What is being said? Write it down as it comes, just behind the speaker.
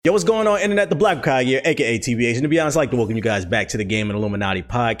Yo, what's going on, Internet? The Black Guy here, aka TBH. And to be honest, I'd like to welcome you guys back to the Game and Illuminati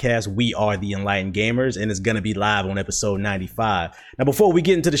podcast. We are the Enlightened Gamers, and it's going to be live on episode 95. Now, before we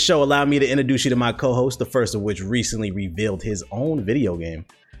get into the show, allow me to introduce you to my co-host, the first of which recently revealed his own video game.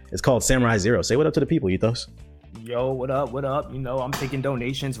 It's called Samurai Zero. Say what up to the people, Ethos. Yo, what up? What up? You know, I'm taking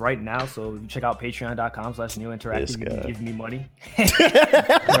donations right now, so you check out patreon.com/newinteractive. You can give me money.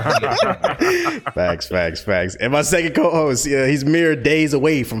 Facts. And my second co-host, he's mere days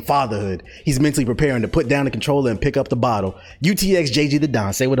away from fatherhood. He's mentally preparing to put down the controller and pick up the bottle. UTX JG the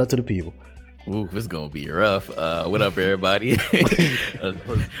Don. Say what up to the people. Ooh, it's gonna be rough. What up, everybody?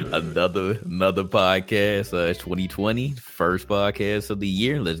 another podcast. 2020, first podcast of the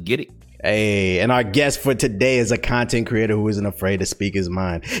year. Let's get it. Hey, and our guest for today is a content creator who isn't afraid to speak his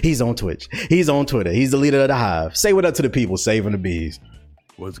mind. He's on Twitch. He's on Twitter. He's the leader of the Hive. Say what up to the people, saving the bees.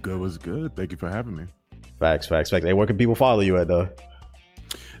 What's good? Thank you for having me. Facts. Hey, where can people follow you at, though?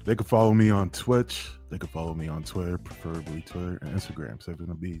 They can follow me on Twitch. They can follow me on Twitter, preferably Twitter and Instagram, saving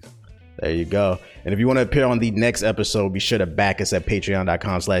the bees. There you go. And if you want to appear on the next episode, be sure to back us at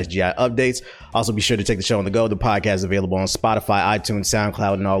patreon.com/GI updates. Also, be sure to take the show on the go. The podcast is available on Spotify, iTunes,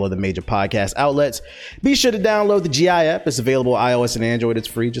 SoundCloud, and all other major podcast outlets. Be sure to download the GI app. It's available on iOS and Android. It's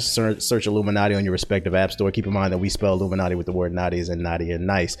free. Just search Illuminati on your respective app store. Keep in mind that we spell Illuminati with the word naughty as in naughty and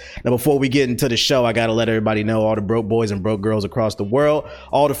nice. Now, before we get into the show, I got to let everybody know, all the broke boys and broke girls across the world,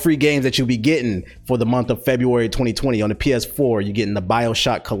 all the free games that you'll be getting for the month of February 2020. On the PS4, you're getting the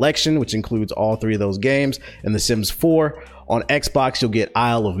BioShock Collection, which includes all three of those games, and The Sims 4. On Xbox, you'll get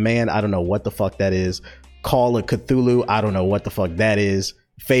Isle of Man. I don't know what the fuck that is. Call of Cthulhu. I don't know what the fuck that is.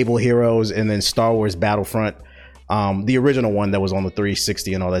 Fable Heroes, and then Star Wars Battlefront. The original one that was on the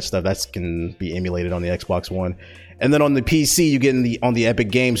 360 and all that stuff, that can be emulated on the Xbox One. And then on the PC, you get on the Epic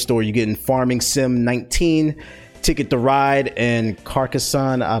Games Store, you're getting Farming Sim 19, Ticket to Ride, and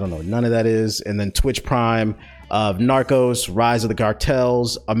Carcassonne. I don't know, none of that is. And then Twitch Prime of Narcos, Rise of the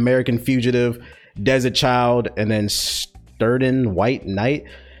Cartels, American Fugitive, Desert Child, and then Sturden White Knight.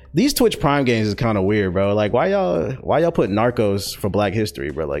 These Twitch Prime games is kind of weird, bro. Like, why y'all put Narcos for Black History,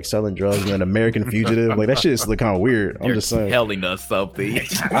 bro? Like selling drugs, and then American Fugitive. Like, that shit's kind of weird. I'm just saying. Telling us something.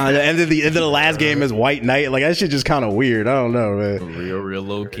 And then the last game is White Knight. Like, that shit just kind of weird. I don't know, man. Real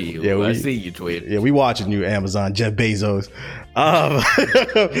low key. Yeah, I see you, Twitch. Yeah, we watching you, Amazon, Jeff Bezos. All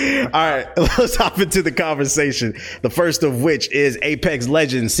right, let's hop into the conversation. The first of which is Apex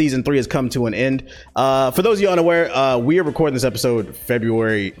Legends Season 3 has come to an end. For those of you unaware, we are recording this episode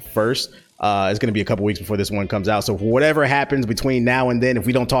February 1st. It's going to be a couple weeks before this one comes out. So whatever happens between now and then, if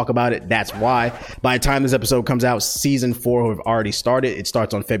we don't talk about it, that's why. By the time this episode comes out, Season 4 will have already started. It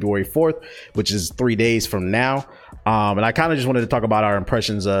starts on February 4th, which is 3 days from now. And I kind of just wanted to talk about our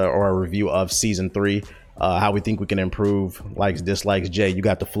impressions or a review of Season 3. How we think we can improve, likes, dislikes. Jay, you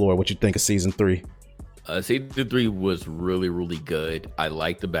got the floor. What you think of Season 3? Season 3 was really good. I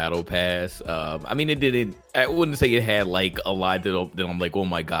like the battle pass. I mean, it didn't. I wouldn't say it had like a lot that I'm like, oh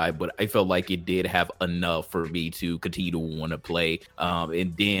my god, but I felt like it did have enough for me to continue to want to play.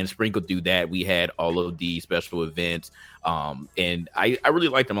 And then sprinkled through that, we had all of the special events. And I really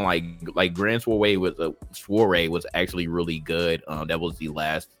liked them. Like Grand Soiree was actually really good. That was the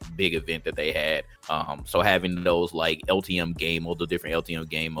last big event that they had. So having those like LTM game modes, the different LTM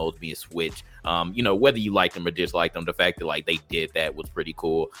game modes being switched, whether you like them or dislike them, the fact that like they did that was pretty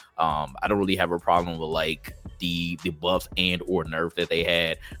cool. I don't really have a problem with like the buffs and or nerfs that they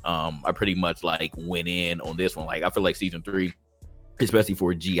had. I pretty much like went in on this one. Like I feel like Season 3, especially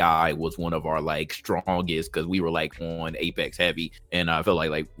for GI, was one of our like strongest, because we were like on Apex heavy, and I feel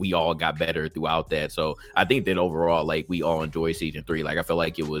like we all got better throughout that. So I think that overall, like, we all enjoyed Season 3. Like I feel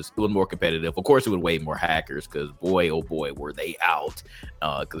like it was more competitive. Of course, it was way more hackers, because boy oh boy were they out,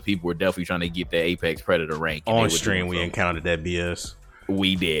 because people were definitely trying to get the Apex Predator rank. On stream, we encountered that BS.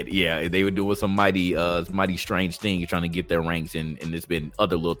 We did, yeah. They were doing some mighty strange things trying to get their ranks, and there's been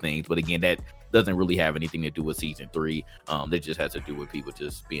other little things, but again, that doesn't really have anything to do with Season 3. That just has to do with people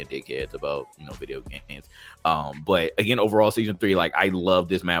just being dickheads about video games. But again, overall, Season 3, like, I love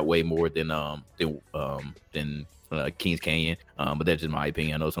this map way more than Kings Canyon, but that's just my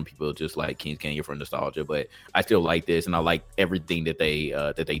opinion. I know some people just like Kings Canyon for nostalgia, but I still like this, and I like everything that they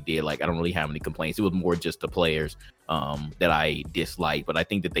did. Like, I don't really have any complaints. It was more just the players that I dislike, but I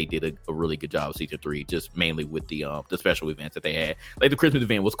think that they did a really good job of Season 3, just mainly with the special events that they had. Like the Christmas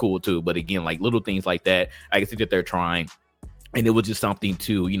event was cool too, but again, like little things like that, I can see that they're trying. And it was just something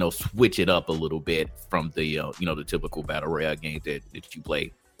to, switch it up a little bit from the, the typical battle royale games that you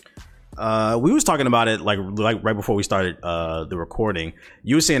play. We was talking about it like right before we started the recording.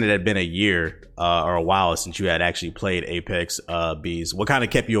 You were saying it had been a year or a while since you had actually played Apex. Bees, what kind of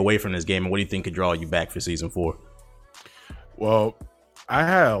kept you away from this game, and what do you think could draw you back for season 4? Well, I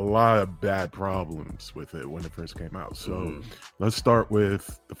had a lot of bad problems with it when it first came out. So let's start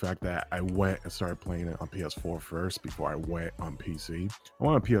with the fact that I went and started playing it on PS4 first before I went on PC. I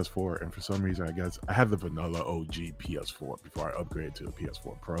went on PS4, and for some reason, I guess I had the vanilla OG PS4 before I upgraded to the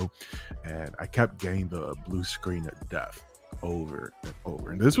PS4 Pro, and I kept getting the blue screen of death over and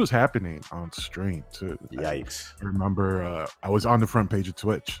over. And this was happening on stream too. Yikes. I remember I was on the front page of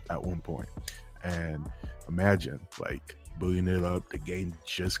Twitch at one point, and imagine like booting it up. The game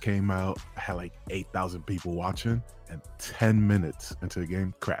just came out. I had like 8,000 people watching, and 10 minutes into the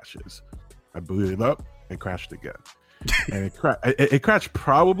game crashes. I booted it up, it crashed again. And it crashed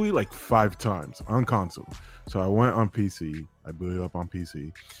probably like 5 times on console. So I went on PC, I booted up on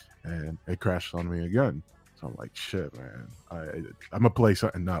PC, and it crashed on me again. So I'm like, shit, man, I'm gonna play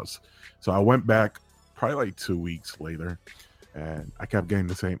something else. So I went back probably like 2 weeks later, and I kept getting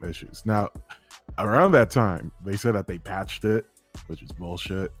the same issues. Now, around that time, they said that they patched it, which is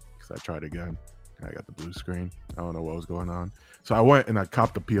bullshit, because I tried again, and I got the blue screen. I don't know what was going on. So I went and I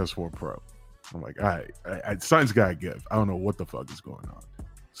copped the PS4 Pro. I'm like, all right, something's got to give. I don't know what the fuck is going on.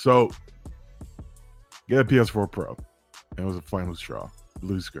 So, get a PS4 Pro. And it was a final straw.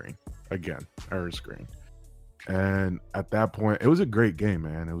 Blue screen. Again, error screen. And at that point, it was a great game,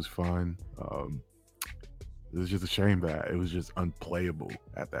 man. It was fun. It was just a shame that it was just unplayable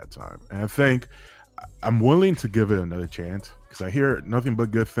at that time. And I think I'm willing to give it another chance because I hear nothing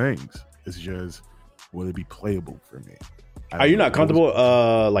but good things. It's just, will it be playable for me? Are you not comfortable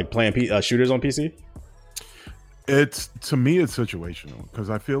like playing shooters on PC? To me, it's situational because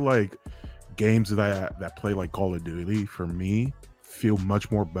I feel like games that play like Call of Duty, for me, feel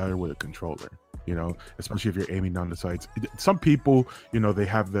much more better with a controller. You know, especially if you're aiming down the sights. Some people, you know, they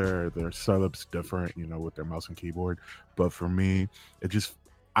have their setups different, you know, with their mouse and keyboard. But for me,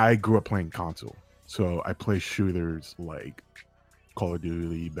 I grew up playing console. So I play shooters like Call of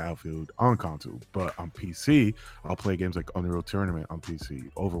Duty, Battlefield on console. But on PC, I'll play games like Unreal Tournament on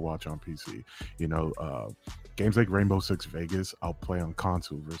PC, Overwatch on PC. You know, games like Rainbow Six Vegas, I'll play on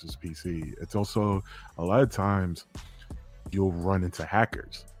console versus PC. It's also, a lot of times, you'll run into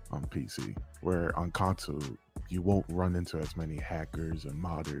hackers on PC, where on console you won't run into as many hackers and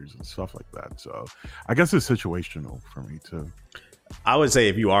modders and stuff like that. So I guess it's situational for me too. I would say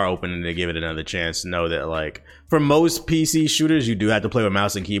if you are open to give it another chance, know that like for most PC shooters, you do have to play with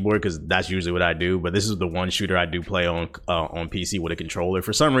mouse and keyboard because that's usually what I do. But this is the one shooter I do play on PC with a controller.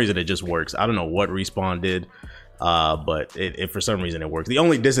 For some reason, it just works. I don't know what Respawn did. But it for some reason it works. The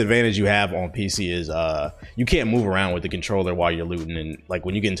only disadvantage you have on PC is you can't move around with the controller while you're looting, and like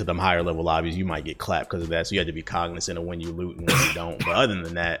when you get into them higher level lobbies, you might get clapped because of that. So you have to be cognizant of when you loot and when you don't. But other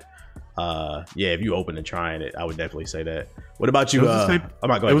than that, yeah, if you open to trying it, I would definitely say that. What about you? It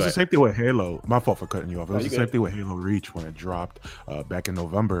was the same thing with Halo. My fault for cutting you off. It was the same thing with Halo Reach when it dropped back in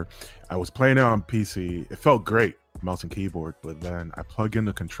November. I was playing it on PC. It felt great, mouse and keyboard, but then I plugged in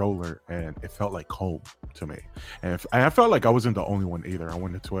the controller and it felt like home to me. And I felt like I wasn't the only one either. I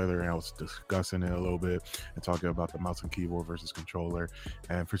went to Twitter and I was discussing it a little bit and talking about the mouse and keyboard versus controller.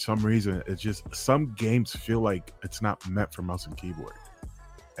 And for some reason, it's just some games feel like it's not meant for mouse and keyboard.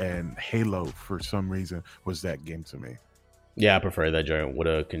 And Halo, for some reason, was that game to me. Yeah, I prefer that joint with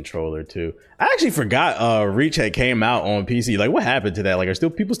a controller too. I actually forgot Reach had came out on PC. Like, what happened to that? Like, are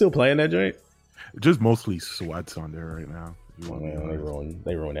people still playing that joint? Just mostly sweats on there right now.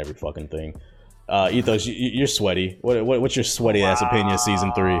 They ruin every fucking thing. Ethos, you're sweaty. What's your sweaty ass opinion of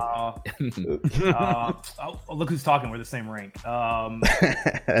season 3? Look who's talking. We're the same rank.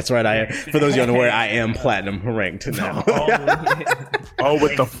 That's right. I am. For those of you unaware, I am platinum ranked now.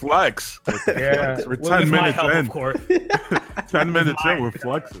 With the flex. Yeah, we're 10 minutes help, in. of course. 10 minutes in, we're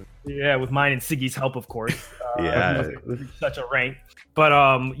flexing. Yeah, with mine and Siggy's help, of course. Yeah, such a rank. But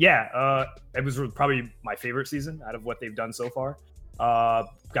it was probably my favorite season out of what they've done so far.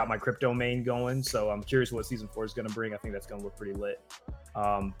 Got my crypto main going, so I'm curious what season 4 is going to bring. I think that's going to look pretty lit.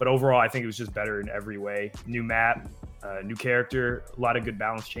 But overall, I think it was just better in every way. New map, new character, a lot of good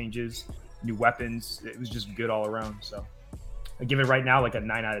balance changes, new weapons. It was just good all around. So I give it right now like a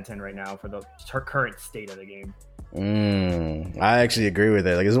 9 out of 10 right now for the current state of the game. I actually agree with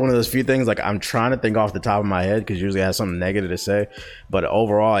it. Like, it's one of those few things, like, I'm trying to think off the top of my head because usually I have something negative to say, but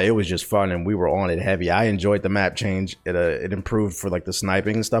overall it was just fun and we were on it heavy. I enjoyed the map change. It improved for like the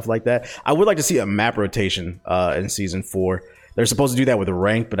sniping and stuff like that. I would like to see a map rotation in season 4. They're supposed to do that with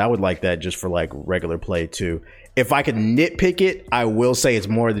rank, but I would like that just for like regular play too. If I could nitpick it, I will say it's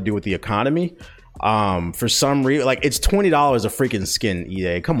more to do with the economy. For some reason, like it's $20 a freaking skin.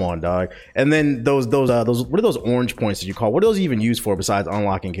 EA, come on, dog. And then those what are those orange points that you call? What are those even used for besides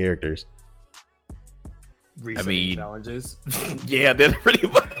unlocking characters? Resetting challenges. Yeah, they're pretty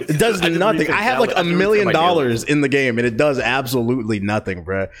much. It does nothing. I have like $1 million in the game, and it does absolutely nothing,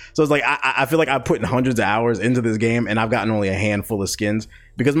 bro. So it's like I feel like I put hundreds of hours into this game, and I've gotten only a handful of skins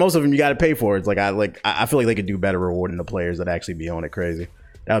because most of them you got to pay for. It's like I feel like they could do better rewarding the players that actually be on it crazy.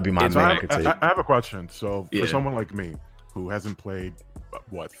 That would be my main critique. I have a question. So for someone like me who hasn't played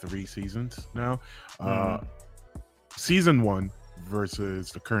 3 seasons now, season 1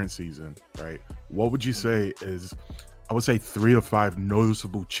 versus the current season, right? What would you say is, I would say 3 to 5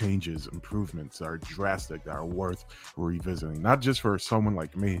 noticeable changes, improvements that are drastic, that are worth revisiting, not just for someone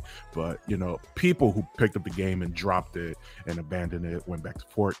like me, but people who picked up the game and dropped it and abandoned it, went back to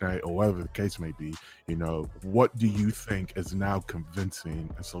Fortnite or whatever the case may be. What do you think is now convincing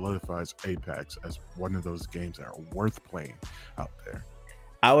and solidifies Apex as one of those games that are worth playing out there?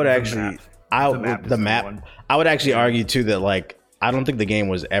 I would actually, the map. I would actually argue too that like, I don't think the game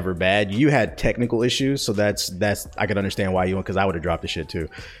was ever bad. You had technical issues, so that's I could understand why you went, because I would have dropped the shit too.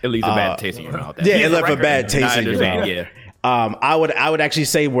 It leaves a bad taste in your mouth. Yeah, it left a bad taste in your mouth. Yeah. I would actually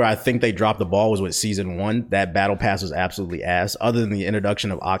say where I think they dropped the ball was with season 1. That battle pass was absolutely ass. Other than the introduction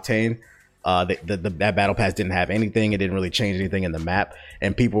of Octane, that battle pass didn't have anything. It didn't really change anything in the map.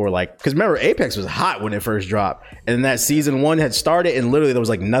 And people were like, because remember, Apex was hot when it first dropped, and that season 1 had started, and literally there was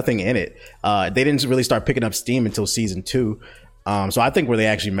like nothing in it. They didn't really start picking up steam until season 2. So I think where they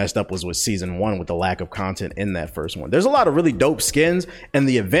actually messed up was with season 1 with the lack of content in that first one. There's a lot of really dope skins, and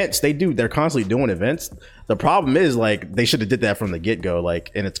the events they're constantly doing events. The problem is like they should have did that from the get-go, like,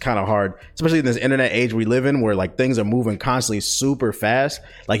 and it's kind of hard, especially in this internet age we live in where like things are moving constantly super fast.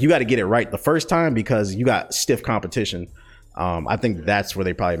 Like you got to get it right the first time because you got stiff competition. I think that's where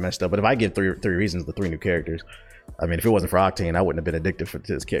they probably messed up. But if I give three reasons, the 3 new characters, I mean, if it wasn't for Octane, I wouldn't have been addicted to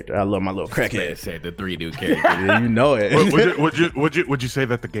this character. I love my little crackhead. Said the 3 new characters. Yeah, you know it. Would you say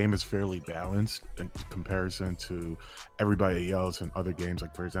that the game is fairly balanced in comparison to everybody else in other games?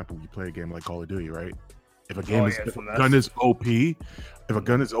 Like, for example, you play a game like Call of Duty, right? If a game if a gun is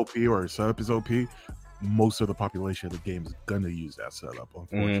OP, or a setup is OP, most of the population of the game is gonna use that setup,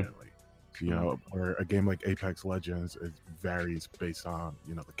 unfortunately. Or a game like Apex Legends, it varies based on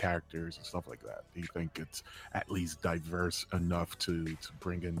the characters and stuff like that. Do you think it's at least diverse enough to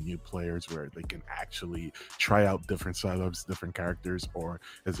bring in new players where they can actually try out different setups, different characters, or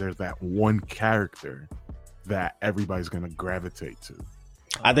is there that one character that everybody's gonna gravitate to?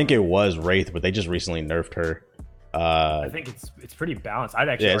 I think it was Wraith, but they just recently nerfed her. I think it's pretty balanced.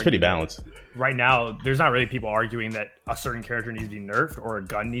 It's pretty balanced. Right now, there's not really people arguing that a certain character needs to be nerfed or a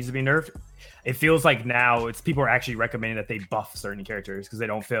gun needs to be nerfed. It feels like now people are actually recommending that they buff certain characters because they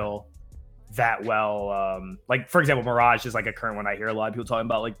don't feel that well. Like, for example, Mirage is like a current one I hear a lot of people talking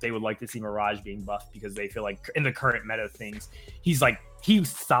about. Like, they would like to see Mirage being buffed because they feel like in the current meta of things, he's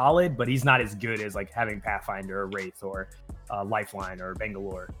solid, but he's not as good as like having Pathfinder or Wraith or Lifeline or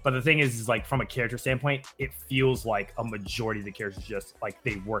Bangalore. But the thing is like from a character standpoint, it feels like a majority of the characters just like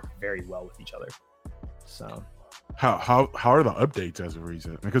they work very well with each other. So how are the updates as a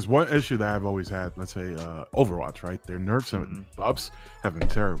reason? Because one issue that I've always had, let's say Overwatch, right? Their nerfs and buffs have been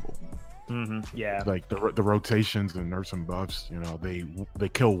terrible. Yeah, like the rotations and nerfs and buffs, they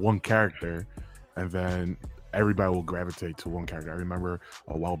kill one character and then everybody will gravitate to one character. I remember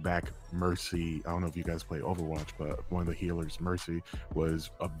a while back, Mercy, I don't know if you guys play Overwatch, but one of the healers, Mercy, was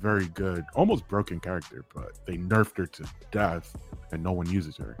a very good, almost broken character, but they nerfed her to death and no one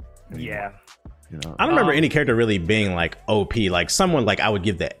uses her anymore. Yeah. I don't remember any character really being like OP, like someone like I would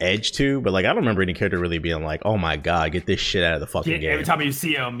give the edge to, but like I don't remember any character really being like, oh my god, get this shit out of the fucking game. Every time you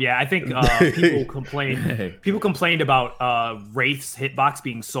see him, I think people complained about Wraith's hitbox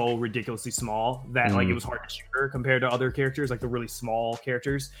being so ridiculously small that like it was hard to shoot her compared to other characters, like the really small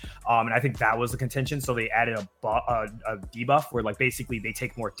characters. And I think that was the contention. So they added a debuff where like basically they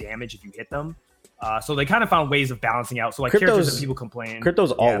take more damage if you hit them. So they kind of found ways of balancing out. So like characters that people complain.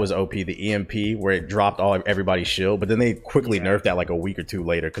 Crypto's ult was OP, the EMP, where it dropped everybody's shield, but then they quickly nerfed that like a week or two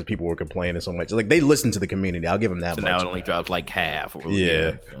later because people were complaining so much. Like they listened to the community. I'll give them that. So now it only drops like half. Or,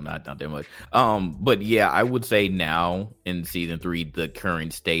 so not that much. But yeah, I would say now in season 3, the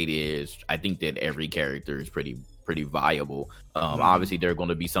current state is I think that every character is pretty viable. Obviously, there are going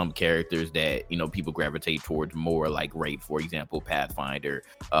to be some characters that people gravitate towards more, like Wraith, for example, Pathfinder,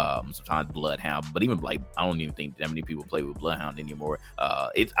 sometimes Bloodhound. But even like I don't even think that many people play with Bloodhound anymore.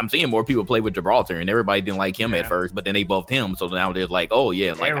 I'm seeing more people play with Gibraltar, and everybody didn't like him at first, but then they buffed him, so now they're like, oh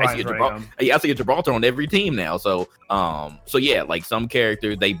yeah, like I see a Gibraltar on every team now. So yeah, like some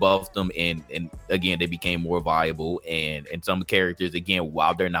characters they buffed them, and again they became more viable, and some characters again,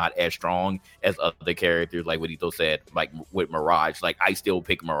 while they're not as strong as other characters, like what Ito said, like with Mirage, like I still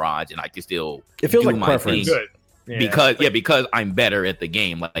pick Mirage, and I can still it feels do like my preference. thing. Because I'm better at the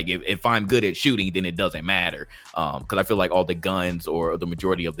game. Like if I'm good at shooting, then it doesn't matter. Because I feel like all the guns or the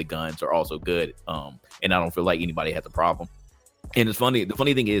majority of the guns are also good. And I don't feel like anybody has a problem. And it's funny. The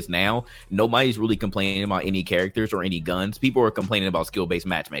funny thing is now nobody's really complaining about any characters or any guns. People are complaining about skill-based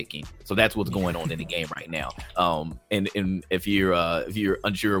matchmaking. So that's what's going on in the game right now. And if you're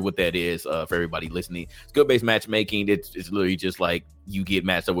unsure what that is, for everybody listening, skill-based matchmaking, it's literally just like you get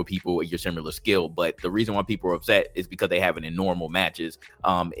matched up with people with your similar skill. But the reason why people are upset is because they have it in normal matches.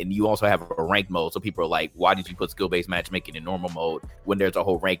 And you also have a ranked mode. So people are like, why did you put skill-based matchmaking in normal mode when there's a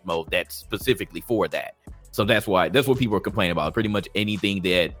whole ranked mode that's specifically for that? So that's what people are complaining about. Pretty much anything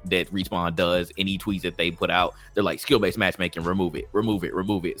that Respawn does, any tweets that they put out, they're like skill-based matchmaking, remove it.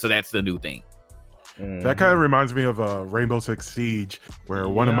 So that's the new thing. That kind of reminds me of Rainbow Six Siege, where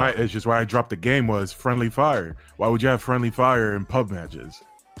one of my issues why I dropped the game was friendly fire. Why would you have friendly fire in pub matches?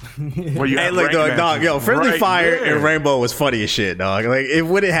 Hey, look, dog, yo, friendly fire in Rainbow was funny as shit, dog. Like, it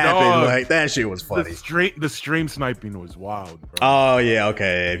wouldn't happen. Like, that shit was funny. The stream sniping was wild, bro. Oh, yeah,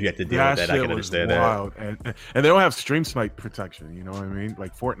 okay. If you have to deal with that, I can understand wild. And they don't have stream snipe protection, you know what I mean?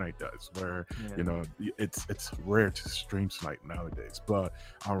 Like Fortnite does, where, it's rare to stream snipe nowadays. But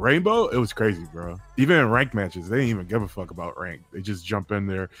on Rainbow, it was crazy, bro. Even in ranked matches, they didn't even give a fuck about rank. They just jump in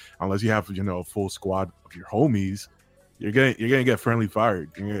there, unless you have, a full squad of your homies. You're gonna get friendly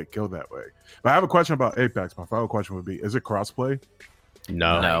fired. You're gonna get killed that way. But I have a question about Apex. My final question would be: is it crossplay?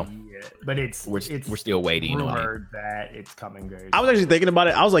 No. But we're still waiting. Rumored that it's coming very soon. I was actually thinking about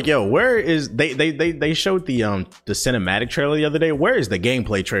it. I was like, yo, where is they showed the cinematic trailer the other day. Where is the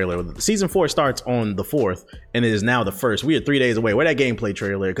gameplay trailer? Season 4 starts on the 4th and it is now the 1st. We are 3 days away. Where that gameplay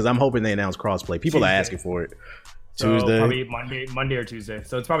trailer? Because I'm hoping they announce crossplay. People are asking for it. So Tuesday, probably Monday or Tuesday.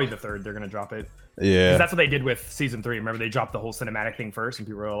 So it's probably the 3rd they're gonna drop it. Yeah, that's what they did with season 3. Remember, they dropped the whole cinematic thing first, and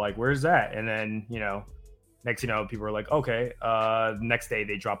people were like, "Where's that?" And then next people were like, "Okay." Next day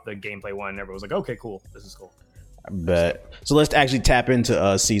they dropped the gameplay one, and everyone was like, "Okay, cool. This is cool." I bet. So let's actually tap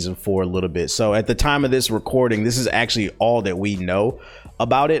into season 4 a little bit. So at the time of this recording, this is actually all that we know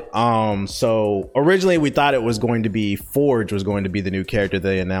about it. So originally we thought it was going to be Forge was going to be the new character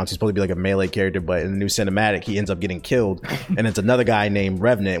they announced. He's supposed to be like a melee character, but in the new cinematic he ends up getting killed, and it's another guy named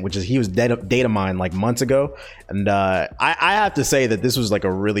Revenant, he was data mined like months ago. And I have to say that this was like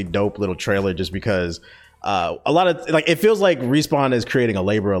a really dope little trailer, just because a lot of it feels like Respawn is creating a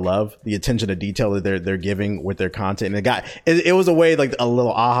labor of love, the attention to detail that they're giving with their content, and it was a way, like a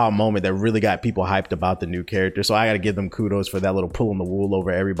little aha moment that really got people hyped about the new character. So I got to give them kudos for that little pulling the wool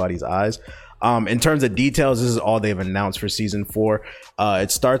over everybody's eyes. In terms of details, this is all they've announced for season 4. It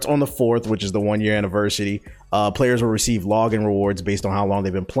starts on the 4th, which is the 1-year anniversary. Players will receive login rewards based on how long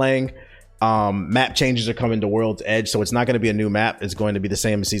they've been playing. Map changes are coming to World's Edge, so it's not going to be a new map. It's going to be the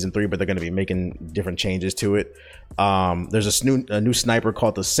same as season 3, but they're going to be making different changes to it. There's a new sniper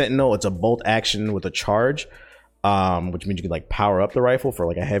called the Sentinel. It's a bolt action with a charge, which means you can like power up the rifle for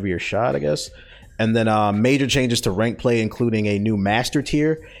like a heavier shot, I guess. And then major changes to rank play, including a new master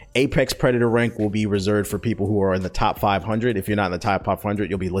tier. Apex Predator rank will be reserved for people who are in the top 500. If you're not in the top 500,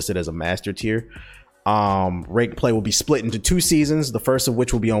 you'll be listed as a master tier. Rank play will be split into 2 seasons, the first of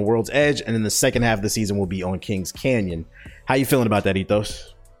which will be on World's Edge, and then the second half of the season will be on King's Canyon. How you feeling about that,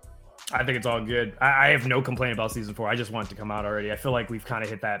 Ethos? I think it's all good. I have no complaint about season 4. I just want it to come out already. I feel like we've kind of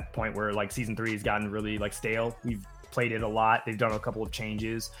hit that point where like season 3 has gotten really like stale. We've played it a lot. They've done a couple of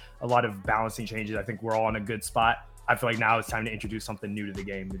changes, a lot of balancing changes. I think we're all in a good spot. I feel like now it's time to introduce something new to the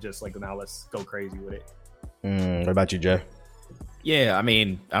game. Just like, now let's go crazy with it. What about you, Jay? Yeah, I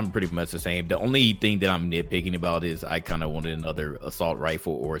mean, I'm pretty much the same. The only thing that I'm nitpicking about is I kind of wanted another assault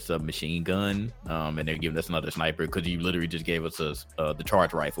rifle or submachine gun, and they're giving us another sniper because you literally just gave us the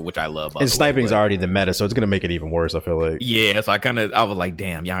charge rifle, which I love. And sniping's already the meta, so it's gonna make it even worse, I feel like. Yeah, so I was like,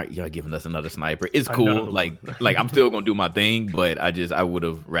 damn, y'all giving us another sniper. It's cool, like I'm still gonna do my thing, but I would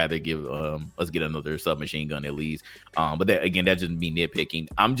have rather give us get another submachine gun at least. But that's just me nitpicking.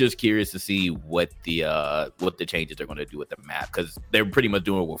 I'm just curious to see what the changes they're gonna do with the map, because they're pretty much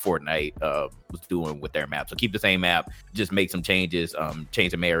doing what Fortnite was doing with their map. So keep the same map, just make some changes,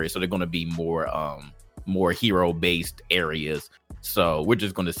 change some areas. So they're going to be more more hero based areas. So we're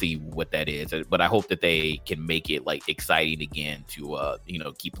just going to see what that is. But I hope that they can make it like exciting again to,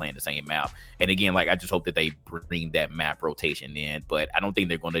 keep playing the same map. And again, like I just hope that they bring that map rotation in. But I don't think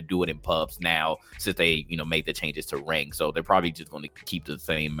they're going to do it in pubs now since they, made the changes to rank. So they're probably just going to keep the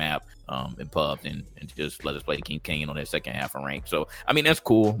same map in pubs and just let us play King Canyon on that second half of rank. So I mean that's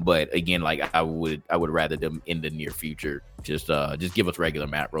cool. But again, like I would rather them in the near future just give us regular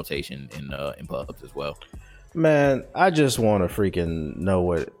map rotation in pubs as well. Man, I just want to freaking know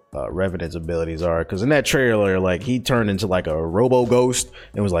what Revenant's abilities are, because in that trailer, like, he turned into like a robo ghost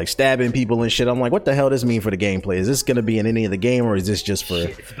and was like stabbing people and shit. I'm like, what the hell does this mean for the gameplay? Is this gonna be in any of the game, or is this just for?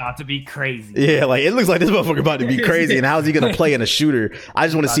 It's about to be crazy. Yeah, like it looks like this motherfucker about to be crazy. And how's he gonna play in a shooter? I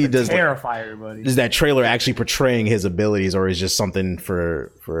just want to see terrify everybody. Is that trailer actually portraying his abilities, or is just something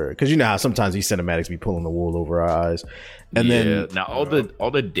for? Because you know how sometimes these cinematics be pulling the wool over our eyes. And then now all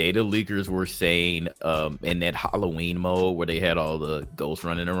the data leakers were saying in that Halloween mode where they had all the ghosts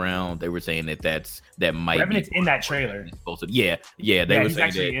running around, they were saying that might Revenant's in that trailer. They were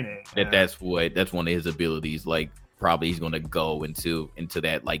saying that's one of his abilities. Like probably he's gonna go into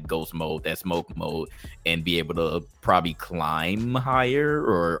that like ghost mode, that smoke mode, and be able to probably climb higher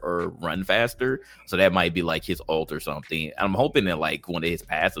or run faster. So that might be like his ult or something. I'm hoping that like one of his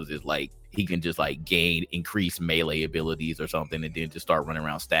passives is like he can just like gain increased melee abilities or something, and then just start running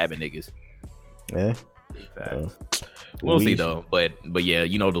around stabbing niggas. Yeah. We'll see though, but yeah,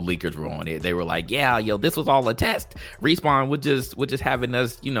 the leakers were on it. They were like, yeah, this was all a test. Respawn would just having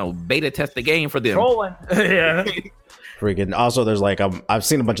us, beta test the game for them. Trolling. Yeah. Freaking. Also, there's like I've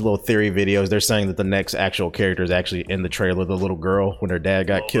seen a bunch of little theory videos. They're saying that the next actual character is actually in the trailer, the little girl when her dad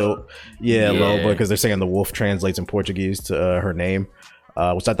got killed. Yeah, Loba, because they're saying the wolf translates in Portuguese to her name.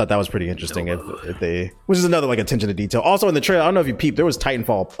 Which I thought that was pretty interesting. If they, which is another like attention to detail. Also in the trailer, I don't know if you peeped, there was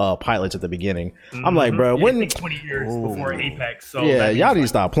Titanfall pilots at the beginning. I'm like, bro, when 20 years before Apex. So yeah, y'all need to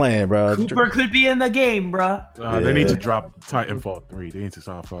stop playing, bro. Cooper could be in the game, bro. They need to drop Titanfall 3. They need to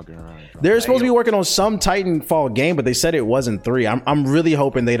stop fucking around. They're supposed to be working on some Titanfall game, but they said it wasn't 3. I'm really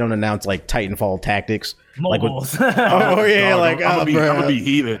hoping they don't announce like Titanfall Tactics. Mobiles. Like I'm gonna be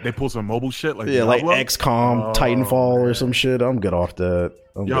heated. They pull some mobile shit like like XCOM, Titanfall or some shit. I'm good off that.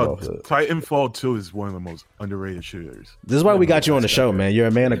 Titanfall 2 is one of the most underrated shooters. This is why we got you on the show, man. You're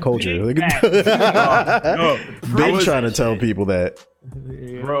a man of culture. Big trying to tell people that.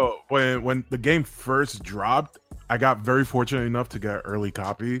 Bro, when the game first dropped, I got very fortunate enough to get an early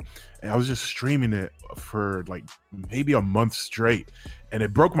copy, and I was just streaming it for like maybe a month straight, and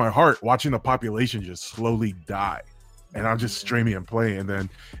it broke my heart watching the population just slowly die. And I'm just streaming and playing, and then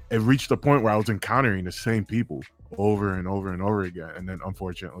it reached a point where I was encountering the same people over and over and over again. And then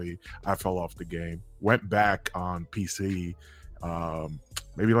unfortunately I fell off the game, went back on PC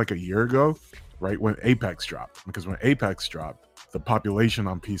maybe like a year ago, right when Apex dropped, because when Apex dropped, the population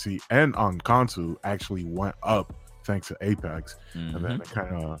on PC and on console actually went up thanks to Apex. And then it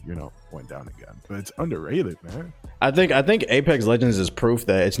kind of went down again. But it's underrated, man. I think Apex Legends is proof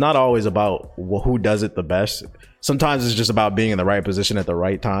that it's not always about who does it the best. Sometimes it's just about being in the right position at the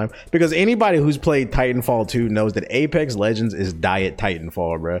right time. Because anybody who's played Titanfall 2 knows that Apex Legends is diet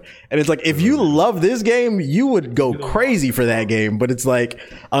Titanfall, bro. And it's like, if you love this game, you would go crazy for that game. But it's like,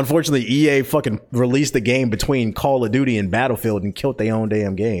 unfortunately, EA fucking released the game between Call of Duty and Battlefield and killed their own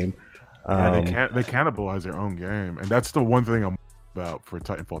damn game. They cannibalize their own game. And that's the one thing I'm about for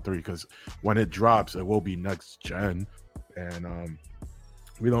Titanfall 3, because when it drops, it will be next gen. And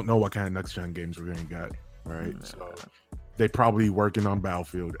we don't know what kind of next gen games we're going to get. Right, so they probably working on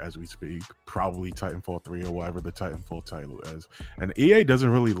Battlefield as we speak, probably Titanfall 3 or whatever the Titanfall title is. And EA doesn't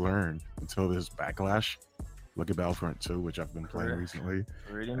really learn until there's backlash. Look at Battlefront 2, which I've been playing recently.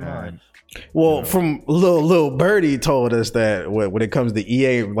 Well, from Lil Birdie told us that when it comes to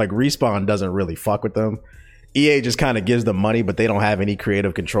EA, like Respawn doesn't really fuck with them. EA just kind of gives them money, but they don't have any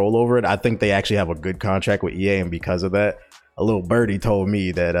creative control over it. I think they actually have a good contract with EA, and because of that, a little birdie told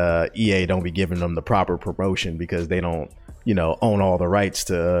me that EA don't be giving them the proper promotion because they don't, own all the rights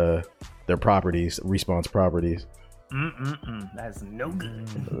to their properties, Respawn's properties. That's no good.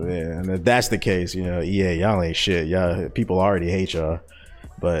 Yeah, and if that's the case, EA, y'all ain't shit. Y'all, people already hate y'all.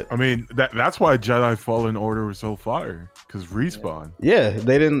 But I mean, that's why Jedi Fallen Order was so fire, because Respawn. Yeah,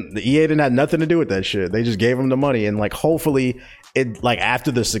 the EA didn't have nothing to do with that shit. They just gave them the money, and like hopefully, it like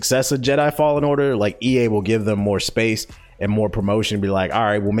after the success of Jedi Fallen Order, like EA will give them more space and more promotion. Be like, all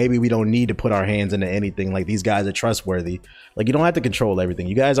right, well maybe we don't need to put our hands into anything. Like these guys are trustworthy. Like you don't have to control everything.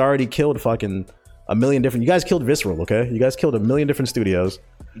 You guys already killed fucking a million different. You guys killed Visceral, okay? You guys killed a million different studios.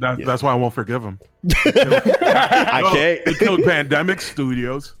 That's why I won't forgive them. I can't. They killed Pandemic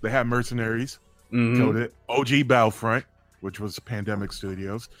Studios. They had Mercenaries. killed it. OG Battlefront, which was Pandemic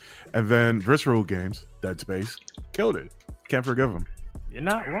Studios, and then Visceral Games, Dead Space, killed it. Can't forgive them. You're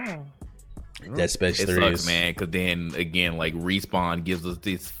not wrong. Dead Space It 3 sucks, is man, because then again, like Respawn gives us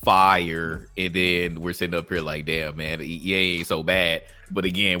this fire, and then we're sitting up here like, damn, man, EA ain't so bad. But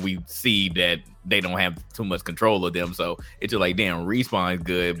again, we see that they don't have too much control of them, so it's just like, damn, Respawn's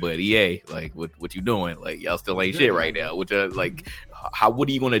good, but EA, like, what you doing? Like, y'all still ain't shit right now. Which, like, what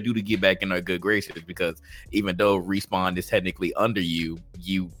are you gonna do to get back in our good graces? Because even though Respawn is technically under you,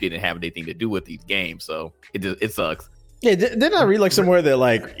 you didn't have anything to do with these games, so it sucks. Yeah, didn't I read like somewhere that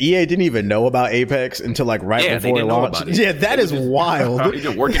like EA didn't even know about Apex until like right before it launched? Yeah, that is wild. They're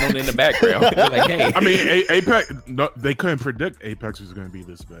just working on it in the background. Like, hey. I mean, Apex. No, they couldn't predict Apex was going to be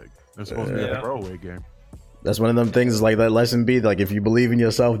this big. It's supposed to be a throwaway game. That's one of them things. Like that lesson be like, if you believe in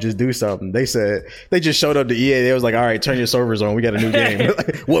yourself, just do something. They said they just showed up to EA. They was like, all right, turn your servers on. We got a new game.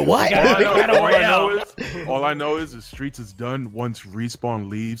 What? All I know is the Streets is done once Respawn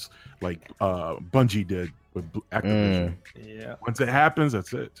leaves, like Bungie did with Activision. Yeah. Once it happens,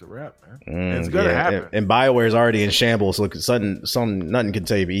 that's it. It's a wrap, man. It's gonna happen. And BioWare is already in shambles. So nothing can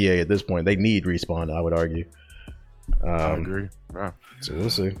save EA at this point. They need Respawn, I would argue. I agree. Yeah. So we'll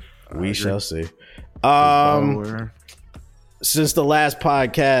see. We agree. shall see. BioWare. Since the last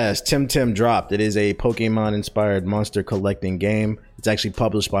podcast, Tim dropped. It is a Pokemon-inspired monster collecting game. It's actually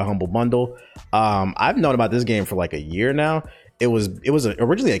published by Humble Bundle. I've known about this game for like a year now. It was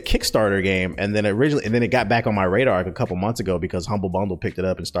originally a Kickstarter game, and then it got back on my radar like a couple months ago because Humble Bundle picked it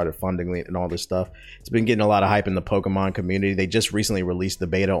up and started funding it and all this stuff. It's been getting a lot of hype in the Pokemon community. They just recently released the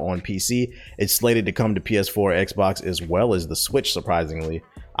beta on PC. It's slated to come to PS4, Xbox, as well as the Switch. Surprisingly,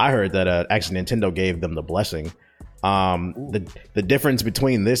 I heard that actually Nintendo gave them the blessing. The difference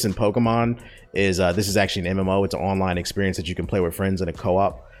between this and Pokemon is this is actually an MMO. It's an online experience that you can play with friends in a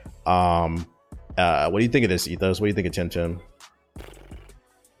co-op. What do you think of this, Ethos? What do you think of Tim?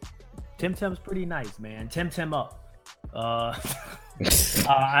 Tim's pretty nice, man. Tim up. I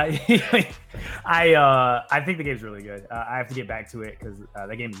think the game's really good. I have to get back to it because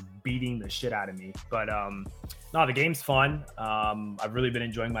that game is beating the shit out of me. But no, the game's fun. I've really been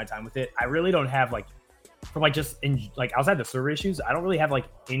enjoying my time with it. I really don't have outside the server issues, I don't really have like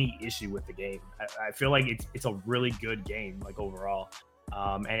any issue with the game. I feel like it's a really good game, like overall.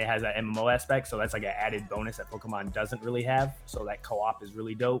 And it has that MMO aspect, so that's like an added bonus that Pokemon doesn't really have. So that co-op is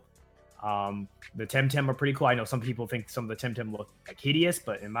really dope. The Temtem are pretty cool. I know some people think some of the Temtem look like hideous,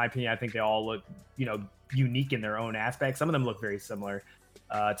 but in my opinion, I think they all look, unique in their own aspects. Some of them look very similar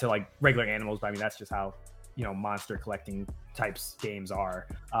to like regular animals, but I mean that's just how monster collecting types games are.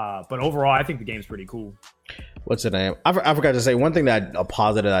 But overall, I think the game's pretty cool. What's the name? I forgot to say one thing a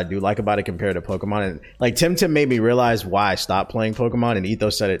positive I do like about it compared to Pokemon, and like Tim made me realize why I stopped playing Pokemon, and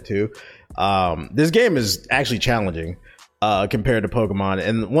Ethos said it too. This game is actually challenging compared to Pokemon,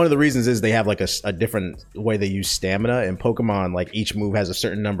 and one of the reasons is they have like a different way they use stamina. In Pokemon, like each move has a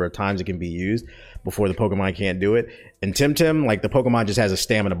certain number of times it can be used before the Pokemon can't do it. And Tim, like the Pokemon just has a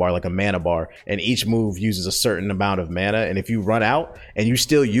stamina bar, like a mana bar, and each move uses a certain amount of mana. And if you run out and you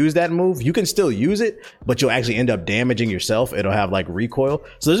still use that move, you can still use it, but you'll actually end up damaging yourself. It'll have like recoil.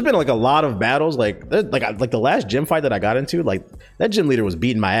 So there's been like a lot of battles, like the last gym fight that I got into, like that gym leader was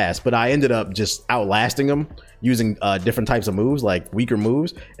beating my ass, but I ended up just outlasting him using different types of moves, like weaker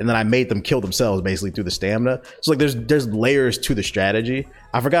moves, and then I made them kill themselves basically through the stamina. So like there's layers to the strategy.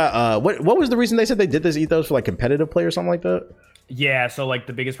 I forgot what was the reason they said they did this, Ethos, for like competitive play or something like that? Yeah, so like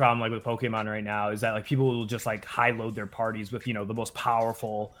the biggest problem like with Pokemon right now is that like people will just like high load their parties with the most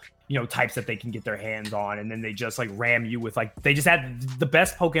powerful types that they can get their hands on, and then they just like ram you with like they just had the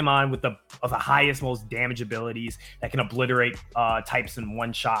best Pokemon with the highest, most damage abilities that can obliterate types in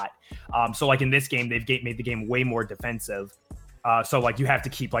one shot. So like in this game, they've made the game way more defensive. So like you have to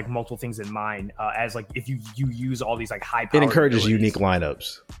keep like multiple things in mind as like if you use all these like high power. It encourages abilities. Unique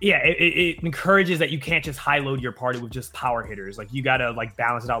lineups. Yeah, it encourages that you can't just high load your party with just power hitters. Like you gotta like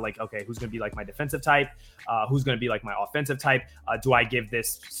balance it out. Like okay, who's gonna be like my defensive type? Who's gonna be like my offensive type? Do I give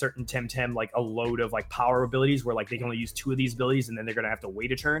this certain Temtem like a load of like power abilities where like they can only use 2 of these abilities and then they're gonna have to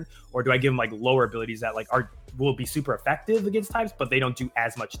wait a turn? Or do I give them like lower abilities that like will be super effective against types, but they don't do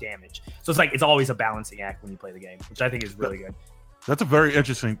as much damage? So it's like it's always a balancing act when you play the game, which I think is really good. That's a very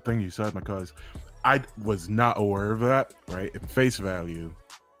interesting thing you said, because I was not aware of that, right? In face value,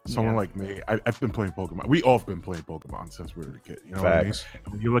 someone like me, I've been playing Pokemon. We all have been playing Pokemon since we were a kid. You know what I mean?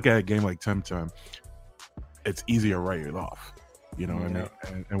 When you look at a game like Temtem, it's easier to write it off. You know what I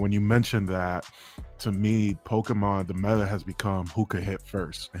mean? And when you mention that, to me, Pokemon, the meta has become who could hit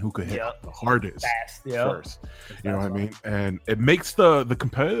first and who could hit the hardest first. You know what I mean? And it makes the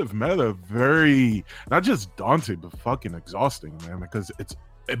competitive meta very, not just daunting, but fucking exhausting, man, because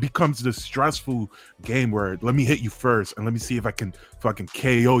it becomes this stressful game where let me hit you first and let me see if I can fucking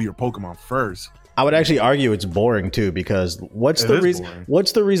KO your Pokemon first. I would actually argue it's boring too, because what's the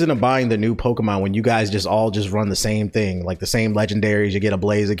reason of buying the new Pokemon when you guys just run the same thing, like the same legendaries? You get a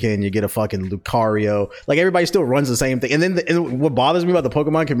Blaziken, you get a fucking Lucario, like everybody still runs the same thing. And then and what bothers me about the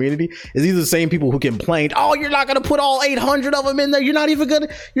Pokemon community is these are the same people who complained, oh, you're not gonna put all 800 of them in there, you're not even gonna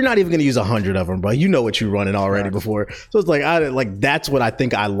use 100 of them, bro. You know what you're running already before. So it's like that's what I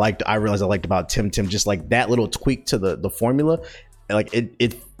think I realized I liked about Temtem, just like that little tweak to the formula. Like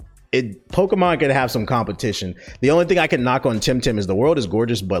Pokemon can have some competition. The only thing I can knock on Temtem is the world is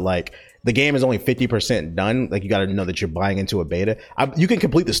gorgeous, but like the game is only 50% done. Like you got to know that you're buying into a beta. You can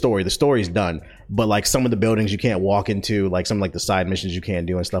complete the story. The story's done, but like some of the buildings you can't walk into, like some like the side missions you can't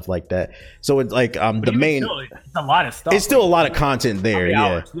do and stuff like that. So it's like the main. It's a lot of stuff. It's still a lot of content there.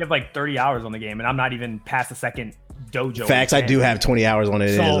 Yeah, we have like 30 hours on the game, and I'm not even past the second dojo. Facts. I do have 20 hours on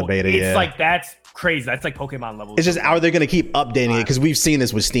it. So as a beta. It's like that's crazy. That's like Pokemon level. It's just, are they going to keep updating it? Because we've seen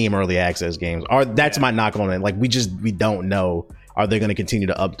this with Steam early access games. That's my knock on it. Like we don't know. Are they going to continue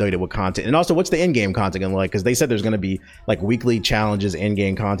to update it with content? And also, what's the in-game content going to look like? Because they said there's going to be like weekly challenges,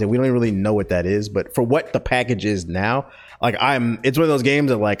 in-game content. We don't even really know what that is. But for what the package is now, like it's one of those games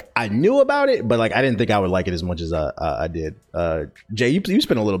that like I knew about it, but like I didn't think I would like it as much as I did. Jay, you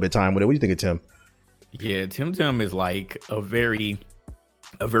spent a little bit of time with it. What do you think of Tim? Yeah, Temtem is like a very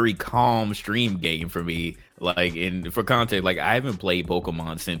calm stream game for me. Like, and for context, like I haven't played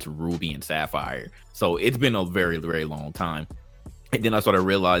Pokemon since Ruby and Sapphire, so it's been a very, very long time. And then I started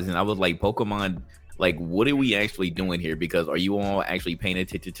realizing, I was like, Pokemon, like, what are we actually doing here? Because are you all actually paying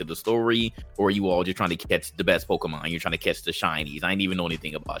attention to the story, or are you all just trying to catch the best Pokemon? You're trying to catch the shinies. I didn't even know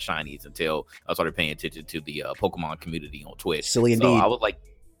anything about shinies until I started paying attention to the Pokemon community on Twitch. Silly indeed. So I was like,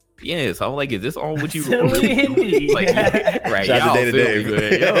 yes, I was like, is this all what you like? Right, y'all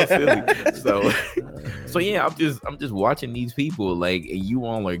silly. So yeah, I'm just watching these people, like, and you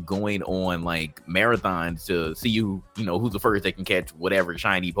all are going on like marathons to see who's the first that can catch whatever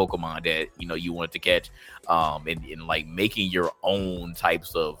shiny Pokemon that you wanted to catch, and like making your own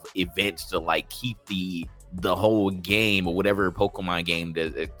types of events to like keep the whole game or whatever Pokemon game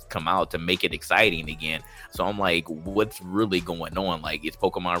that's come out to make it exciting again. So I'm like, what's really going on? Like, is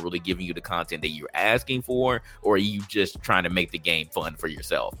Pokemon really giving you the content that you're asking for, or are you just trying to make the game fun for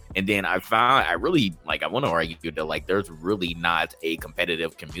yourself? And then I want to argue that like there's really not a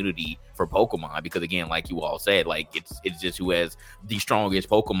competitive community for Pokemon, because again, like you all said, like it's just who has the strongest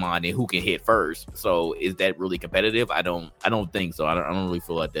Pokemon and who can hit first. So is that really competitive? I don't think so. I don't really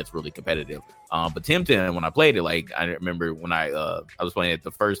feel like that's really competitive. But Temtem, when I played it, like I remember when I was playing it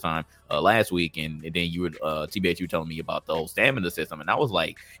the first time last week, and then you would TBH, you were telling me about the whole stamina system, and I was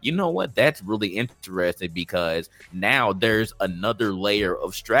like, you know what, that's really interesting, because now there's another layer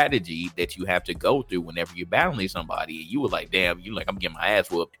of strategy that you have to go through whenever you're battling somebody. And you were like, damn, you like, I'm getting my ass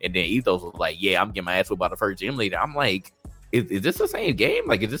whooped, and then Ethos was like, yeah, I'm getting my ass whooped by the first gym leader. I'm like, is this the same game?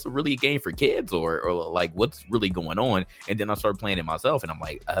 Like, is this really a game for kids, or like what's really going on? And then I started playing it myself, and I'm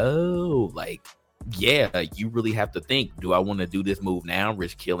like, oh, like, yeah, you really have to think, do I want to do this move now,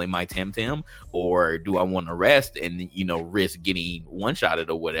 risk killing my Temtem, or do I want to rest and risk getting one-shotted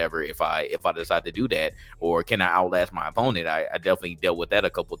or whatever if I decide to do that? Or can I outlast my opponent? I definitely dealt with that a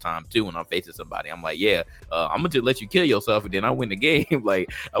couple times too when I'm facing somebody. I'm like, yeah, I'm gonna just let you kill yourself and then I win the game.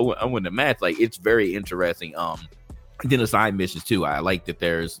 Like I win the match. Like, it's very interesting. Then the side missions too. I like that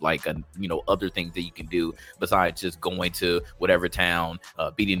there's like other things that you can do besides just going to whatever town,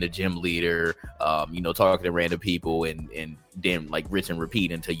 beating the gym leader, talking to random people, and then like rinse and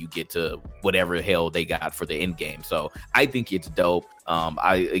repeat until you get to whatever the hell they got for the end game. So I think it's dope.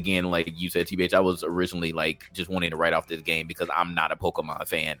 Again, like you said, TBH, I was originally like just wanting to write off this game because I'm not a Pokemon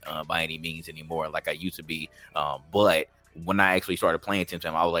fan by any means anymore, like I used to be. But when I actually started playing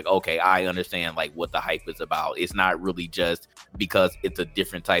Temtem, I was like, okay, I understand like what the hype is about. It's not really just because it's a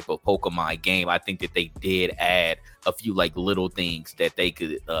different type of Pokemon game. I think that they did add a few like little things that they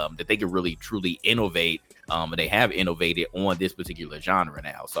could really truly innovate. And they have innovated on this particular genre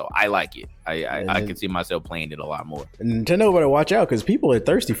now, so I like it. I can see myself playing it a lot more. Nintendo better watch out, because people are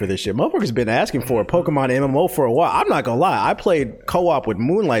thirsty for this shit. Motherfuckers been asking for a Pokemon MMO for a while. I'm not gonna lie, I played co-op with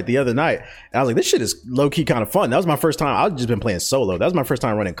Moonlight the other night, and I was like, this shit is low-key kind of fun. That was my first time. I've just been playing solo. That was my first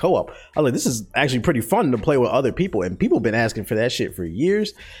time running co-op. I was like, this is actually pretty fun to play with other people, and people have been asking for that shit for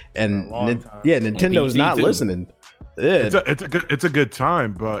years. And Nintendo's not listening. Yeah. It's a good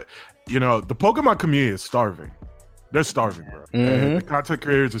time, but you know the Pokemon community is starving. They're starving, bro. And the content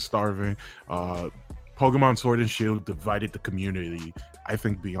creators are starving. Pokemon Sword and Shield divided the community, I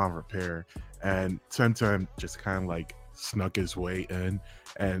think, beyond repair. And Temtem just kind of like snuck his way in,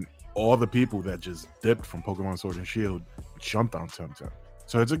 and all the people that just dipped from Pokemon Sword and Shield jumped on Temtem.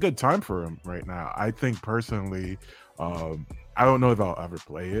 So it's a good time for him right now. I think personally, I don't know if I'll ever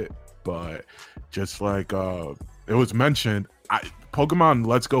play it, but just like it was mentioned, Pokemon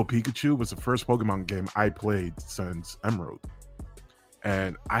Let's Go Pikachu was the first Pokemon game I played since Emerald.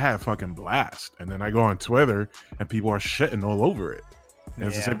 And I had a fucking blast. And then I go on Twitter and people are shitting all over it. And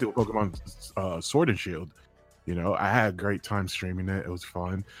it's the same thing with Pokemon Sword and Shield. You know, I had a great time streaming it. It was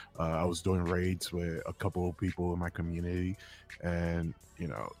fun. I was doing raids with a couple of people in my community. And, you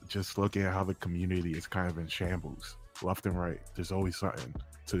know, just looking at how the community is kind of in shambles, left and right. There's always something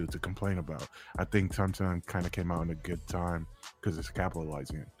to complain about. I think Temtem kind of came out in a good time because it's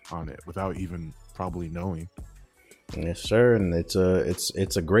capitalizing on it without even probably knowing. Yes, sir. And it's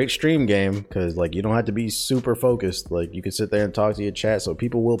a great stream game because like you don't have to be super focused. Like you can sit there and talk to your chat, so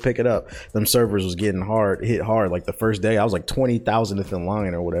people will pick it up. Them servers was getting hit hard. Like the first day, I was like 20,000th in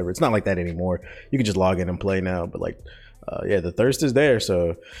line or whatever. It's not like that anymore. You can just log in and play now. But like, the thirst is there.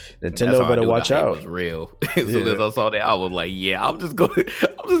 So Nintendo better watch out. It was real. As soon as I saw that, I was like, yeah, I'm just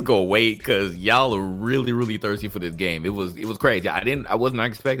gonna wait because y'all are really, really thirsty for this game. It was crazy. I wasn't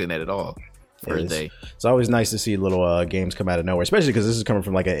expecting that at all. It's always nice to see little games come out of nowhere, especially because this is coming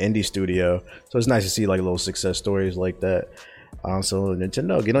from like an indie studio. So it's nice to see like little success stories like that. So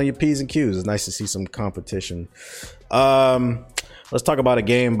Nintendo, get on your P's and Q's. It's nice to see some competition. Let's talk about a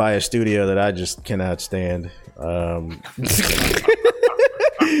game by a studio that I just cannot stand.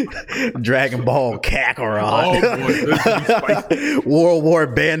 Dragon Ball Kakarot. World War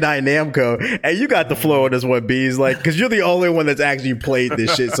Bandai Namco. And you got the flow on this one, Bees, like, because you're the only one that's actually played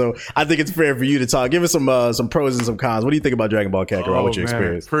this shit. So I think it's fair for you to talk. Give us some pros and some cons. What do you think about Dragon Ball Kakarot? What's your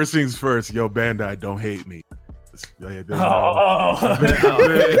experience? First things first, yo, Bandai, don't hate me. I've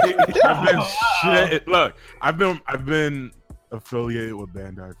been shit. Look, I've been affiliated with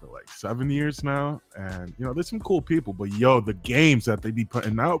Bandai for like 7 years now, and you know there's some cool people, but yo, the games that they be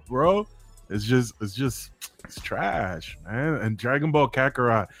putting out, bro, it's trash, man. And Dragon Ball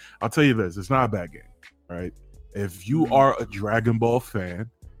Kakarot, I'll tell you this, it's not a bad game, right? If you are a Dragon Ball fan,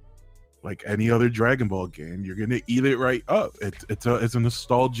 like any other Dragon Ball game, you're gonna eat it right up. It's a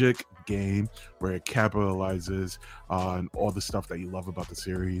nostalgic game where it capitalizes on all the stuff that you love about the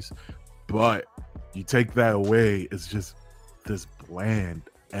series, but you take that away, it's just this bland,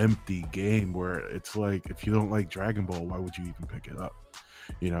 empty game where it's like, if you don't like Dragon Ball, why would you even pick it up?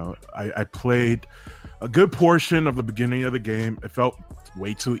 You know, I played a good portion of the beginning of the game. It felt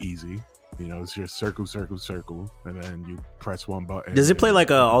way too easy. You know, it's just circle, and then you press one button. Does it play like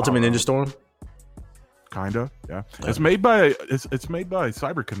Ultimate Ninja Storm? Kinda, yeah. It's made by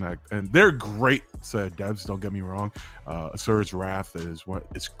CyberConnect, and they're great set of devs. Don't get me wrong. Asura's Wrath is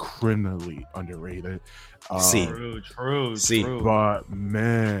criminally underrated. True. But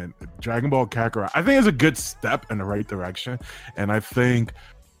man, Dragon Ball Kakarot, I think it's a good step in the right direction, and I think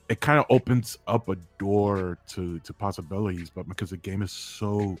it kind of opens up a door to possibilities. But because the game is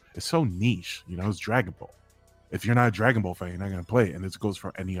so niche, you know, it's Dragon Ball. If you're not a Dragon Ball fan, you're not going to play it. And this goes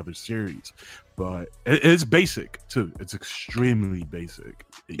for any other series. But it's basic, too. It's extremely basic.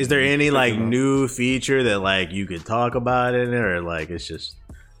 Is there any, like, new feature that, like, you could talk about in it? Or, like, it's just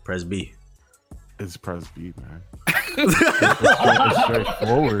press B? It's press B, man. It's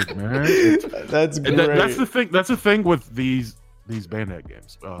straightforward, man. That's great. That's the thing with these Bandai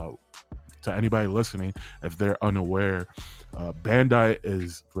games. To anybody listening, if they're unaware, Bandai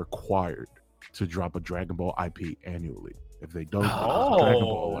is required to drop a Dragon Ball IP annually. If they don't, Dragon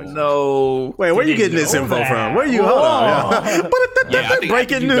Ball license. No. Wait, where are you getting this info from? Where are you? Hold on.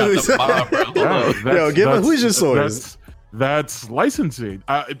 Breaking news. Yo, give us who's your source. That's licensing.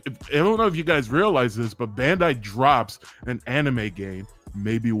 I don't know if you guys realize this, but Bandai drops an anime game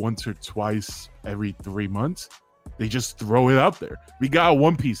maybe once or twice every 3 months. They just throw it out there. We got a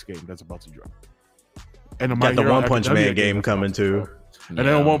One Piece game that's about to drop, and got the One Punch Man game coming too. And then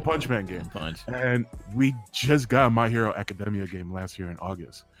a One Punch Man game. And we just got a My Hero Academia game last year in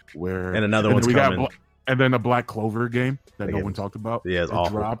August. And another one's coming. And then a Black Clover game that no one talked about. Yeah, it's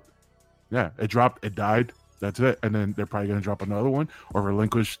awful. It dropped. It died. That's it. And then they're probably going to drop another one or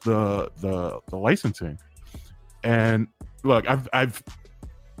relinquish the licensing. And look, I've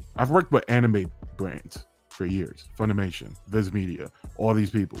worked with anime brands for years. Funimation, Viz Media, all these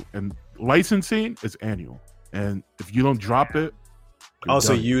people. And licensing is annual. And if you don't drop it,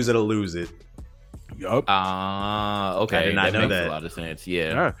 also use it or lose it. Yup. Okay. I did not that know makes that. a lot of sense.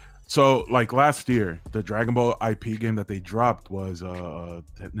 Yeah. Yeah. So like last year, the Dragon Ball IP game that they dropped was a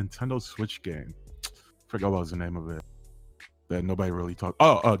Nintendo Switch game. Forgot what was the name of it. That nobody really talked.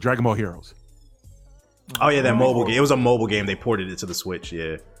 Oh, Dragon Ball Heroes. Oh yeah, that mobile game. It was a mobile game. They ported it to the Switch.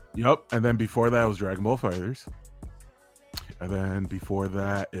 Yeah. Yep. And then before that was Dragon Ball Fighters. And then before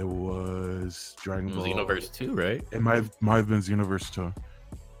that it was Dragon It was Ball Xenoverse 2, right? It might have been Xenoverse 2.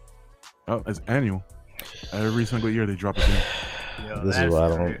 Oh, it's annual. Every single year they drop a game. Yo, This is that's why I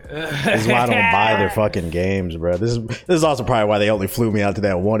don't. great. This is why I don't buy their fucking games, bro. This is also probably why they only flew me out to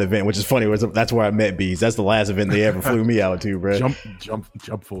that one event, which is funny. That's where I met Bees. That's the last event they ever flew me out to, bro.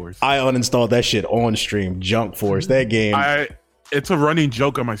 Jump Force. I uninstalled that shit on stream. Jump Force. That game. It's a running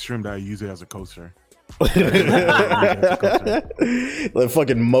joke on my stream that I use it as a coaster. The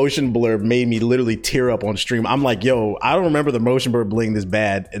fucking motion blur made me literally tear up on stream. I'm like, yo, I don't remember the motion blur bling this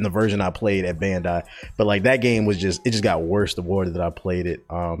bad in the version I played at Bandai, but like that game was just got worse the more that I played it.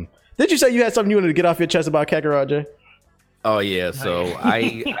 Did you say you had something you wanted to get off your chest about Kakarot, Jay? Oh yeah, so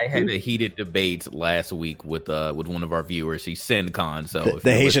I had a heated debate last week with one of our viewers. He's SenCon, so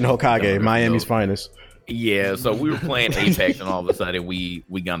the Haitian Hokage, Miami's finest. Yeah, so we were playing Apex, and all of a sudden we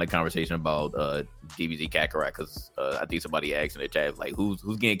got in a conversation about DBZ Kakarot because I think somebody asked in the chat like, "Who's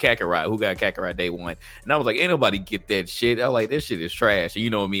getting Kakarot? Who got Kakarot day one?" And I was like, "Ain't nobody get that shit." I was like, "This shit is trash." And you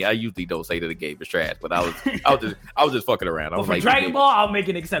know me, I usually don't say that the game is trash, but I was just fucking around. I was for like, Dragon Ball, I'll make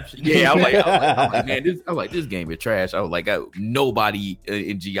an exception. Yeah, I was like, man, this game is trash. I was like, nobody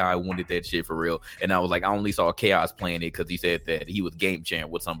in GI wanted that shit for real. And I was like, I only saw Chaos playing it because he said that he was game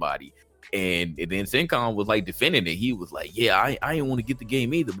champ with somebody. And then SenCon was like defending it. He was like, yeah, I didn't want to get the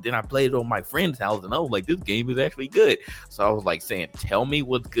game either. But then I played it on my friend's house and I was like, this game is actually good. So I was like saying, tell me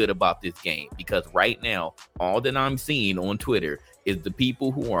what's good about this game. Because right now, all that I'm seeing on Twitter is the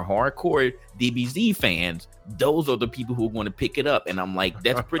people who are hardcore DBZ fans. Those are the people who are going to pick it up. And I'm like,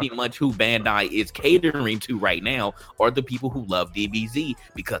 that's pretty much who Bandai is catering to right now, are the people who love DBZ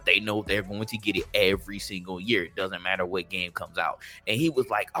because they know they're going to get it every single year. It doesn't matter what game comes out. And he was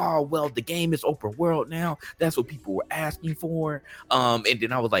like, oh, well, the game is open world now. That's what people were asking for. And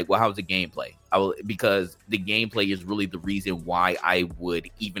then I was like, well, how's the gameplay? Because the gameplay is really the reason why I would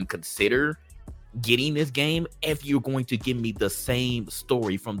even consider getting this game if you're going to give me the same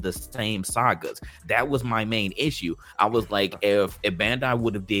story from the same sagas. That was my main issue. I was like, if Bandai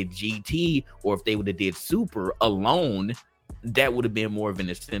would have did GT or if they would have did Super alone, that would have been more of an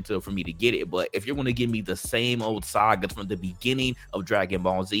incentive for me to get it. But if you're going to give me the same old sagas from the beginning of Dragon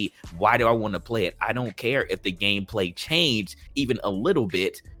Ball Z, why do I want to play it? I don't care if the gameplay changed even a little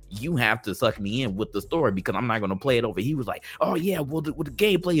bit. You have to suck me in with the story because I'm not going to play it over. He was like, oh yeah, well the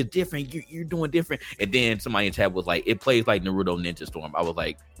gameplay is different. You're doing different. And then somebody in chat was like, it plays like Naruto Ninja Storm. I was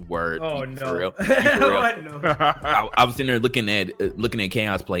like, word. Oh no. no. For real? No. I was sitting there looking at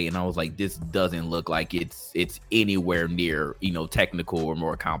Chaos play and I was like, this doesn't look like it's anywhere near, technical or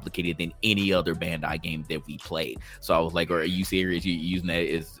more complicated than any other Bandai game that we played. So I was like, are you serious? You using that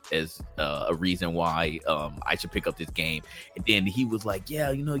as a reason why I should pick up this game? And then he was like,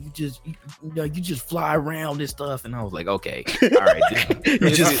 yeah, you just fly around and stuff. And I was like, okay, all right.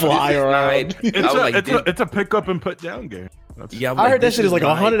 You just fly around. It's a pick up and put down game. Yeah, I heard that shit is like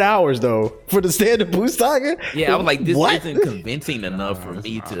 100 hours though for the standard boost saga. Yeah, I was like, this isn't convincing enough for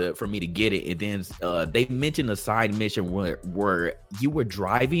me to get it. And then they mentioned a side mission where you were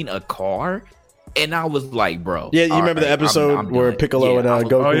driving a car. And I was like, bro. Yeah, you remember the episode where Piccolo and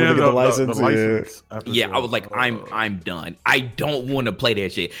Goku get the license? Yeah, I was like, I'm done. I don't want to play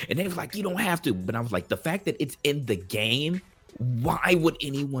that shit. And they was like, you don't have to. But I was like, the fact that it's in the game, why would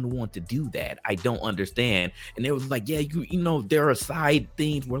anyone want to do that? I don't understand. And they was like, yeah, there are side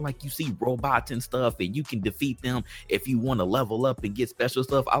things where like you see robots and stuff and you can defeat them if you want to level up and get special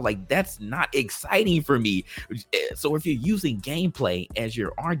stuff. I was like, that's not exciting for me. So if you're using gameplay as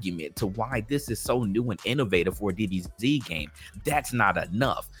your argument to why this is so new and innovative for a DBZ game, that's not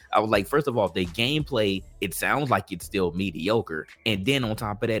enough. I was like, first of all, the gameplay, it sounds like it's still mediocre. And then on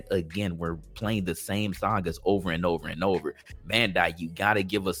top of that, again, we're playing the same sagas over and over and over. Bandai, you gotta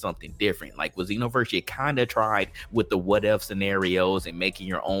give us something different. Like with Xenoverse, you kind of tried with the what if scenarios and making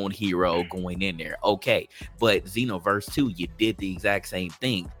your own hero going in there. Okay, but Xenoverse 2, you did the exact same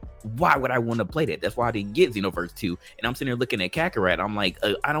thing. Why would I want to play that? That's why I didn't get Xenoverse 2. And I'm sitting there looking at Kakarot. I'm like,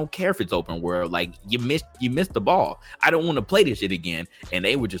 I don't care if it's open world. Like you missed the ball. I don't want to play this shit again. And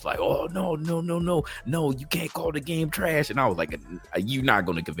they were just like, oh no, you can't call the game trash. And I was like, you're not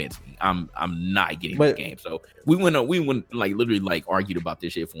going to convince me. I'm not getting this game. So we went like literally like argued about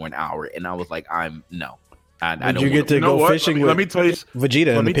this shit for an hour. And I was like, I don't. Did you get to go fishing with let me tell you,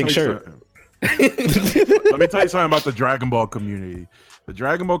 Vegeta in the pink shirt? Let me tell you something about the Dragon Ball community. The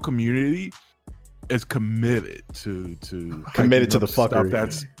Dragon Ball community is committed to Committed to the stuff fuckery.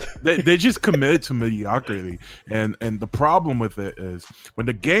 that's they just committed to mediocrity. And the problem with it is when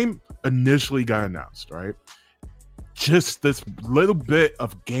the game initially got announced, right? Just this little bit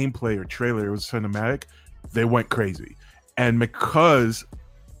of gameplay or trailer, it was cinematic, they went crazy. And because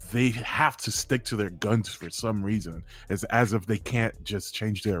they have to stick to their guns for some reason, it's as if they can't just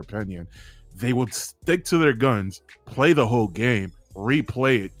change their opinion. They would stick to their guns, play the whole game,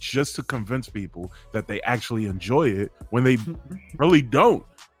 replay it just to convince people that they actually enjoy it when they really don't.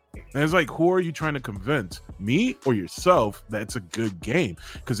 And it's like, who are you trying to convince? Me or yourself that it's a good game?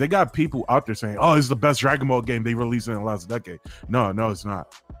 Because they got people out there saying, oh, it's the best Dragon Ball game they released in the last decade. No, it's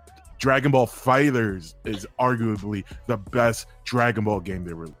not. Dragon Ball FighterZ is arguably the best Dragon Ball game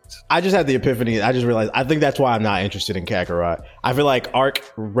they released. I just had the epiphany. I just realized. I think that's why I'm not interested in Kakarot. I feel like Arc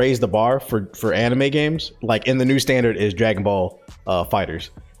raised the bar for anime games. Like in the new standard is Dragon Ball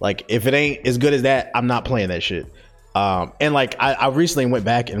FighterZ. Like if it ain't as good as that, I'm not playing that shit. And like I recently went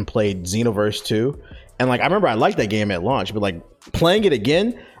back and played Xenoverse 2, and like I remember I liked that game at launch, but like playing it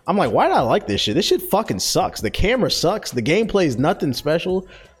again, I'm like, why did I like this shit? This shit fucking sucks. The camera sucks. The gameplay is nothing special.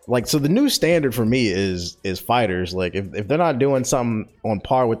 Like, so the new standard for me is fighters. Like, if they're not doing something on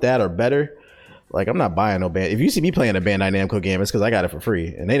par with that or better, like, I'm not buying no band. If you see me playing a Bandai Namco game, it's because I got it for free,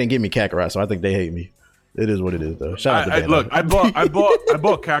 and they didn't give me Kakarot, so I think they hate me. It is what it is, though. Shout out to Bandai. Look, I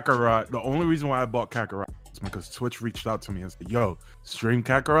bought Kakarot. The only reason why I bought Kakarot is because Twitch reached out to me and said, "Yo, stream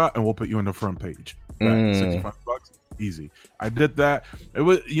Kakarot, and we'll put you on the front page." $65, easy. I did that. It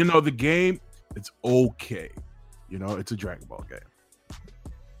was, the game. It's okay. It's a Dragon Ball game.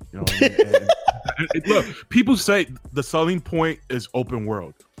 You know what I mean? And look, people say the selling point is open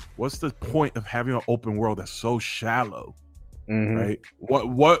world. What's the point of having an open world that's so shallow? Right?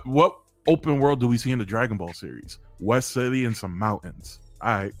 What open world do we see in the Dragon Ball series? West City and some mountains.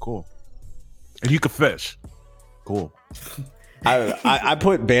 All right, cool. And you can fish. Cool. I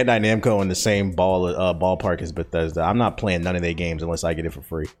put Bandai Namco in the same ballpark as Bethesda. I'm not playing none of their games unless I get it for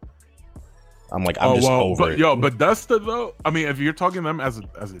free. I'm just over it. But Bethesda though, I mean, if you're talking to them as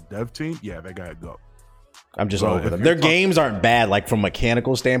a dev team, yeah, they gotta go. I'm just over them. Their games aren't bad, like from a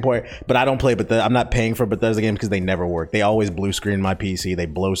mechanical standpoint, but I don't play Bethesda. I'm not paying for Bethesda games because they never work. They always blue screen my PC. They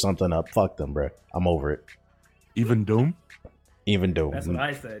blow something up. Fuck them, bro. I'm over it. Even Doom. That's what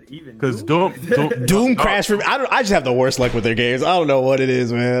I said. Even because Doom crash for me. I just have the worst luck with their games. I don't know what it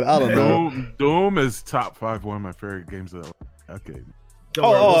is, man. I don't know. Doom is top 5 one of my favorite games of the decade.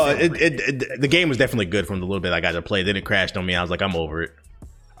 The game was definitely good from the little bit I got to play. Then it crashed on me. I was like, I'm over it.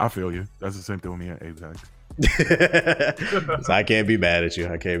 I feel you. That's the same thing with me at Apex. So I can't be mad at you.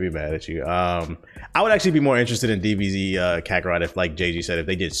 I would actually be more interested in DBZ Kakarot if, like JG said, if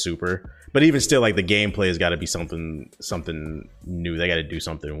they did Super. But even still, like the gameplay has got to be something new. They got to do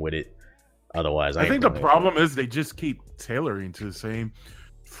something with it. Otherwise, I think the problem is they just keep tailoring to the same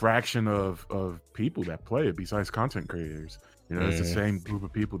fraction of people that play it besides content creators. It's the same group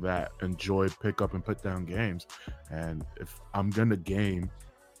of people that enjoy pick up and put down games. And if I'm gonna game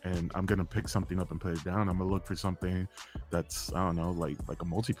and I'm gonna pick something up and put it down, I'm gonna look for something that's, I don't know, like a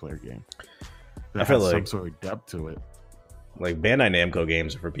multiplayer game that has some sort of depth to it. Like Bandai Namco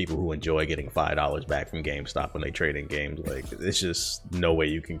games are for people who enjoy getting $5 back from GameStop when they trade in games. Like, it's just no way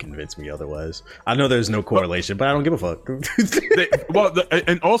you can convince me otherwise. I know there's no correlation, but I don't give a fuck.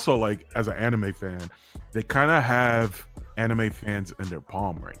 And also, like, as an anime fan, they kind of have anime fans in their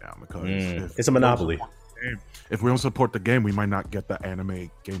palm right now because it's a monopoly. If we don't support the game, we might not get the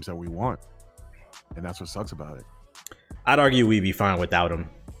anime games that we want, and that's what sucks about it. I'd argue we'd be fine without them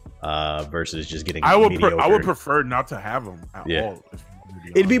versus just getting. I would prefer not to have them at all.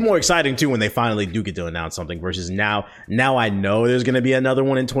 It'd be more exciting too when they finally do get to announce something versus now. Now I know there's going to be another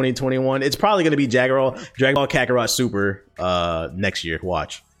one in 2021. It's probably going to be Dragon Ball Kakarot Super next year.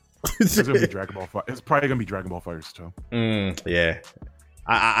 Watch. It's gonna be Dragon Ball. It's probably gonna be Dragon Ball FighterZ too. Yeah,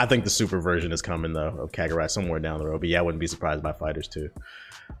 I think the Super version is coming though of Kakarot somewhere down the road. But yeah, I wouldn't be surprised by FighterZ too.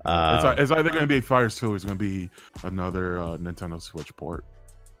 It's either gonna be FighterZ 2 or it's gonna be another Nintendo Switch port.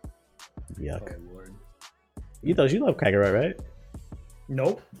 Yuck. You love Kakarot, right?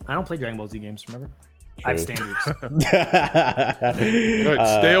 Nope, I don't play Dragon Ball Z games. Remember, I have standards.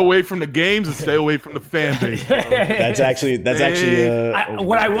 Stay away from the games and stay away from the fan base. That's actually.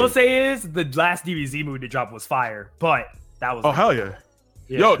 What I will say is the last DBZ movie to drop was fire, but that was hell yeah.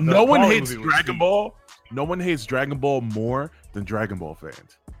 No one hates Dragon Ball. No one hates Dragon Ball more than Dragon Ball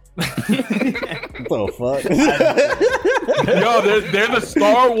fans. What the fuck? Yo, they're the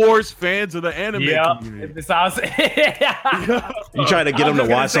Star Wars fans of the anime community. It sounds. You try to get them to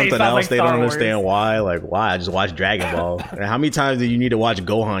watch something else, like they don't Star understand Wars. why. Like, why? I just watch Dragon Ball. And how many times do you need to watch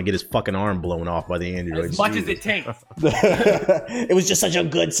Gohan get his fucking arm blown off by the android? As much as it takes. It was just such a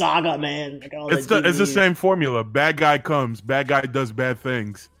good saga, man. It's the same formula. Bad guy comes, bad guy does bad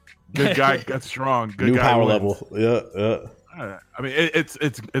things. Good guy gets strong. Good New guy power wins. level. Yeah. I mean,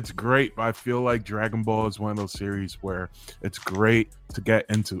 it's great, but I feel like Dragon Ball is one of those series where it's great to get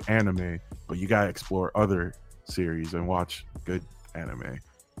into anime, but you gotta explore other series and watch good anime,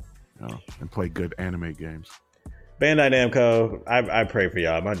 and play good anime games. Bandai Namco, I pray for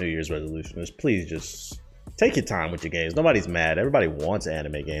y'all. My New Year's resolution is please just take your time with your games. Nobody's mad. Everybody wants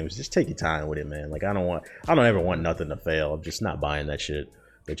anime games. Just take your time with it, man. Like I don't ever want nothing to fail. I'm just not buying that shit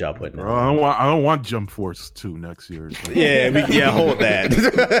that y'all putting Bro, out. I don't want Jump Force 2 next year. So. Hold that.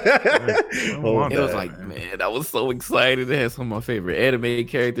 Hold It was that. like, man, I was so excited to have some of my favorite anime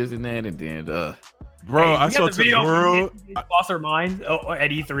characters in that, and then Bro, I We saw got the video Toguro. lost our minds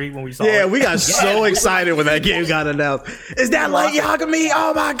at E3 when we saw Yeah, it. we got so excited when that game got announced. Is that Light Yagami?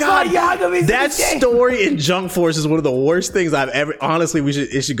 Oh my god! That story in Jump Force is one of the worst things I've ever. Honestly,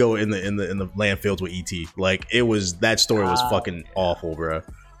 it should go in the landfills with ET. Like that story was fucking awful, bro.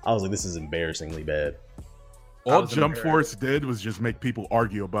 I was like, this is embarrassing bad. All Jump Force did was just make people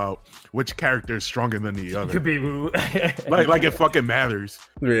argue about which character is stronger than the other. Could be like it fucking matters.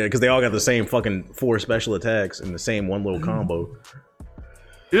 Yeah, because they all got the same fucking 4 special attacks and the same one little combo.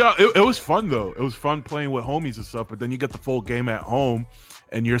 Yeah, it was fun though. It was fun playing with homies and stuff. But then you get the full game at home,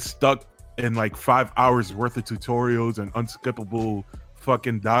 and you're stuck in like 5 hours worth of tutorials and unskippable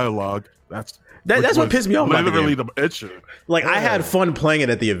fucking dialogue. That's what pissed me off about the Literally game. the issue. Like I had fun playing it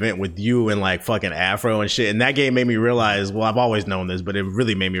at the event with you and like fucking Afro and shit, and that game made me realize. Well, I've always known this, but it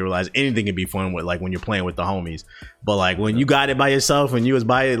really made me realize anything can be fun with like when you're playing with the homies. But like when you got it by yourself and you was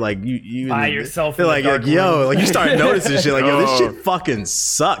by it, like you By yourself they're in the like dark yo, room. like you start noticing shit. Like yo, this Yo. shit fucking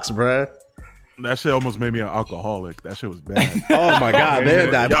sucks, bruh. That shit almost made me an alcoholic. That shit was bad. Oh my god,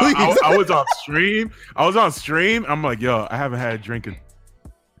 man, that Yo, please. I was on stream. I'm like, yo, I haven't had a drink and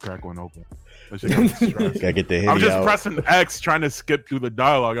crack one open. That shit got me stressed. Gotta get the hit I'm just out. pressing X trying to skip through the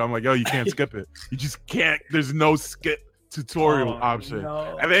dialogue. I'm like, yo, you can't skip it. You just can't. There's no skip tutorial option.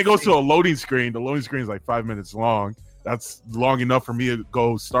 no. And then it goes to a loading screen. The loading screen is like 5 minutes long. That's long enough for me to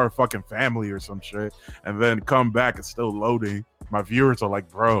go start fucking family or some shit. And then come back, it's still loading. My viewers are like,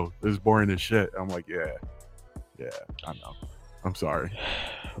 bro, this is boring as shit. I'm like, yeah, I know. I'm sorry.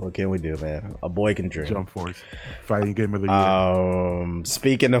 What can we do, man? A boy can dream. Jump Force, fighting game of the year.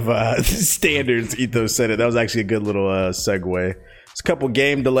 Speaking of standards, Ethos said it. That was actually a good little segue. It's a couple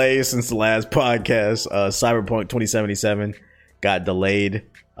game delays since the last podcast. Cyberpunk 2077 got delayed.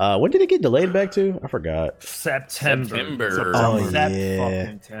 When did it get delayed back to? I forgot. September. Oh, That yeah.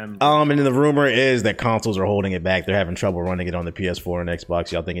 fucking September. And then the rumor is that consoles are holding it back. They're having trouble running it on the PS4 and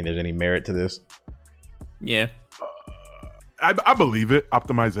Xbox. Y'all thinking there's any merit to this? Yeah. I believe it.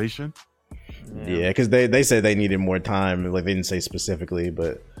 Optimization. Yeah, because they said they needed more time. Like they didn't say specifically,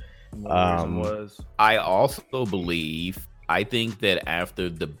 but I also believe, I think that after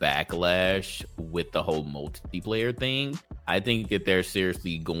the backlash with the whole multiplayer thing, I think that they're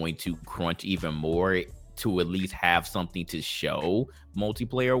seriously going to crunch even more to at least have something to show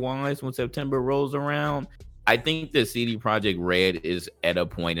multiplayer wise when September rolls around. I think that CD Projekt Red is at a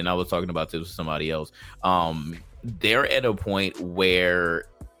point, and I was talking about this with somebody else. They're at a point where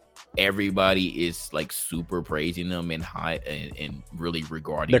everybody is like super praising them and high and really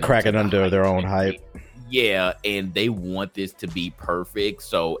regarding. they're them cracking to the under their own hype. hype. Yeah, and they want this to be perfect.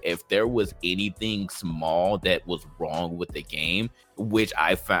 So if there was anything small that was wrong with the game, which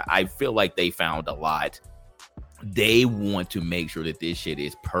I feel like they found a lot, they want to make sure that this shit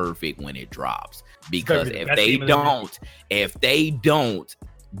is perfect when it drops. Because if they don't,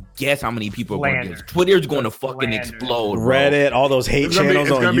 guess how many people are going to Slander. Twitter's going to fucking Slander. explode, bro. Reddit, all those hate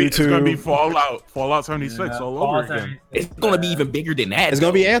channels on YouTube. It's gonna be Fallout 76 Yeah, all Fallout over again. It's going to be even bigger than that. It's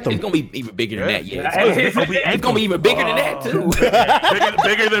gonna be Anthem. It's going to be even bigger than that. Yeah, Yeah. it's going to be even bigger than that too.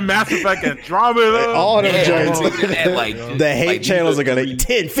 bigger than Mass Effect Andromeda. All them Yeah, joints. bigger than that, like, The hate like, channels these are gonna three-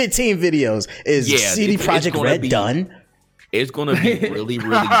 10, 15 videos. Is Yeah, CD it's Projekt gonna Red be- done? It's gonna be really,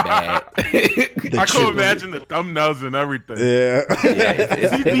 really bad. I can imagine the thumbnails and everything. Yeah.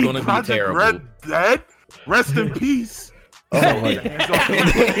 It's CD gonna be Projekt terrible. Red dead. Rest in peace. Oh my You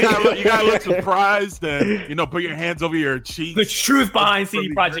gotta look surprised and put your hands over your cheeks. The truth behind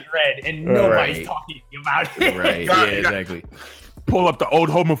CD Projekt Red, and nobody's Right. talking about it. Right? Yeah, Yeah, exactly. Pull up the old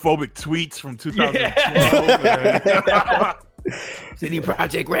homophobic tweets from 2012. CD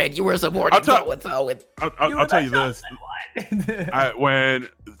Projekt Red, you were supporting I'll tell you this.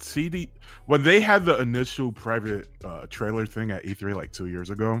 When they had the initial private trailer thing at E3 like 2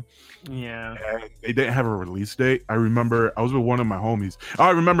 years ago, Yeah. and they didn't have a release date. I remember I was with one of my homies. I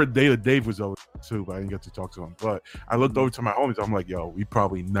remember Dave was over too, but I didn't get to talk to him. But I looked over to my homies. I'm like, yo, we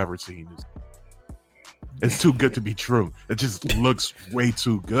probably never seen this. It's too good to be true. It just looks way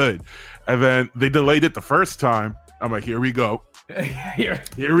too good. And then they delayed it the first time. I'm like, here we go. Here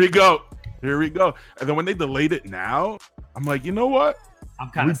we go. And then when they delayed it now, I'm like, you know what?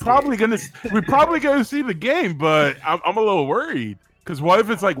 We're probably gonna see the game, but I'm a little worried. Because what if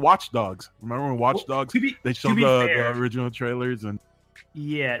it's like Watch Dogs? Remember when Watch Dogs they showed the original trailers and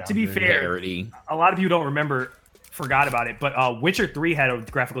to be fair, a lot of people forgot about it, but Witcher 3 had a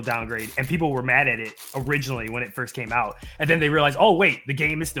graphical downgrade and people were mad at it originally when it first came out, and then they realized, oh wait, the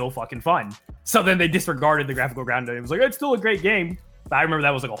game is still fucking fun, so then they disregarded the graphical downgrade. It was like, it's still a great game. But I remember that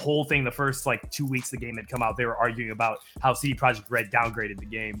was like a whole thing. The first like 2 weeks the game had come out, they were arguing about how CD Projekt Red downgraded the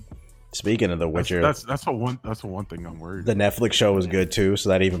game. Speaking of The Witcher, that's the one thing I'm worried. The Netflix show was good too, so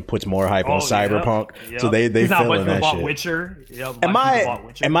that even puts more hype on Cyberpunk. Yep. So they feeling that shit. Witcher. Am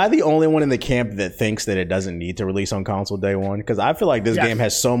I the only one in the camp that thinks that it doesn't need to release on console day one? Because I feel like this game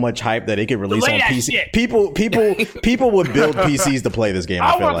has so much hype that it could release on PC. Shit. People would build PCs to play this game.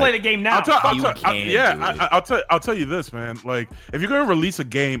 I want to play the game now. I'll tell you this, man. Like, if you're gonna release a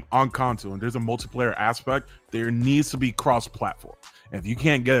game on console and there's a multiplayer aspect, there needs to be cross-platform. If you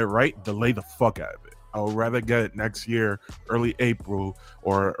can't get it right, delay the fuck out of it. I would rather get it next year, early April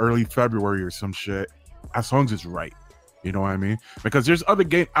or early February or some shit, as long as it's right. You know what I mean? Because there's other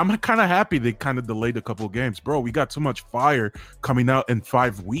games. I'm kind of happy they kind of delayed a couple of games. Bro, we got too much fire coming out in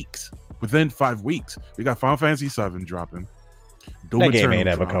 5 weeks. Within 5 weeks. We got Final Fantasy VII dropping. Doom that game ain't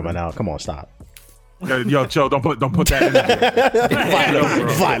ever coming out. Come on, stop. Yo, Joe, don't put that in there.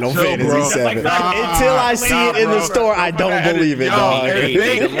 Final Fantasy VII. Until I see it in the store, I don't believe it, dog. If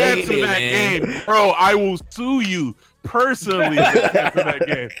they cancel that game, bro, I will sue you personally for that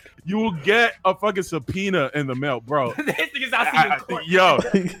game. You will get a fucking subpoena in the mail, bro.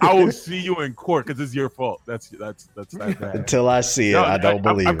 I will see you in court because it's your fault. That's that bad. Until I see it, I don't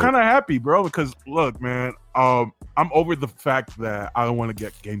believe it. I'm kind of happy, bro, because look, man, I'm over the fact that I don't want to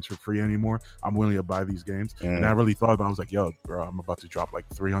get games for free anymore. I'm willing to buy these games, and I really thought about it. I was like, yo, bro, I'm about to drop like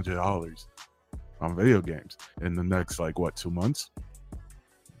 $300 on video games in the next 2 months.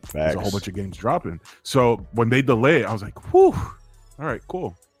 Facts. There's a whole bunch of games dropping. So when they delay it, I was like, whew, all right,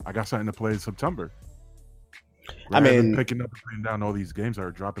 cool. I got something to play in September. Picking up and putting down all these games that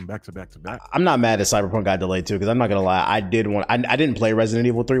are dropping back to back to back. I'm not mad that Cyberpunk got delayed too, because I'm not gonna lie, I didn't play Resident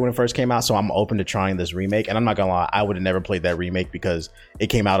Evil 3 when it first came out, so I'm open to trying this remake. And I'm not gonna lie, I would have never played that remake because it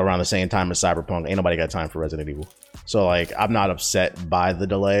came out around the same time as Cyberpunk. Ain't nobody got time for Resident Evil, so I'm not upset by the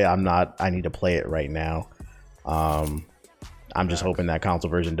delay. I need to play it right now. I'm just hoping that console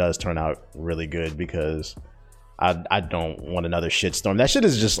version does turn out really good, because I don't want another shitstorm. That shit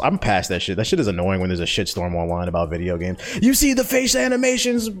is just, I'm past that shit. That shit is annoying when there's a shitstorm online about video games. You see the face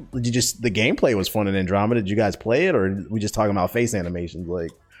animations. The gameplay was fun in Andromeda. Did you guys play it, or we just talking about face animations?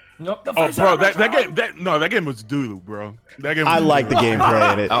 Nope, that game was doodle, bro. I like the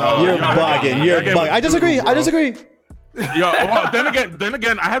gameplay in it. You're bugging. You're bugging. I disagree. Then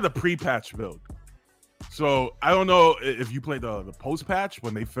again, I had the pre-patch build. So I don't know if you played the post-patch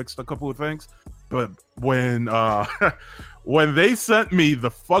when they fixed a couple of things, but when they sent me the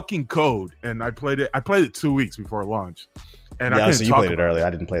fucking code and I played it 2 weeks before launch. And so you played it early. I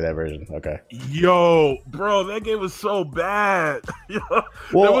didn't play that version. Okay. Yo, bro, that game was so bad. There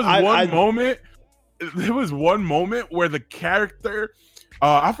was one moment where the character,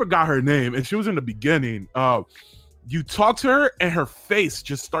 I forgot her name, and she was in the beginning. You talk to her and her face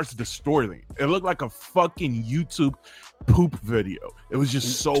just starts distorting. It looked like a fucking YouTube poop video. It was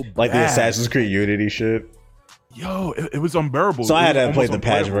just so bad. Like the Assassin's Creed Unity shit. Yo, it was unbearable. So I had to play the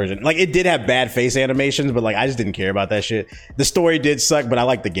patch version. It did have bad face animations, but I just didn't care about that shit. The story did suck, but I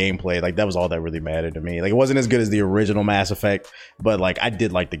liked the gameplay. That was all that really mattered to me. It wasn't as good as the original Mass Effect, but I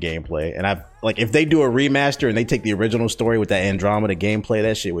did like the gameplay. And if they do a remaster and they take the original story with that Andromeda gameplay,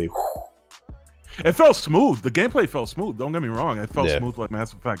 that shit it felt smooth. The gameplay felt smooth. Don't get me wrong. It felt smooth like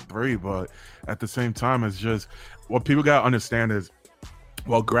Mass Effect 3, but at the same time, it's just what people got to understand is,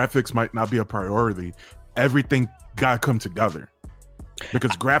 while graphics might not be a priority, everything got to come together.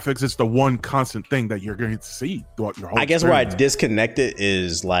 Because graphics is the one constant thing that you're going to see throughout your whole I guess experience. Where I disconnect it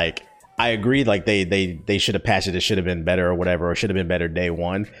is I agree, they should have patched it should have been better or whatever, or should have been better day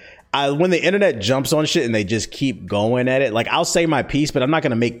one. when the internet jumps on shit and they just keep going at it, like I'll say my piece, but I'm not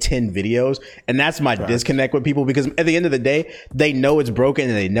going to make 10 videos. And that's my disconnect with people, because at the end of the day, they know it's broken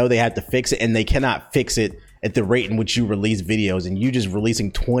and they know they have to fix it, and they cannot fix it at the rate in which you release videos. And you just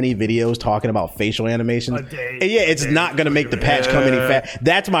releasing 20 videos talking about facial animations. And yeah, it's not going to make the patch come any fast.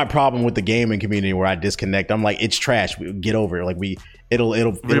 That's my problem with the gaming community, where I disconnect. I'm like, it's trash. Get over it. Like it'll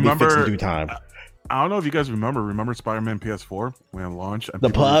be fixed in due time. I don't know if you guys remember Spider-Man PS4 when it launched. The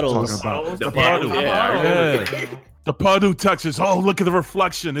puddles. The puddle. The puddle touches. Oh, look at the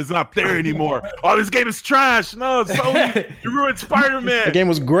reflection. It's not there anymore. Oh, this game is trash. No, Sony, you ruined Spider-Man. The game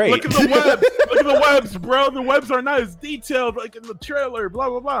was great. Look at the webs. Look at the webs, bro. The webs are not as detailed like in the trailer. Blah,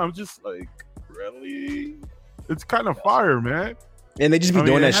 blah, blah. I'm just like, really? It's kind of fire, man. And they just be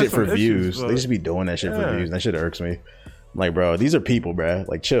doing that shit for views. They just be doing that shit for views. And that shit irks me. Like, bro, these are people, bro.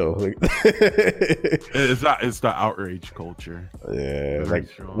 Like, chill. It's the outrage culture. Yeah, like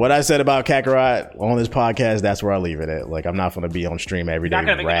what I said about Kakarot on this podcast, that's where I leave it at. Like, I'm not gonna be on stream every day. You're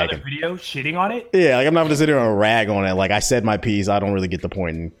not gonna make another video shitting on it. Yeah, like I'm not gonna sit here and rag on it. Like I said my piece, I don't really get the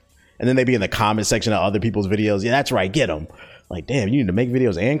point. And then they be in the comment section of other people's videos. Yeah, that's right. Get them. Like, damn, you need to make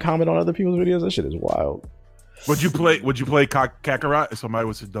videos and comment on other people's videos. That shit is wild. Would you play Kakarot if somebody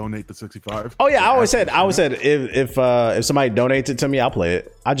was to donate the 65? Oh yeah, I always said if somebody donates it to me, I'll play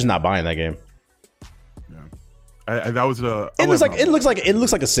it. I'm just not buying that game. Yeah, that was a. It looks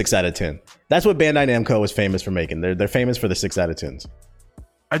like a 6 out of 10. That's what Bandai Namco is famous for making. They're famous for the 6 out of 10s.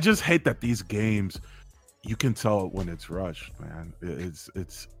 I just hate that these games, you can tell when it's rushed, man.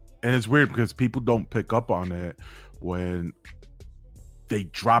 It's weird because people don't pick up on it when they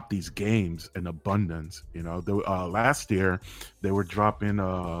drop these games in abundance. You know, last year they were dropping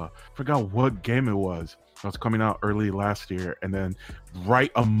I forgot what game it was. It was coming out early last year, and then right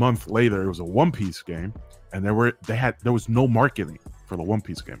a month later it was a One Piece game, and there was no marketing for the One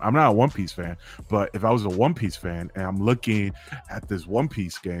Piece game. I'm not a One Piece fan, but if I was a One Piece fan and I'm looking at this One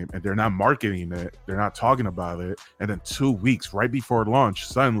Piece game and they're not marketing it, they're not talking about it, and then 2 weeks right before launch,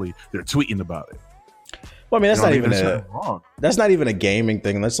 suddenly they're tweeting about it. Well, I mean, that's not even a gaming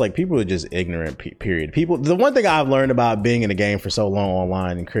thing. That's like, people are just ignorant, period. The one thing I've learned about being in a game for so long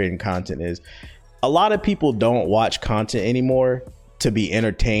online and creating content is a lot of people don't watch content anymore to be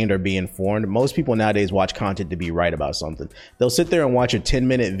entertained or be informed. Most people nowadays watch content to be right about something. They'll sit there and watch a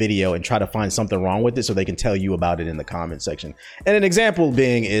 10-minute video and try to find something wrong with it so they can tell you about it in the comment section. And an example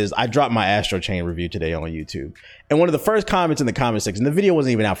being is I dropped my Astro Chain review today on YouTube. And one of the first comments in the comment section, the video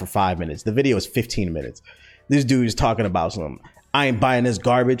wasn't even out for 5 minutes. The video is 15 minutes. This dude is talking about something. I ain't buying this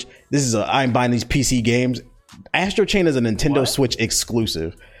garbage. I ain't buying these PC games. Astro Chain is a Nintendo Switch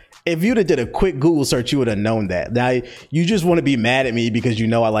exclusive. If you'd have did a quick Google search, you would have known that. Now, you just want to be mad at me because you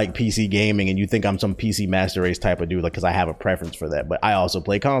know I like PC gaming and you think I'm some PC Master Race type of dude, like, because I have a preference for that. But I also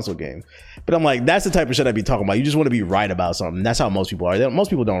play console games. But I'm like, that's the type of shit I'd be talking about. You just want to be right about something. That's how most people are. Most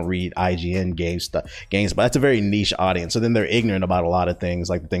people don't read IGN games, but that's a very niche audience. So then they're ignorant about a lot of things,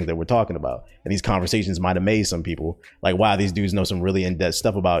 like the things that we're talking about. And these conversations might amaze some people. Like, wow, these dudes know some really in-depth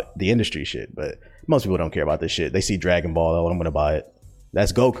stuff about the industry shit. But most people don't care about this shit. They see Dragon Ball, oh, I'm going to buy it.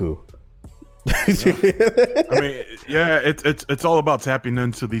 That's Goku. I mean, yeah, it's all about tapping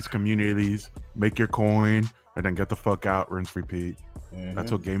into these communities, make your coin, and then get the fuck out, rinse, repeat. Mm-hmm. That's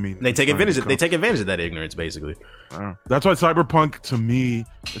what gaming. They take advantage of that ignorance, basically. That's why Cyberpunk, to me,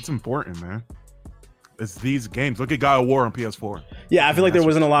 it's important, man. It's these games. Look at God of War on PS4. Yeah, I feel like there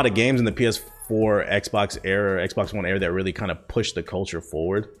wasn't a lot of games in the PS4, Xbox One era that really kind of pushed the culture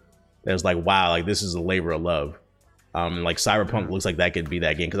forward. That was like, wow, like this is a labor of love. Like Cyberpunk looks like that could be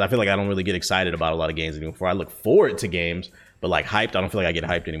that game, because I feel like I don't really get excited about a lot of games anymore. I look forward to games, but like hyped, I don't feel like I get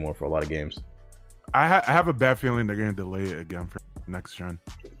hyped anymore for a lot of games. I have a bad feeling they're gonna delay it again for next gen.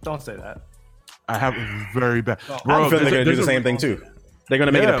 Don't say that. I have a very bad. Bro, I feel they're gonna do the same thing too. They're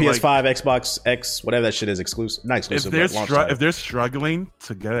gonna make it a PS5, like, Xbox X, whatever that shit is, exclusive. Not exclusive. If they're struggling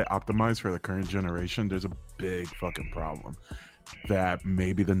to get it optimized for the current generation, there's a big fucking problem that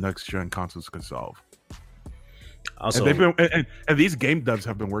maybe the next gen consoles could solve. Also, and these game devs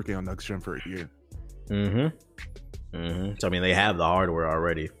have been working on next gen for a year. So I mean, they have the hardware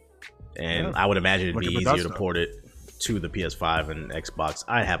already, and I would imagine it'd be easier to port it to the PS5 and Xbox.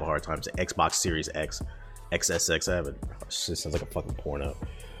 I have a hard time saying Xbox Series X, XSX7. Shit sounds like a fucking porno.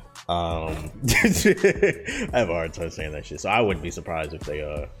 I have a hard time saying that shit, so I wouldn't be surprised if they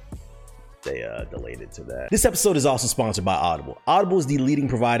they delayed it to that. This episode is also sponsored by Audible. Audible is the leading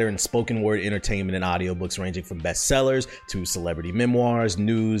provider in spoken word entertainment and audiobooks, ranging from bestsellers to celebrity memoirs,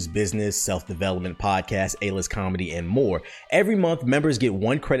 news, business, self-development, podcasts, A-list comedy, and more. Every month, members get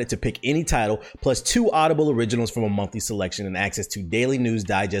 1 credit to pick any title, plus 2 Audible originals from a monthly selection and access to daily news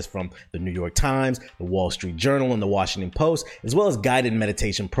digest from the New York Times, the Wall Street Journal, and the Washington Post, as well as guided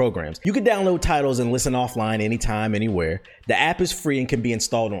meditation programs. You can download titles and listen offline anytime, anywhere. The app is free and can be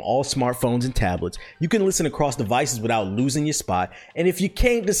installed on all smartphones and tablets. You can listen across devices without losing your spot. And if you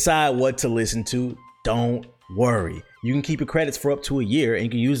can't decide what to listen to, don't worry. You can keep your credits for up to a year and you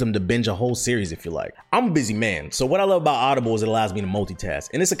can use them to binge a whole series if you like. I'm a busy man, so what I love about Audible is it allows me to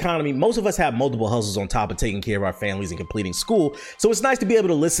multitask. In this economy, most of us have multiple hustles on top of taking care of our families and completing school, so it's nice to be able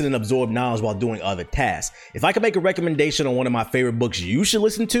to listen and absorb knowledge while doing other tasks. If I could make a recommendation on one of my favorite books you should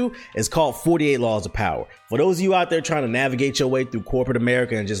listen to, it's called 48 Laws of Power. For those of you out there trying to navigate your way through corporate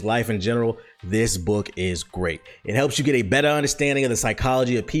America and just life in general, this book is great. It helps you get a better understanding of the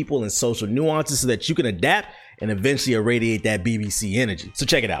psychology of people and social nuances so that you can adapt and eventually irradiate that BBC energy. So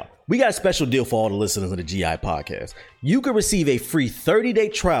check it out. We got a special deal for all the listeners of the GI podcast. You can receive a free 30-day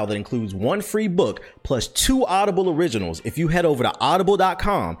trial that includes 1 free book plus 2 Audible originals if you head over to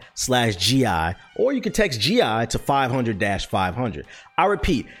audible.com/GI, or you can text GI to 500-500. I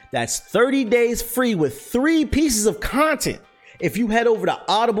repeat, that's 30 days free with 3 pieces of content if you head over to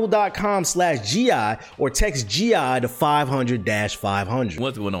audible.com/GI or text GI to 500-500.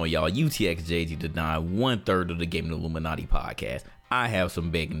 What's going on, y'all? UTXJG denied 1/3 of the Gaming Illuminati podcast. I have some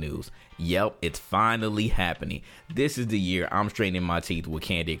big news. Yep, it's finally happening. This is the year I'm straightening my teeth with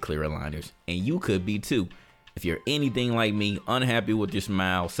Candid clear aligners, and you could be too. If you're anything like me, unhappy with your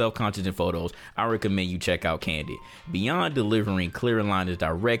smile, self-conscious in photos, I recommend you check out Candid. Beyond delivering clear aligners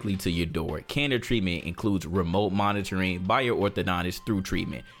directly to your door, Candid treatment includes remote monitoring by your orthodontist through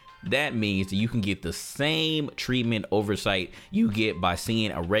treatment. That means that you can get the same treatment oversight you get by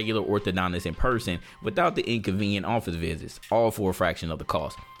seeing a regular orthodontist in person without the inconvenient office visits, all for a fraction of the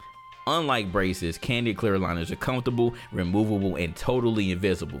cost. Unlike braces, Candid clear aligners are comfortable, removable, and totally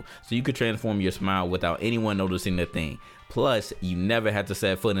invisible, so you can transform your smile without anyone noticing a thing. Plus, you never have to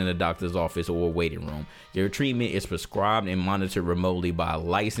set foot in a doctor's office or a waiting room. Your treatment is prescribed and monitored remotely by a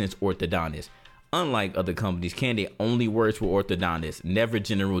licensed orthodontist. Unlike other companies, Candid only works with orthodontists, never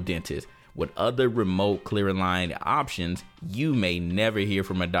general dentists. With other remote clear align options, you may never hear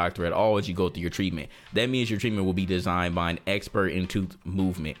from a doctor at all as you go through your treatment. That means your treatment will be designed by an expert in tooth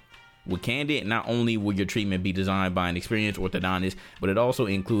movement. With Candid, not only will your treatment be designed by an experienced orthodontist, but it also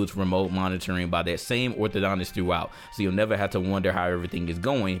includes remote monitoring by that same orthodontist throughout. So you'll never have to wonder how everything is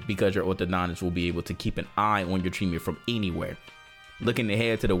going because your orthodontist will be able to keep an eye on your treatment from anywhere. Looking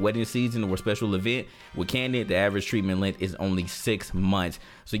ahead to the wedding season or special event, with Candid, the average treatment length is only 6 months.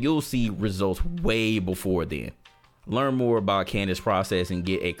 So you'll see results way before then. Learn more about Candid's process and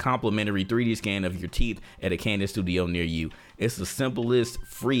get a complimentary 3D scan of your teeth at a Candid studio near you. It's the simplest,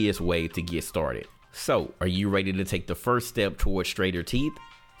 freest way to get started. So, are you ready to take the first step towards straighter teeth?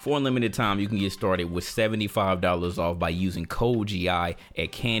 For a limited time, you can get started with $75 off by using code GI at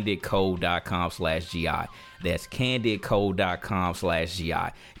candidcode.com/GI. That's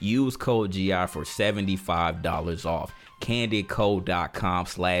candidcode.com/GI. Use code GI for $75 off.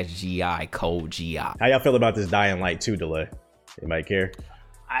 candidcode.com/GI, code GI. How y'all feel about this Dying Light 2 delay? Anybody care?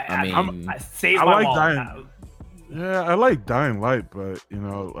 I saved my wallet. Yeah, I like Dying Light, but you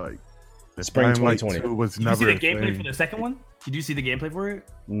know, like the Spring Dying Light 2020 was Did never. you see the gameplay for the second one? Did you see the gameplay for it?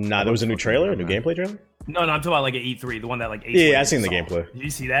 Nah, there was a new trailer, a new gameplay trailer. No, I'm talking about like an E3, the one that like. Yeah, I seen the gameplay. Did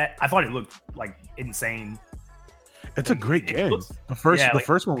you see that? I thought it looked like insane. It's a great game. The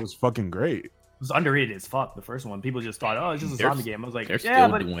first one was fucking great. It was underrated as fuck. The first one, people just thought, "Oh, it's just a zombie game." I was like, they're "Yeah,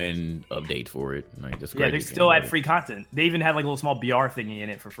 still but doing update for it." Like, they still add free content. They even had like a little small BR thingy in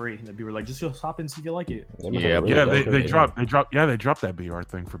it for free. And people were like, "Just go hop in, see if you like it." Yeah, they dropped that BR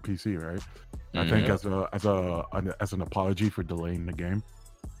thing for PC, right? I think as an apology for delaying the game.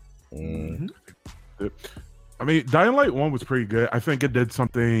 I mean, Dying Light 1 was pretty good. I think it did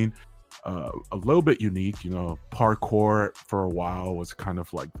something a little bit unique. You know, parkour for a while was kind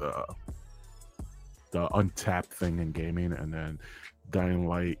of like the untapped thing in gaming, and then Dying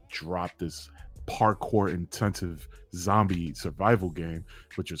Light dropped this parkour intensive zombie survival game,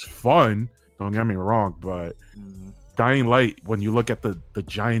 which is fun, don't get me wrong, but Dying Light, when you look at the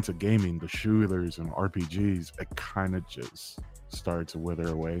giants of gaming, the shooters and RPGs, it kind of just started to wither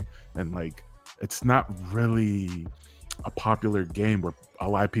away, and like it's not really a popular game where a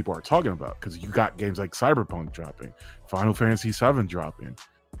lot of people are talking about, because you got games like Cyberpunk dropping, Final Fantasy VII dropping.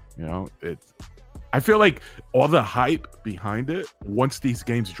 You know, I feel like all the hype behind it, once these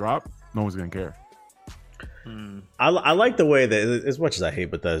games drop, no one's gonna care. I like the way that, as much as I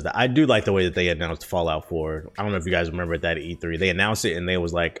hate Bethesda, I do like the way that they announced Fallout 4. I don't know if you guys remember at that E3. They announced it and they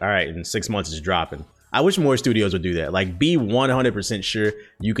was like, all right, in 6 months it's dropping. I wish more studios would do that. Like, be 100% sure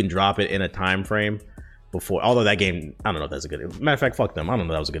you can drop it in a time frame before. Although that game, I don't know if that's a good. Matter of fact, fuck them. I don't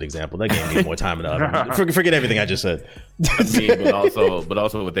know if that was a good example. That game needs more time in the oven. Forget everything I just said. but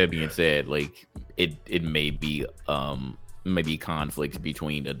also with that being said, like it may be maybe conflicts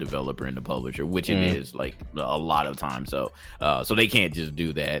between the developer and the publisher, which it is like a lot of times. So they can't just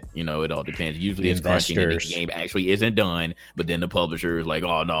do that. You know, it all depends. Usually it's crunching and the game actually isn't done, but then the publisher is like,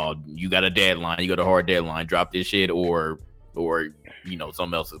 oh no, you got a deadline, you got a hard deadline, drop this shit, or you know,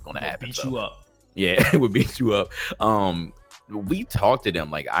 something else is gonna happen. Beat you up. Yeah, it would beat you up. We talked to them.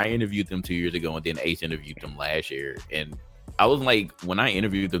 Like, I interviewed them 2 years ago, and then Ace interviewed them last year, and I was like, when I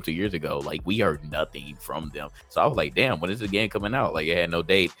interviewed them 2 years ago, like, we heard nothing from them. So I was like, damn, when is the game coming out? Like, it had no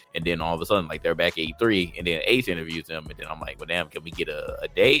date. And then all of a sudden, like, they're back at E3, and then Ace interviews them, and then I'm like, well, damn, can we get a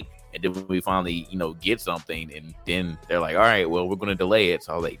date? And then we finally, you know, get something, and then they're like, all right, well, we're going to delay it.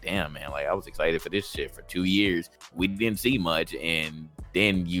 So I was like, damn, man, like, I was excited for this shit for 2 years. We didn't see much, and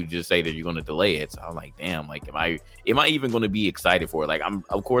then you just say that you're going to delay it. So I'm like, damn, like, am I even going to be excited for it? Like,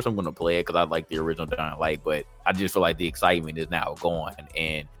 of course I'm going to play it because I like the original Dying Light, but I just feel like the excitement is now gone.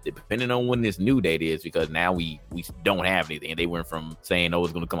 And depending on when this new date is, because now we don't have anything. They went from saying, oh,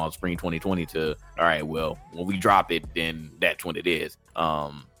 it's going to come out spring 2020 to, all right, well, when we drop it, then that's when it is.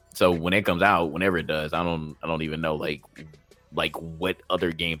 So when it comes out, whenever it does, I don't even know like what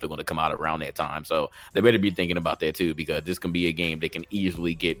other games are going to come out around that time. So they better be thinking about that too, because this can be a game that can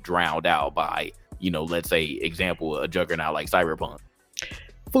easily get drowned out by, you know, let's say, example, a juggernaut like Cyberpunk.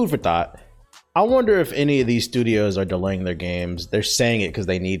 Food for thought. I wonder if any of these studios are delaying their games. They're saying it because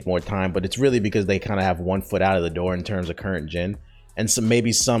they need more time, but it's really because they kind of have one foot out of the door in terms of current gen. And so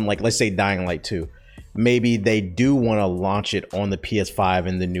maybe some, like, let's say Dying Light 2. Maybe they do want to launch it on the PS5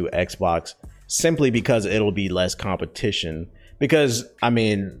 and the new Xbox simply because it'll be less competition. Because, I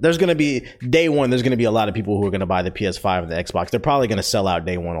mean, there's going to be day one, there's going to be a lot of people who are going to buy the PS5 and the Xbox. They're probably going to sell out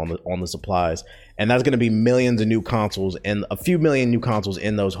day one on the supplies. And that's going to be millions of new consoles and a few million new consoles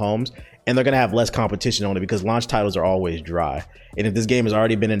in those homes. And they're going to have less competition on it because launch titles are always dry. And if this game has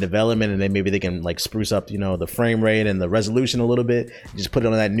already been in development and then maybe they can like spruce up, you know, the frame rate and the resolution a little bit, just put it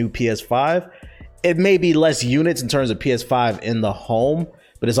on that new PS5. It may be less units in terms of PS5 in the home,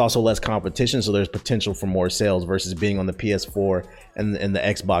 but it's also less competition, so there's potential for more sales versus being on the PS4 and the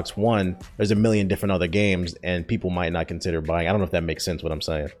Xbox One. There's a million different other games, and people might not consider buying. I don't know if that makes sense what I'm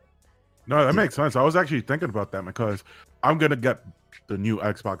saying. No, that makes sense. I was actually thinking about that because I'm going to get the new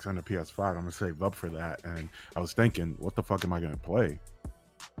Xbox and the PS5. I'm going to save up for that, and I was thinking, what the fuck am I going to play?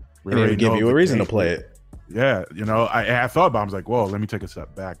 We didn't even give you a reason to play it. Yeah, you know, I thought about it. I was like, whoa, let me take a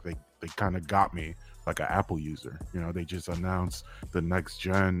step back. They kind of got me like an Apple user. You know, they just announced the next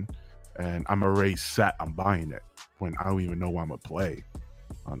gen and I'm already set. I'm buying it when I don't even know what I'm going to play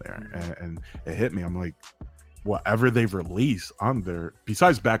on there. And it hit me. I'm like, whatever they've released on there,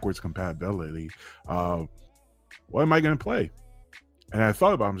 besides backwards compatibility, what am I going to play? And I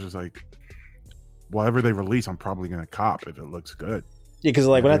thought about it. I'm just like, whatever they release, I'm probably going to cop if it looks good. Yeah, because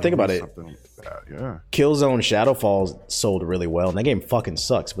like when I think about it, yeah, Killzone Shadowfall sold really well, and that game fucking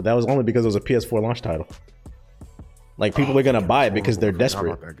sucks. But that was only because it was a PS4 launch title. Like people are gonna buy it because they're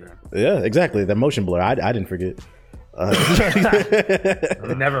desperate. Yeah, exactly. The motion blur, I didn't forget.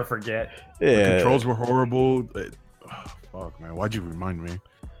 Never forget. Yeah, the controls were horrible. Fuck, man, why'd you remind me?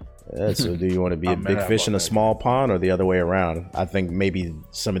 Yeah, so do you want to be a big fish in a small pond, or the other way around? I think maybe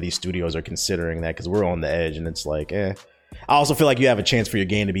some of these studios are considering that because we're on the edge, and it's like, I also feel like you have a chance for your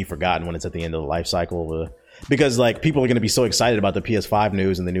game to be forgotten when it's at the end of the life cycle, because like people are going to be so excited about the PS5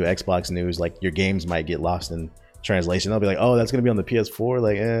 news and the new Xbox news, like your games might get lost in translation. They'll be like, oh, that's going to be on the PS4.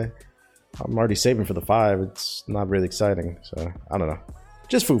 Like, I'm already saving for the 5. It's not really exciting. So I don't know.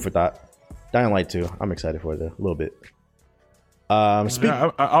 Just food for thought. Dying Light 2. I'm excited for it though, a little bit. I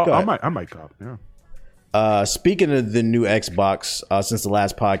might cop. Yeah. Speaking of the new Xbox, since the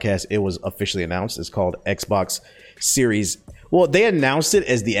last podcast, it was officially announced. It's called Xbox Series. Well, they announced it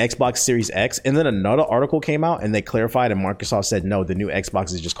as the Xbox Series X, and then another article came out and they clarified, and Microsoft said no, the new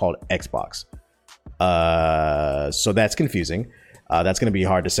Xbox is just called Xbox. So that's confusing. That's going to be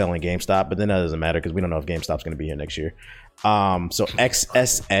hard to sell in GameStop, but then that doesn't matter because we don't know if GameStop's going to be here next year. So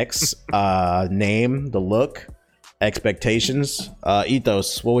XSX, name, the look, expectations.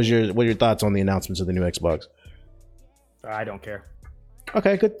 Ethos, what were your thoughts on the announcements of the new Xbox? I don't care.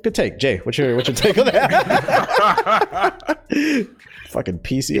 Okay, good take. Jay, what's your take on that? Fucking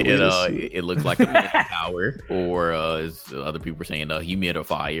PC. It looks like a tower, or as other people are saying, a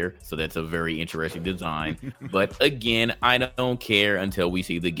humidifier. So that's a very interesting design. But again, I don't care until we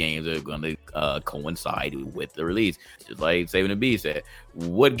see the games that are going to coincide with the release. Just like Saving the Bee said,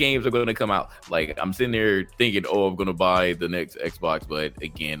 what games are going to come out? Like, I'm sitting there thinking, I'm going to buy the next Xbox. But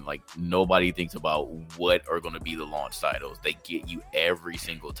again, like, nobody thinks about what are going to be the launch titles. They get you every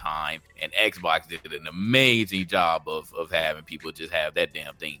single time. And Xbox did an amazing job of having people just have that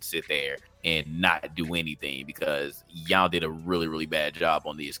damn thing sit there and not do anything, because y'all did a really, really bad job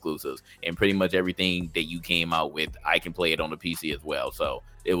on the exclusives. And pretty much everything that you came out with, I can play it on the PC as well. So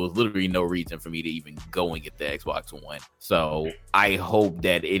it was literally no reason for me to even go and get the Xbox One. So I hope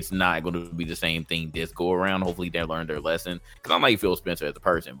that it's not going to be the same thing this go around. Hopefully they learned their lesson, because I'm like Phil Spencer as a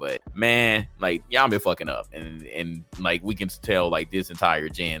person, but man, like, y'all been fucking up. And like, we can tell like this entire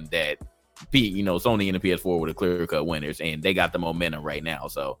gen that Sony and the PS4 were the clear-cut winners, and they got the momentum right now.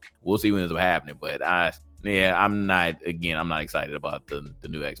 So we'll see when this will happen. But I'm not excited about the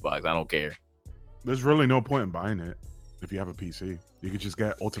new Xbox. I don't care. There's really no point in buying it if you have a PC. You could just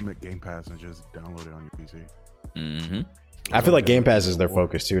get Ultimate Game Pass and just download it on your PC. Mm-hmm. I feel like Game Pass is their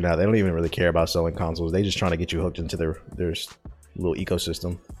focus too now. They don't even really care about selling consoles. They just trying to get you hooked into their little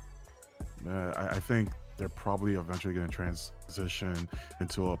ecosystem. I think they're probably eventually going to transition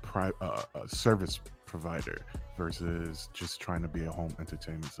into a service provider versus just trying to be a home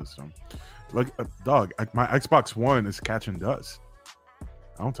entertainment system. Like, my Xbox One is catching dust.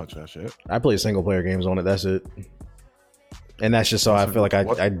 I don't touch that shit. I play single player games on it. That's it. And that's just so I feel like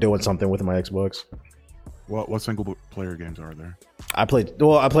I'm doing something with my Xbox. What single player games are there? I play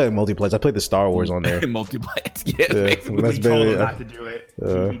multiplayer. I played the Star Wars on there. Multiplayer. Yeah, that's told him not to do it.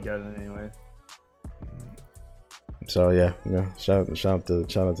 He doesn't anyway. So yeah, shout out to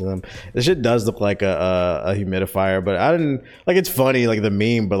them. This shit does look like a humidifier, but I didn't like. It's funny, like the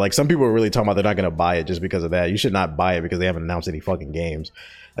meme, but like some people are really talking about they're not gonna buy it just because of that. You should not buy it because they haven't announced any fucking games.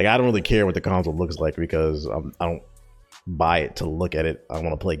 Like, I don't really care what the console looks like because I don't buy it to look at it. I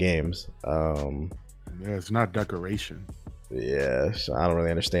want to play games. Yeah, it's not decoration. Yeah, so I don't really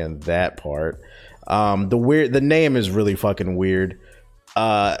understand that part. The name is really fucking weird.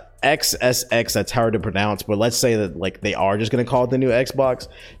 XSX, that's hard to pronounce, but let's say that like they are just going to call it the new Xbox.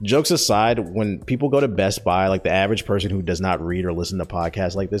 Jokes aside, when people go to Best Buy, like the average person who does not read or listen to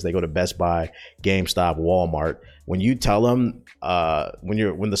podcasts like this, they go to Best Buy, GameStop, Walmart. When you tell them,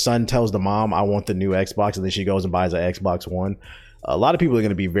 when the son tells the mom, I want the new Xbox, and then she goes and buys an Xbox One, a lot of people are going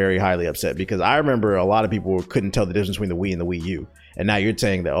to be very highly upset, because I remember a lot of people couldn't tell the difference between the Wii and the Wii U. And now you're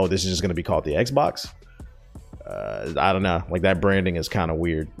saying that, this is just going to be called the Xbox? I don't know. Like, that branding is kind of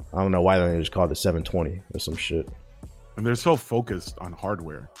weird. I don't know why they just call it the 720 or some shit. And they're so focused on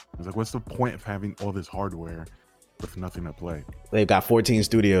hardware. It's like, what's the point of having all this hardware with nothing to play? They've got 14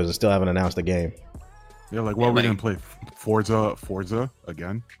 studios and still haven't announced a game. Yeah, like, what are we going to play? Forza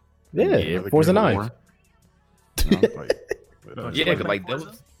again? Yeah, Forza 9.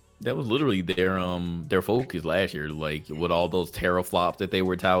 That was literally their focus last year. Like, with all those teraflops that they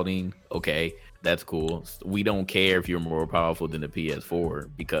were touting. Okay, that's cool. We don't care if you're more powerful than the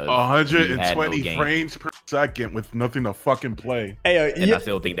PS4 because 120 frames per second with nothing to fucking play. Hey, and I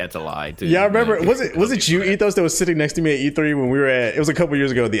still think that's a lie too. Yeah, I remember. Was it you, Ethos, that was sitting next to me at E3 when we were at? It was a couple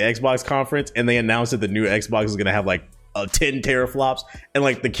years ago, the Xbox conference, and they announced that the new Xbox was gonna have like 10 teraflops, and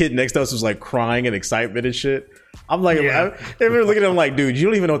like the kid next to us was like crying in excitement and shit. I'm like, I remember looking at him like, dude, you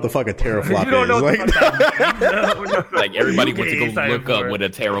don't even know what the fuck a teraflop is. Like, everybody went to go look up what a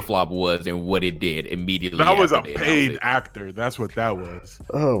teraflop was and what it did immediately. That was a paid actor. That's what that was.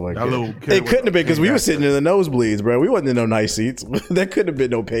 Oh my god! It couldn't have been, because we were sitting in the nosebleeds, bro. We wasn't in no nice seats. That couldn't have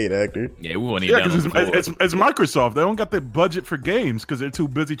been no paid actor. Yeah, we weren't even. Yeah, because it's Microsoft. They don't got the budget for games because they're too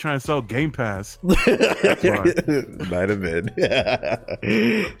busy trying to sell Game Pass. Might have been.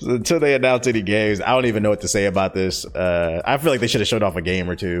 So until they announce any games, I don't even know what to say about this. I feel like they should have showed off a game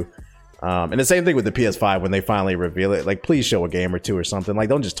or two. And the same thing with the PS5 when they finally reveal it. Like, please show a game or two or something. Like,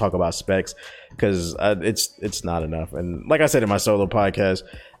 don't just talk about specs, because it's not enough. And like I said in my solo podcast,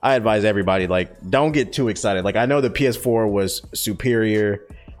 I advise everybody, like, don't get too excited. Like, I know the PS4 was superior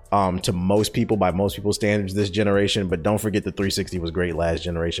to most people by most people's standards this generation, but don't forget the 360 was great last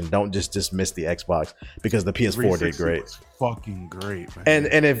generation. Don't just dismiss the Xbox because the PS4 did great. Was fucking great, man.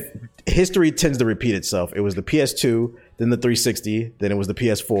 And if history tends to repeat itself, it was the PS2, then the 360, then it was the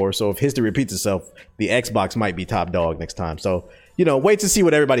PS4. So if history repeats itself, the Xbox might be top dog next time. So, wait to see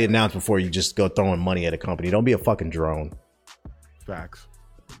what everybody announced before you just go throwing money at a company. Don't be a fucking drone. Facts.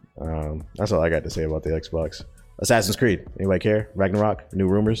 That's all I got to say about the Xbox. Assassin's Creed. Anybody care? Ragnarok? New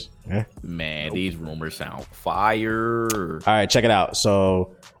rumors? Yeah. Man, these rumors sound fire. All right, check it out.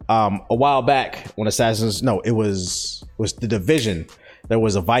 So, a while back when it was The Division. There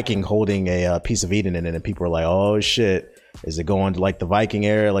was a Viking holding a piece of Eden in it, and people were like, "Oh shit, is it going to like the Viking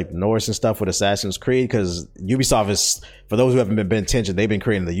era, like the Norse and stuff with Assassin's Creed?" Because Ubisoft is, for those who haven't been paying attention, they've been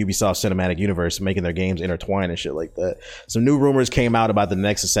creating the Ubisoft cinematic universe, making their games intertwined and shit like that. Some new rumors came out about the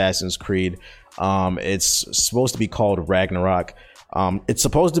next Assassin's Creed. It's supposed to be called Ragnarok. It's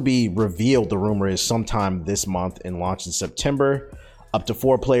supposed to be revealed, the rumor is, sometime this month and launch in September. Up to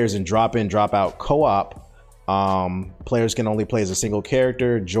 4 players in drop-in, drop-out co-op. Players can only play as a single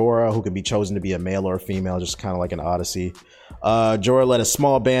character, Jorah, who can be chosen to be a male or a female, just kind of like an Odyssey. Jorah led a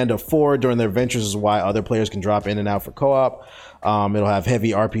small band of 4 during their adventures, is why other players can drop in and out for co-op. It'll have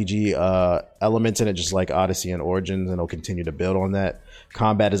heavy RPG elements in it, just like Odyssey and Origins, and it'll continue to build on that.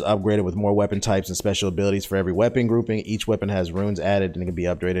 Combat is upgraded with more weapon types and special abilities for every weapon grouping. Each weapon has runes added and it can be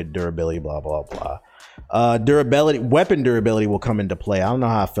upgraded, durability, blah, blah, blah. Weapon durability will come into play. I don't know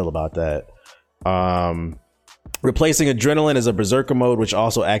how I feel about that. Replacing Adrenaline is a Berserker mode, which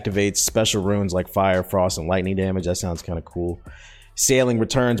also activates special runes like fire, frost, and lightning damage. That sounds kind of cool. Sailing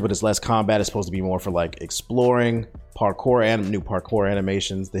returns, but it's less combat. It's supposed to be more for like exploring, parkour, and new parkour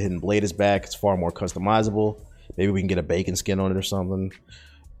animations. The Hidden Blade is back. It's far more customizable. Maybe we can get a bacon skin on it or something.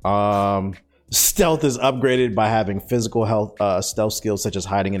 Stealth is upgraded by having physical health stealth skills such as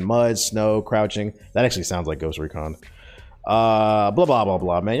hiding in mud, snow, crouching. That actually sounds like Ghost Recon. Blah blah blah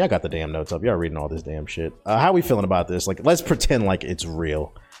blah, man. Y'all got the damn notes up. Y'all reading all this damn shit. How are we feeling about this? Like, let's pretend like it's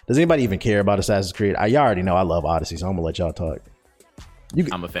real. Does anybody even care about Assassin's Creed? Y'all already know I love Odyssey, so I'm gonna let y'all talk.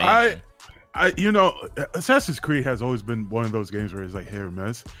 I'm a fan. Assassin's Creed has always been one of those games where it's like hit or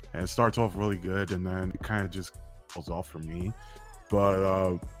miss, and it starts off really good and then it kind of just falls off for me.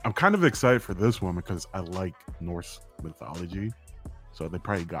 But I'm kind of excited for this one because I like Norse mythology, so they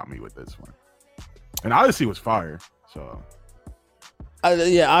probably got me with this one. And Odyssey was fire, so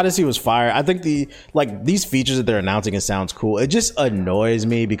yeah, Odyssey was fire. I think these features that they're announcing, it sounds cool. It just annoys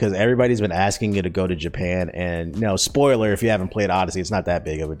me because everybody's been asking you to go to Japan, and spoiler, if you haven't played Odyssey, it's not that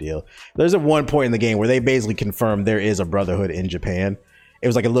big of a deal. There's one point in the game where they basically confirmed there is a brotherhood in Japan. It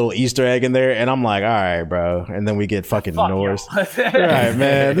was like a little Easter egg in there, and I'm like, all right, bro. And then we get fucking Norse. All right,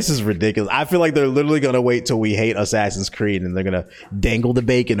 man, this is ridiculous. I feel like they're literally gonna wait till we hate Assassin's Creed, and they're gonna dangle the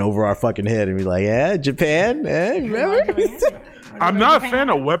bacon over our fucking head and be like, yeah, Japan, remember? I'm not a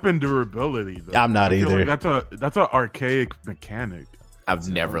fan of weapon durability, though. I'm not either. Like that's an archaic mechanic. I've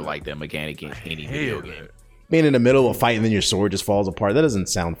never liked that mechanic in any video game. Being in the middle of a fight and then your sword just falls apart, that doesn't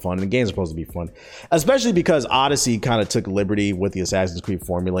sound fun. The game's supposed to be fun, especially because Odyssey kind of took liberty with the Assassin's Creed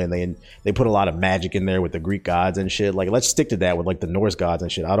formula, and they put a lot of magic in there with the Greek gods and shit. Like, let's stick to that with like the Norse gods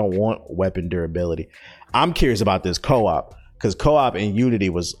and shit. I don't want weapon durability. I'm curious about this co-op, because co-op in Unity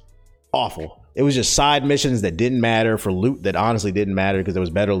was awful. It was just side missions that didn't matter, for loot that honestly didn't matter because there was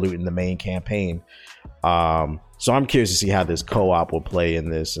better loot in the main campaign. So I'm curious to see how this co-op will play in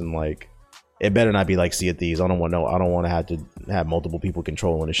this, and like, it better not be like Sea of Thieves. I don't want to have multiple people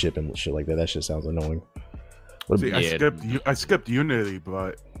controlling the ship and shit like that. That shit sounds annoying. See, I skipped Unity,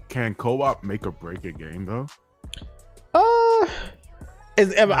 but can co-op make or break a game though?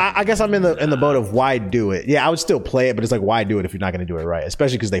 I guess I'm in the boat of why do it. Yeah, I would still play it, but it's like, why do it if you're not going to do it right?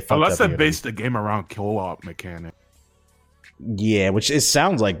 Especially because they fucked Unless up. Unless they based the game around co-op mechanic. Yeah, which it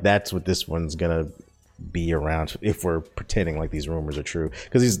sounds like that's what this one's gonna be around, if we're pretending like these rumors are true,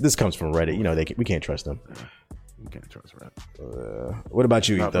 because this comes from Reddit. We can't trust them. We can't trust Reddit. What about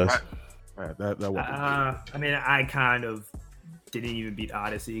you, Ethos? I mean, I kind of didn't even beat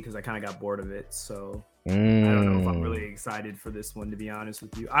Odyssey because I kind of got bored of it. So I don't know if I'm really excited for this one, to be honest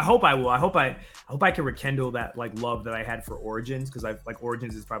with you. I hope I will. I hope I can rekindle that like love that I had for Origins, because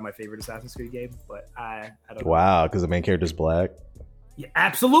Origins is probably my favorite Assassin's Creed game. But I don't know. Wow, because the main character's black. Yeah,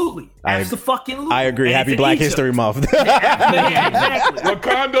 absolutely. Absolutely. I agree. Happy Black History Month. Yeah, exactly.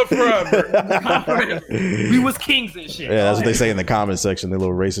 Wakanda forever. We was kings and shit. Yeah, that's what they say in the comments section. The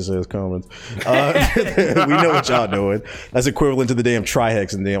little racist ass comments. We know what y'all doing. That's equivalent to the damn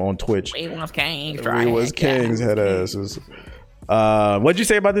Trihex and on Twitch. We was kings. We was kings. Head asses. What'd you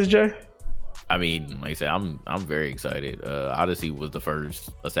say about this, Jay? I mean, like I said, I'm very excited. Odyssey was the first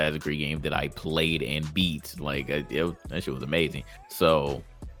Assassin's Creed game that I played and beat. Like, that shit was amazing. So,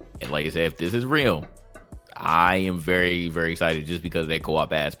 and like I said, if this is real, I am very, very excited just because of that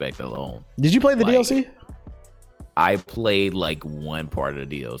co-op aspect alone. Did you play the DLC? I played like one part of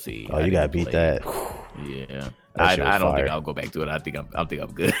the DLC. Oh, you gotta beat that. Yeah. I don't think I'll go back to it. I think I'm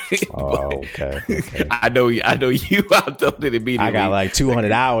good. Oh, okay. I know you. I've told it immediately. I got like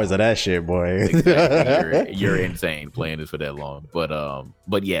 200 hours of that shit, boy. Exactly. You're insane playing this for that long.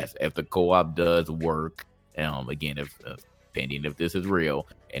 But yes, if the co-op does work, again, if pending if this is real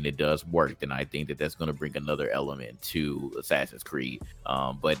and it does work, then I think that's going to bring another element to Assassin's Creed.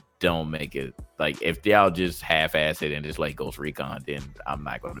 But don't make it like if y'all just half-ass it and just like Ghost Recon, then I'm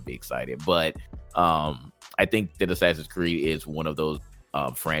not going to be excited. But I think that Assassin's Creed is one of those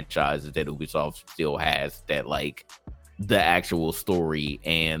franchises that Ubisoft still has that like the actual story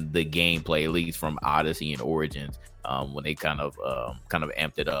and the gameplay, at least from Odyssey and Origins, when they kind of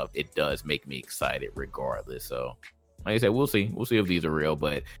amped it up, it does make me excited regardless. So like I said, we'll see if these are real,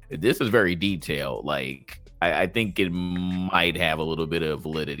 but this is very detailed. Like I think it might have a little bit of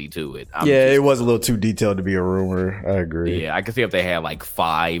validity to it. It was a little too detailed to be a rumor. I agree. Yeah, I can see if they had like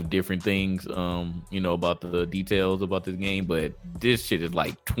 5 different things, about the details about this game, but this shit is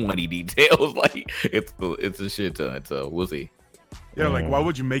like 20 details. Like it's a shit ton. So we'll see. Yeah, like why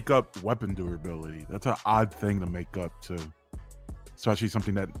would you make up weapon durability? That's an odd thing to make up too, especially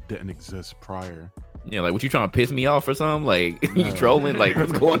something that didn't exist prior. Yeah, like what you trying to piss me off or something? Like you trolling? Like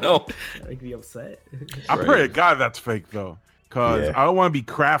what's going on? Like be upset. I pray to God that's fake though, because I don't want to be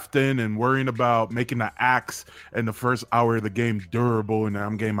crafting and worrying about making the axe in the first hour of the game durable, and then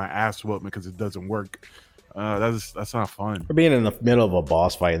I'm getting my ass whooped because it doesn't work. That's not fun. Or being in the middle of a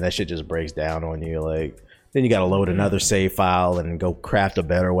boss fight and that shit just breaks down on you, like. Then you got to load another save file and go craft a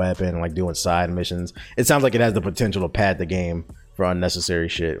better weapon, like doing side missions. It sounds like it has the potential to pad the game for unnecessary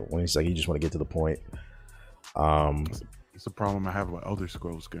shit when it's like you just want to get to the point. It's a problem I have with Elder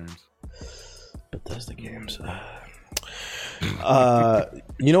Scrolls games. Bethesda games.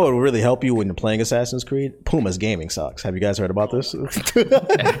 You know what will really help you when you're playing Assassin's Creed? Puma's gaming socks. Have you guys heard about this?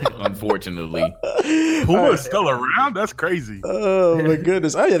 Unfortunately. Puma is still around? That's crazy. Oh my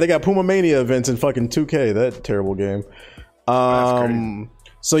goodness. Oh yeah, they got Puma Mania events in fucking 2K, that terrible game. That's crazy.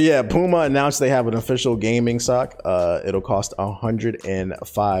 So yeah, Puma announced they have an official gaming sock. It'll cost $105,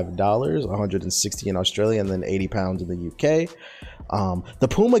 $160 in Australia, and then £80 in the UK. The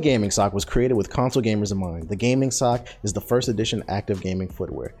Puma gaming sock was created with console gamers in mind. The gaming sock is the first edition active gaming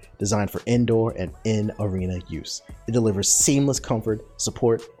footwear designed for indoor and in-arena use. It delivers seamless comfort,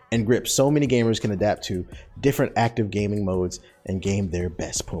 support, and grip so many gamers can adapt to different active gaming modes and game their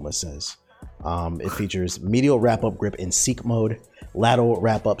best, Puma says. It features medial wrap-up grip in Seek mode, lateral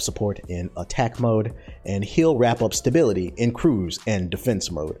wrap-up support in Attack mode, and heel wrap-up stability in Cruise and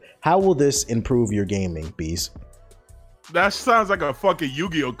Defense mode. How will this improve your gaming, Beast? That sounds like a fucking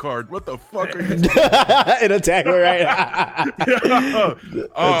Yu-Gi-Oh card. What the fuck are you in Attack mode, right?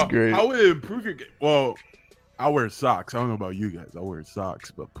 That's great. How would it improve your game? Well, I wear socks. I don't know about you guys. I wear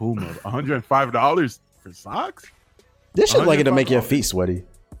socks, but Puma, $105 for socks? This shit like it to make your feet sweaty.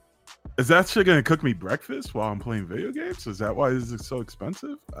 Is that shit gonna cook me breakfast while I'm playing video games? Is that why this is so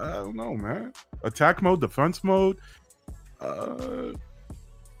expensive? I don't know, man. Attack mode, defense mode, and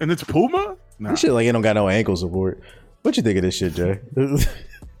it's Puma? Nah. This shit like it don't got no ankle support. What you think of this shit, Jay?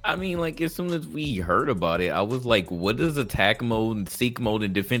 I mean, like, as soon as we heard about it, I was like, what does attack mode and seek mode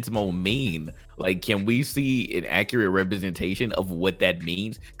and defense mode mean? Like, can we see an accurate representation of what that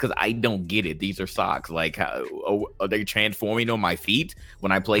means? Because I don't get it. These are socks. Like, how, are they transforming on my feet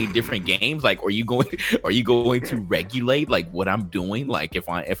when I play different games? Like, are you going to regulate like what I'm doing? Like, if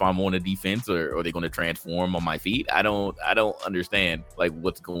I'm on a defense, or are they going to transform on my feet? I don't understand like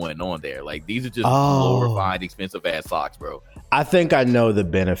what's going on there. Like, these are just glorified, expensive ass socks, bro. I think I know the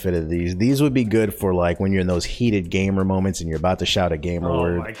benefit of these. These would be good for like when you're in those heated gamer moments and you're about to shout a gamer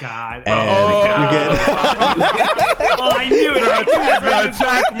word. Oh my god! And you get I knew it.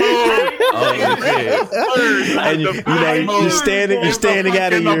 Attack mode. And you're standing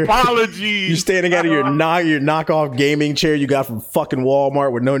out of your apologies. You're standing out of your knockoff gaming chair you got from fucking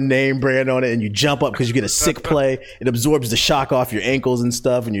Walmart with no name brand on it, and you jump up because you get a sick play. It absorbs the shock off your ankles and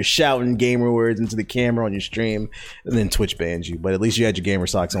stuff, and you're shouting gamer words into the camera on your stream, and then Twitch bans you. But at least you had your gamer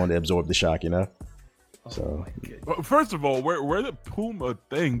socks on to absorb the shock, you know. So, well, first of all, where did Puma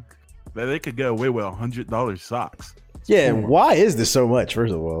think that they could get away with $100 socks? Yeah, why is this so much?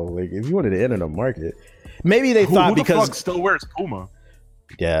 First of all, like if you wanted to enter the market, maybe they thought who because the fuck still wears Puma.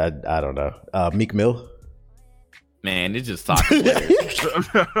 Yeah, I don't know. Meek Mill. Man, it's just soccer players.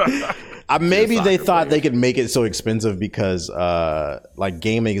 Maybe they thought they could make it so expensive because like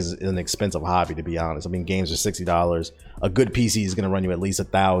gaming is an expensive hobby, to be honest. I mean, games are $60. A good PC is going to run you at least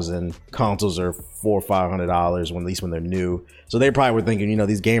 $1,000. Consoles are $400 or $500 at least when they're new. So they probably were thinking,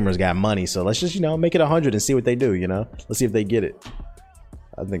 these gamers got money, so let's just make it $100 and see what they do. Let's see if they get it.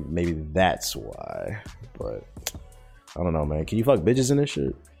 I think maybe that's why. But I don't know, man. Can you fuck bitches in this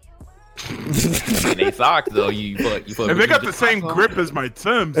shit? They socks though. You fuck. If they got the same grip as my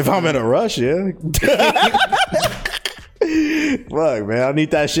Timbs. If I'm in a rush, yeah. Fuck, man. I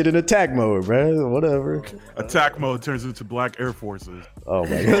need that shit in attack mode, man. Whatever. Attack mode turns into Black Air Forces. Oh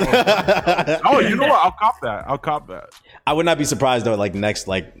my god. Oh, you know what? I'll cop that. I would not be surprised though. Next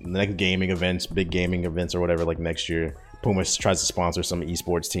gaming events, big gaming events or whatever. Like next year, Puma tries to sponsor some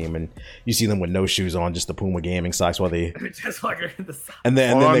esports team, and you see them with no shoes on, just the Puma gaming socks while they just walk around the socks. And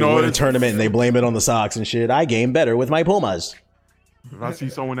then they win a tournament and they blame it on the socks and shit. I game better with my Pumas. If I see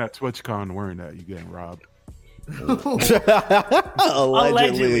someone at TwitchCon wearing that, you getting robbed.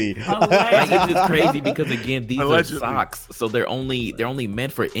 Allegedly. Like, it's just crazy because again, these are socks, so they're only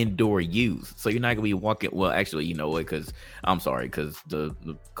meant for indoor use. So you're not gonna be walking. Well, actually, you know what? Because the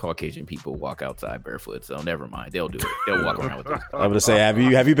Caucasian people walk outside barefoot. So never mind. They'll do it. They'll walk around with this. I was gonna say,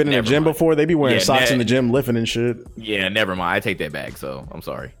 have you been in the gym before? They be wearing socks in the gym, lifting and shit. Yeah, never mind. I take that back. So I'm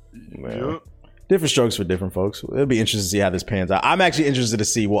sorry. Well, different strokes for different folks. It'll be interesting to see how this pans out. I'm actually interested to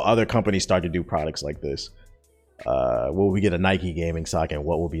see what other companies start to do products like this. Will we get a Nike gaming sock, and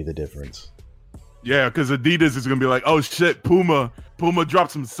what will be the difference? Yeah, because Adidas is gonna be like, oh shit, Puma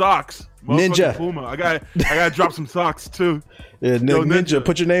dropped some socks. Ninja Puma, I gotta drop some socks too. Yeah, Ninja,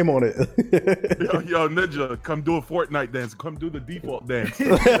 put your name on it. yo, Ninja, come do a Fortnite dance. Come do the default dance.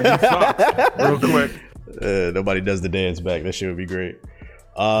 Real quick. Nobody does the dance back. That shit would be great.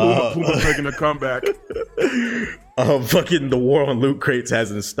 Puma's making a comeback. Fucking the war on loot crates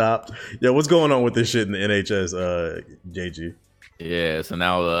hasn't stopped. Yo, what's going on with this shit in the NHS, JG? Yeah, so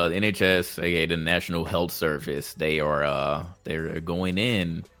now the NHS, aka the National Health Service, they're going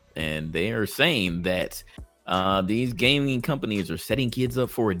in and they are saying that these gaming companies are setting kids up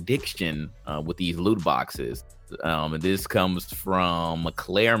for addiction with these loot boxes. And this comes from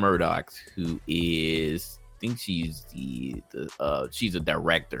Claire Murdoch, who is, I think she's she's a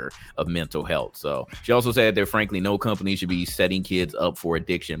director of mental health. So she also said that frankly, no company should be setting kids up for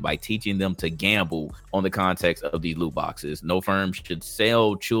addiction by teaching them to gamble on the context of these loot boxes. No firm should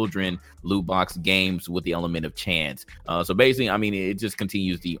sell children loot box games with the element of chance. So basically, I mean, it just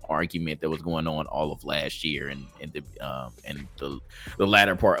continues the argument that was going on all of last year and the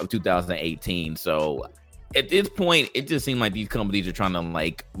latter part of 2018. So at this point, it just seemed like these companies are trying to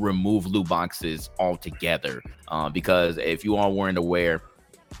like remove loot boxes altogether. Because if you all weren't aware,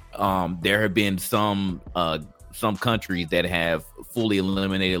 there have been some countries that have fully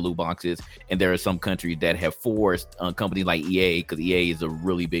eliminated loot boxes, and there are some countries that have forced companies like EA, because EA is a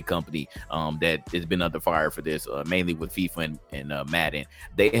really big company that has been under fire for this, mainly with FIFA and Madden.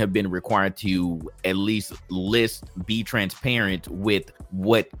 They have been required to at least be transparent with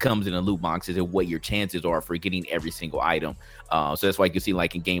what comes in the loot boxes and what your chances are for getting every single item. So that's why you can see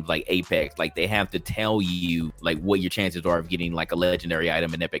like in games like Apex, like they have to tell you like what your chances are of getting like a legendary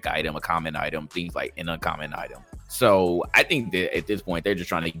item, an epic item, a common item, things like an uncommon item. So I think that at this point they're just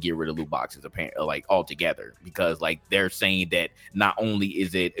trying to get rid of loot boxes like altogether, because like they're saying that not only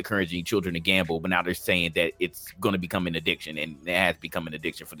is it encouraging children to gamble, but now they're saying that it's going to become an addiction, and it has become an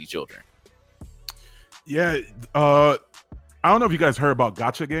addiction for these children. Yeah, I don't know if you guys heard about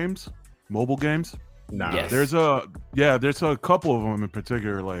gacha games, mobile games. Nah. Yes. There's a couple of them in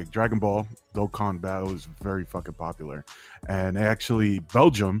particular, like Dragon Ball Dokkan Battle is very fucking popular, and actually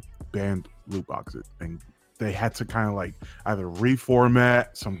Belgium banned loot boxes, and they had to kind of like either reformat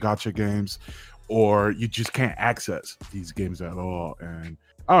some gacha games, or you just can't access these games at all. And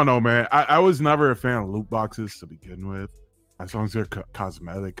I don't know, man. I was never a fan of loot boxes to begin with. As long as they're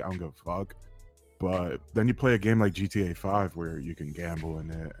cosmetic, I don't give a fuck. But then you play a game like GTA 5 where you can gamble in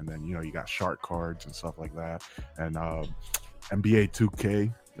it, and then, you know, you got shark cards and stuff like that. And NBA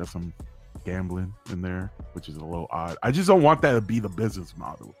 2K, got some gambling in there, which is a little odd. I just don't want that to be the business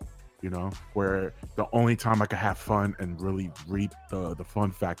model, you know, where the only time I can have fun and really reap the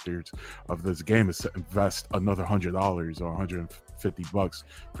fun factors of this game is to invest another $100 or $150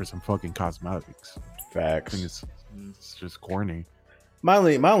 for some fucking cosmetics. Facts. I think it's just corny. My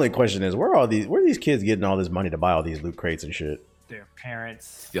only question is, where are these kids getting all this money to buy all these loot crates and shit? Their parents.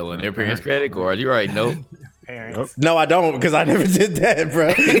 Stealing their parents' credit cards. You're right. Nope. Parents. No, I don't, because I never did that, bro.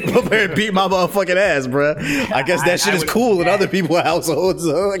 My parents beat my motherfucking ass, bro. I guess that shit is cool in other people's households.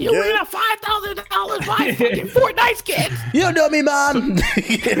 So You win a $5,000 buy fucking Fortnite skins. You don't know me, mom.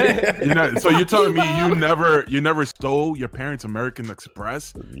 So you're telling me you never stole your parents' American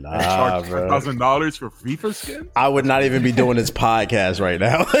Express and charged $5,000 for FIFA skins? I would not even be doing this podcast right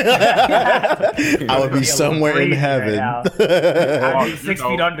now. I would be somewhere in heaven. I'd be 6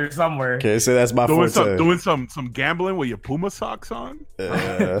 feet under somewhere. Okay, so that's my forte. Doing some some gambling with your Puma socks on?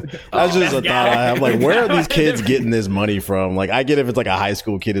 That's just a thought I have. Like, where are these kids getting this money from? Like, I get if it's like a high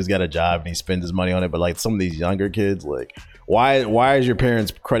school kid who's got a job and he spends his money on it, but like some of these younger kids, like, why is your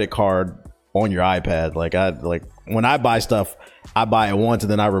parents' credit card on your iPad? Like, when I buy stuff, I buy it once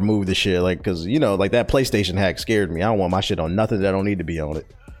and then I remove the shit. Like, because like that PlayStation hack scared me. I don't want my shit on nothing that don't need to be on it.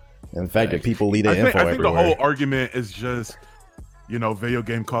 In fact, that people leave their info everywhere. I think the whole argument is just, video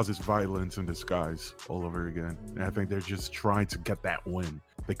game causes violence in disguise all over again. And I think they're just trying to get that win.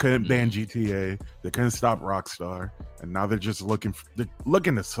 They couldn't ban GTA. They couldn't stop Rockstar. And now they're just looking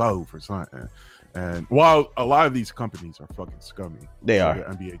to sell for something. And while a lot of these companies are fucking scummy, they are.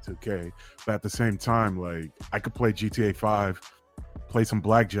 NBA 2K, but at the same time, like, I could play GTA 5, play some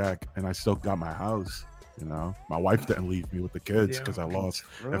blackjack, and I still got my house. My wife didn't leave me with the kids because I lost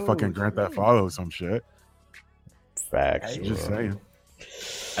at fucking Grand Theft Auto or some shit. Facts. Just saying.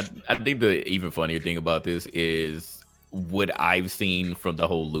 I think the even funnier thing about this is what I've seen from the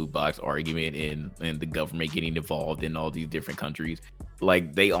whole loot box argument and the government getting involved in all these different countries.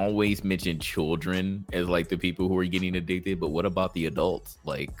 Like, they always mention children as like the people who are getting addicted, but what about the adults?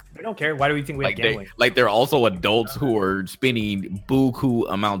 Like, we don't care. Why do we think we have gambling? There are also adults who are spending buku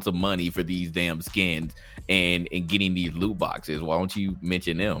amounts of money for these damn skins and getting these loot boxes. Why don't you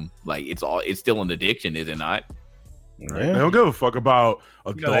mention them? Like, it's still an addiction, is it not? Yeah. They don't give a fuck about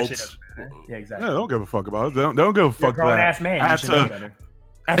adults. Yeah, exactly. Yeah, they don't give a fuck about it. They don't give a fuck about that. Ass man. I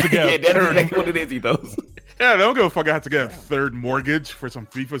have to get that's what it is, he knows. Yeah, they don't give a fuck. I have to get a third mortgage for some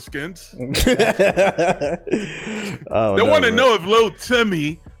FIFA skins. They want to know if Lil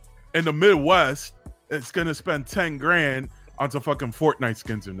Timmy in the Midwest is going to spend 10 grand on some fucking Fortnite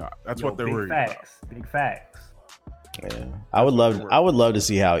skins or not. That's what they're worried about. Big facts. Yeah, I would love to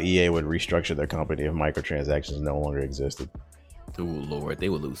see how EA would restructure their company if microtransactions no longer existed. Oh Lord, they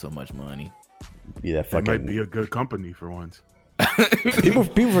would lose so much money. Yeah, that fucking might be a good company for once. people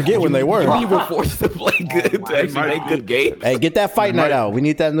forget when they were. You were forced to play good to actually make good games. Hey, get that fight night out. We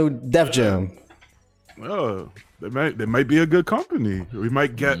need that new Def Jam. They might be a good company. We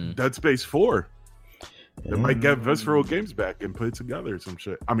might get Dead Space 4. They might get Visceral Games back and put it together or some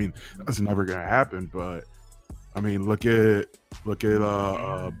shit. I mean, that's never gonna happen, but I mean, look at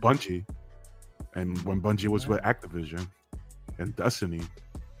Bungie, and when Bungie was with Activision and Destiny,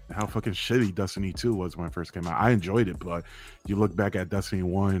 how fucking shitty Destiny 2 was when it first came out. I enjoyed it, but you look back at Destiny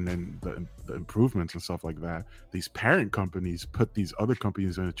 1 and the improvements and stuff like that. These parent companies put these other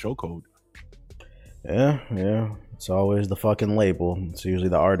companies in a chokehold. Yeah. It's always the fucking label. It's usually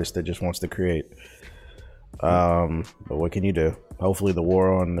the artist that just wants to create. But what can you do? Hopefully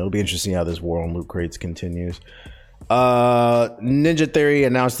it'll be interesting how this war on loot crates continues. Ninja Theory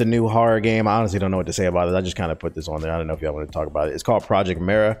announced a new horror game. I honestly don't know what to say about it. I just kind of put this on there. I don't know if y'all want to talk about it. It's called Project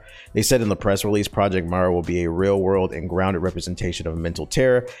Mara. They said in the press release, Project Mara will be a real world and grounded representation of mental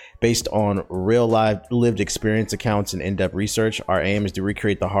terror based on real life lived experience accounts and in-depth research. Our aim is to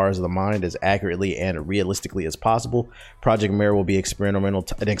recreate the horrors of the mind as accurately and realistically as possible. Project Mara will be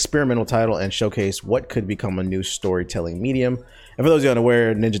an experimental title and showcase what could become a new storytelling medium. And for those of you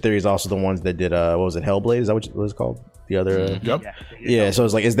unaware, Ninja Theory is also the ones that did what was it, Hellblade? Is that what it was called? The other yeah. So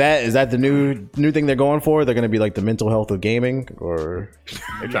it's like, is that the new thing they're going for? They're going to be like the mental health of gaming, or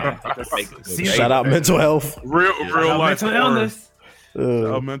shout out mental health, real life mental illness,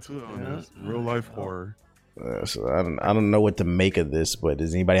 mental illness, real life horror. So I don't know what to make of this, but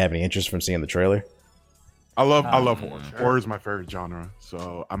does anybody have any interest from seeing the trailer? I love horror. Sure. Horror is my favorite genre,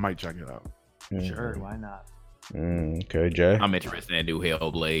 so I might check it out. Sure, why not? Okay, Jay. I'm interested in that new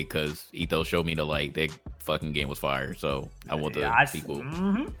Hellblade because Ethos showed me that fucking game was fire. So I want the sequel.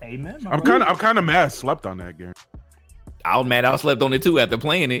 Amen. I'm kind of mad I slept on that game. I was mad I slept on it too after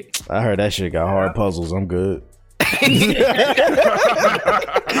playing it. I heard that shit got hard puzzles. I'm good.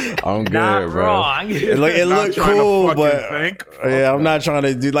 I'm good, not bro. Wrong. It looked cool, but I'm not trying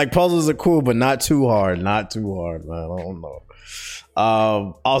to do like puzzles are cool, but not too hard. Not too hard, man. I don't know.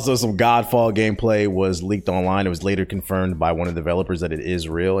 Also, some Godfall gameplay was leaked online. It was later confirmed by one of the developers that it is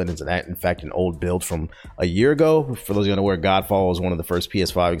real, and it's in fact an old build from a year ago. For those of you unaware, Godfall was one of the first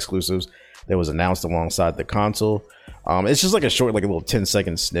PS5 exclusives that was announced alongside the console. It's just like a short, like a little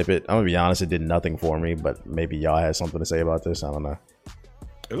 10-second snippet. I'm gonna be honest, it did nothing for me, but maybe y'all had something to say about this. I don't know.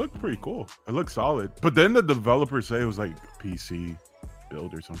 It looked pretty cool. It looked solid. But then the developers say it was like PC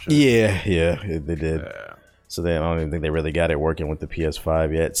build or some shit. Yeah, they did. Yeah. So I don't even think they really got it working with the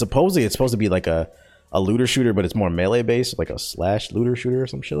PS5 yet. Supposedly, it's supposed to be like a looter shooter, but it's more melee based, like a slash looter shooter or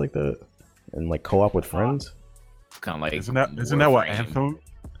some shit like that, and like co-op with friends. It's kind of like isn't that what Anthem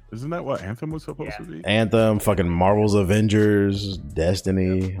Isn't that what Anthem was supposed to be? Anthem, fucking Marvel's Avengers,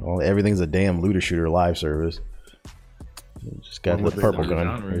 Destiny, everything's a damn looter shooter live service. Just got the purple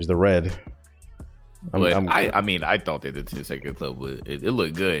gun. Here's the red. I mean, I thought that the 10-second club it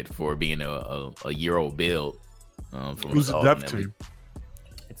looked good for being a year-old build. Who's the dev team?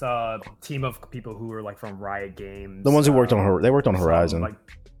 It's a team of people who were like from Riot Games. The ones who worked on Horizon.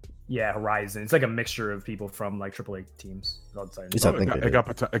 Horizon. It's like a mixture of people from like AAA teams.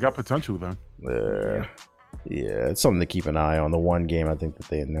 It got potential then. Yeah, it's something to keep an eye on. The one game I think that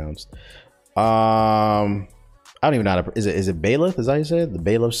they announced. I don't even know how to. Is it Byleth? Is that how you say it? The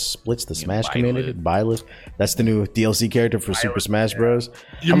Byleth splits the Smash community. Byleth. That's the new DLC character for Super Smash Bros.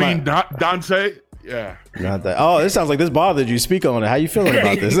 You mean Dante? Yeah. Not that. Oh, this sounds like this bothered you. Speak on it. How you feeling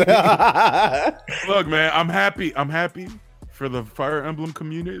about this? Look, man, I'm happy. I'm happy for the Fire Emblem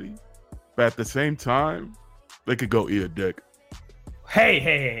community, but at the same time, they could go eat a dick.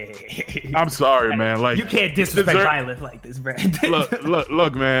 Hey. I'm sorry, man. Like, you can't disrespect Byleth like this, bro.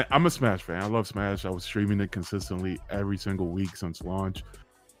 look, man. I'm a Smash fan. I love Smash. I was streaming it consistently every single week since launch.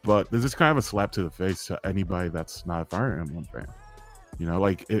 But this is kind of a slap to the face to anybody that's not a Fire Emblem fan. You know,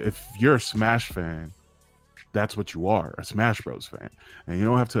 like if you're a Smash fan, that's what you are, a Smash Bros fan. And you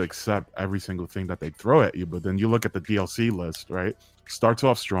don't have to accept every single thing that they throw at you. But then you look at the DLC list, right? Starts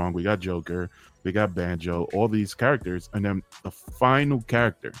off strong. We got Joker, we got Banjo, all these characters. And then the final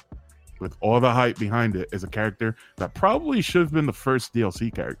character with all the hype behind it is a character that probably should have been the first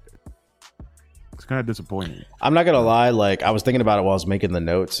DLC character. It's kind of disappointing. I'm not gonna lie, like I was thinking about it while I was making the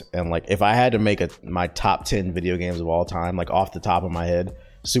notes, and like if I had to make my top 10 video games of all time, like off the top of my head,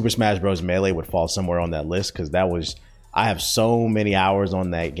 Super Smash Bros. Melee would fall somewhere on that list, because I have so many hours on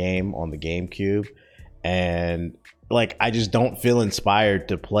that game on the GameCube, and like I just don't feel inspired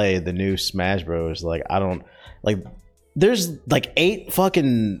to play the new Smash Bros. Like I don't like. There's like 8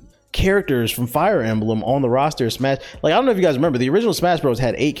 fucking characters from Fire Emblem on the roster of Smash. Like I don't know if you guys remember, the original Smash Bros.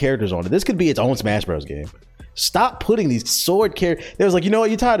 Had 8 characters on it. This could be its own Smash Bros. Game. Stop putting these sword characters. There was like, you know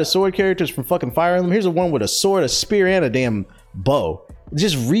what? You tired of sword characters from fucking Fire Emblem? Here's a one with a sword, a spear, and a damn bow.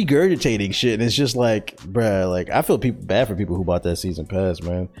 Just regurgitating shit, and it's just like, bruh, like I feel bad for people who bought that season pass,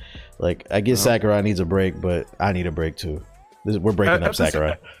 man. Like I get Sakurai needs a break, but I need a break too. We're breaking up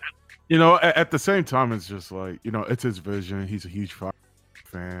Sakurai. You know, at the same time, it's just like, you know, it's his vision. He's a huge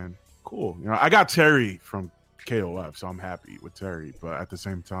fan. Cool. You know, I got Terry from KOF, so I'm happy with Terry. But at the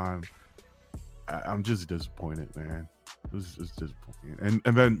same time, I'm just disappointed, man. It's disappointing.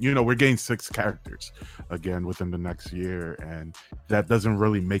 And then, you know, we're getting 6 characters again within the next year, and that doesn't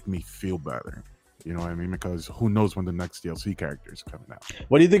really make me feel better. You know what I mean? Because who knows when the next DLC character is coming out.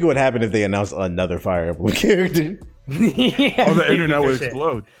 What do you think would happen if they announced another Fire Emblem character? The internet would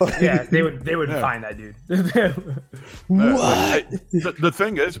explode. Yeah, they would find that dude. What? The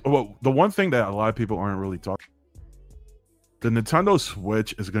thing is, the one thing that a lot of people aren't really talking, the Nintendo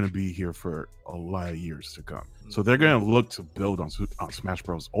Switch is going to be here for a lot of years to come. So they're going to look to build on Smash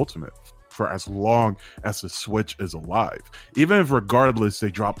Bros. Ultimate for as long as the Switch is alive. Even if regardless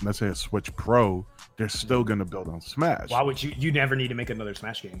they drop, let's say, a Switch Pro, they're still going to build on Smash. Why would you never need to make another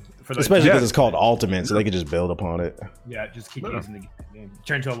Smash game? Especially because it's called Ultimate, so they could just build upon it. Yeah, just keep using the game.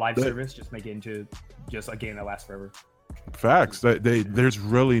 Turn into a live service, just make it into just a game that lasts forever. Facts. There's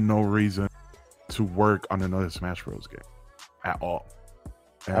really no reason to work on another Smash Bros. Game at all.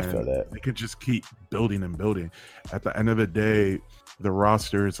 And I feel that. They could just keep building and building. At the end of the day, the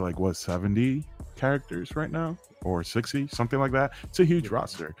roster is like, what, 70 characters right now? Or 60, something like that. It's a huge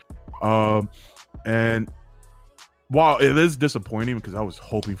roster. And while it is disappointing, because I was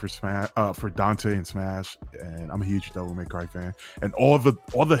hoping for for Dante and Smash, and I'm a huge Devil May Cry fan, and all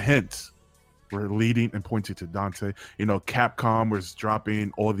the hints were leading and pointing to Dante. You know, Capcom was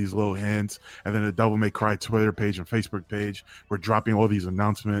dropping all these little hints, and then the Devil May Cry Twitter page and Facebook page were dropping all these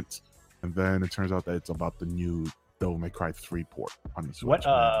announcements, and then it turns out that it's about the new Devil May Cry 3 port on the Switch.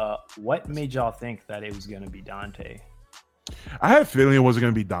 What made y'all think that it was going to be Dante? I had a feeling it wasn't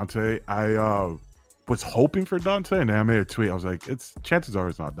going to be Dante. I was hoping for Dante, and then I made a tweet. I was like, chances are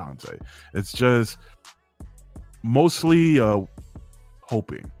it's not Dante. It's just mostly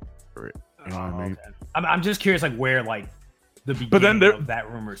hoping for it. You know what I mean? Okay. I'm just curious, like where like the beginning of that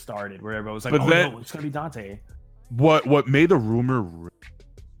rumor started, where everybody was like, no, it's gonna be Dante. What made the rumor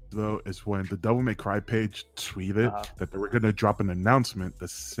though is when the Devil May Cry page tweeted that they were gonna drop an announcement the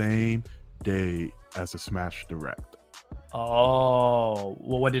same day as the Smash Direct. Oh,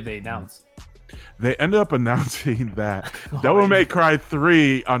 well, what did they announce? They ended up announcing that Devil May Cry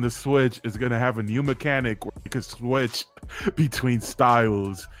 3 on the Switch is gonna have a new mechanic where you can switch between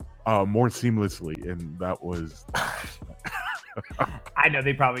styles more seamlessly, and that was I know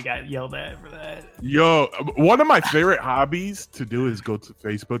they probably got yelled at for that. Yo, one of my favorite hobbies to do is go to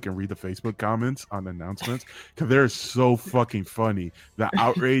Facebook and read the Facebook comments on announcements because they're so fucking funny. The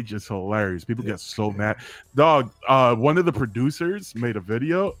outrage is hilarious. People get so mad. Dog, one of the producers made a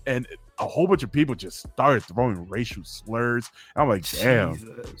video and a whole bunch of people just started throwing racial slurs. I'm like, damn.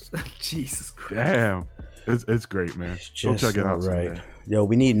 Jesus Christ. Damn. It's great, man. Go check it out. Right. Yo,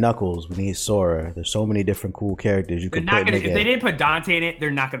 we need Knuckles. We need Sora. There's so many different cool characters you could put in the game. If they didn't put Dante in it, they're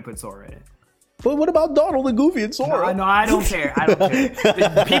not going to put Sora in it. But what about Donald and Goofy and Sora? No, I don't care. I don't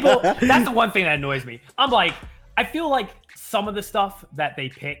care. People, that's the one thing that annoys me. I'm like, I feel like some of the stuff that they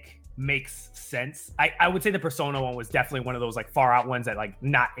pick makes sense. I would say the Persona one was definitely one of those like far out ones that like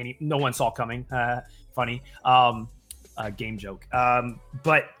no one saw coming. Funny. Game joke.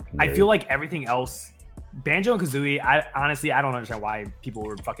 But I feel like everything else, Banjo and Kazooie, I don't understand why people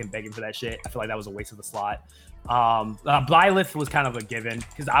were fucking begging for that shit. I feel like that was a waste of the slot. Byleth was kind of a given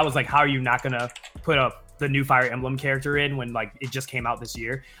because I was like, how are you not gonna put the new Fire Emblem character in when like it just came out this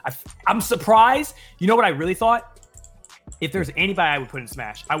year? I'm surprised. You know what I really thought? If there's anybody I would put in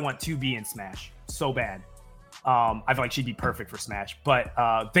Smash, I want 2B in Smash so bad. I feel like she'd be perfect for Smash, but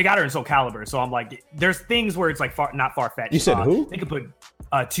they got her in Soul Calibur, so I'm like, there's things where it's like not far fetched. You said who? They could put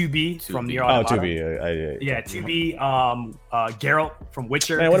 2B from Nier Automata. Automata. 2B. Yeah, 2B. Geralt from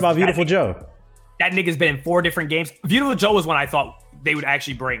Witcher. Man, what about Beautiful Joe? That nigga's been in 4 different games. Beautiful Joe was one I thought they would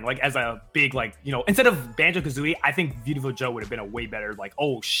actually bring, like, as a big, like, you know, instead of Banjo-Kazooie, I think Beautiful Joe would have been a way better, like,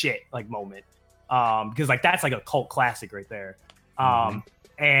 oh shit, like, moment. Because, like, that's like a cult classic right there.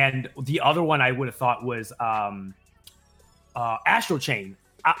 And the other one I would have thought was Astral Chain.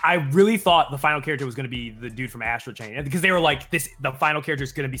 I really thought the final character was going to be the dude from Astral Chain because they were like, the final character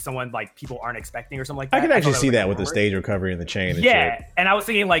is going to be someone like people aren't expecting or something like that. I can actually see that with the stage recovery and the chain. And shit. And I was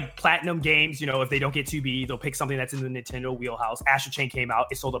thinking like Platinum Games, you know, if they don't get 2B, they'll pick something that's in the Nintendo wheelhouse. Astral Chain came out.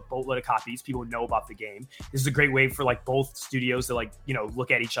 It sold a boatload of copies. People know about the game. This is a great way for like both studios to like, you know,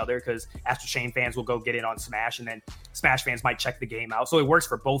 look at each other because Astral Chain fans will go get it on Smash and then Smash fans might check the game out. So it works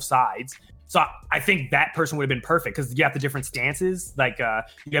for both sides. So I think that person would have been perfect because you have the different stances. Like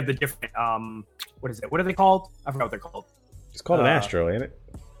you have the different, what is it? What are they called? I forgot what they're called. It's called an Astro, ain't it?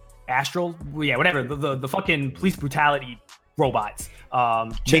 Astral? Well, yeah, whatever. The fucking police brutality robots.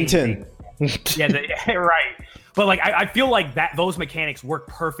 Chain 10. Yeah, right. But like, I feel like those mechanics work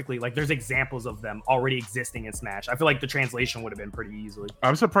perfectly. Like there's examples of them already existing in Smash. I feel like the translation would have been pretty easily.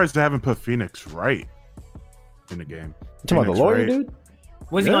 I'm surprised they haven't put Phoenix Wright in the game. You talking about the lawyer, dude?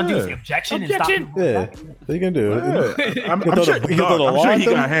 What's he gonna do? Say objection? And stop him? Yeah, what are you gonna do? I'm sure he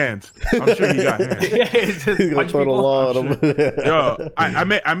got hands. I'm sure he got hands. He's gonna throw the law at him. Yo,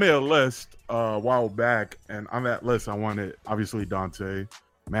 I made a list a while back, and on that list, I wanted obviously Dante,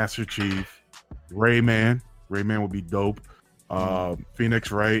 Master Chief, Rayman. Rayman would be dope.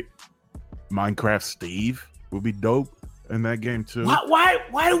 Phoenix Wright, Minecraft Steve would be dope in that game too. Why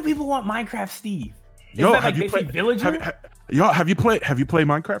do people want Minecraft Steve? Yo, have you played Villager? Have you played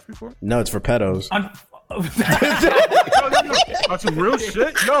Minecraft before? No, it's for pedos. That's some real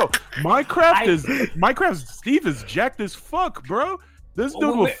shit. No, Minecraft Steve is jacked as fuck, bro. This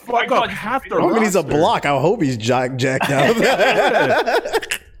dude will fuck up half the roster. I mean, he's a block. I hope he's jacked out.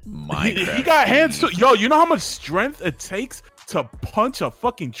 He got hands too. Yo, you know how much strength it takes to punch a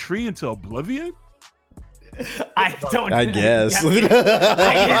fucking tree into oblivion? I don't. I guess.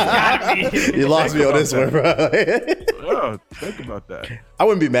 You lost me on this one, bro. Yeah, think about that. I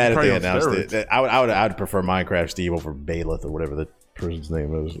wouldn't be mad if they announced it. I would prefer Minecraft Steve over Bayleth or whatever the person's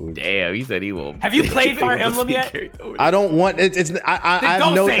name is. Damn, he said he will. Have you played Fire Emblem yet? I don't want it. I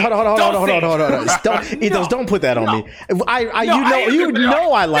know. Hold on. Don't put that on me. You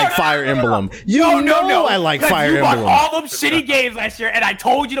know I like Fire Emblem. I like Fire Emblem. You bought all them shitty games last year, and I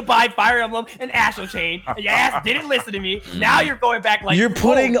told you to buy Fire Emblem and Astral Chain, and your ass didn't listen to me. Now you're going back like you're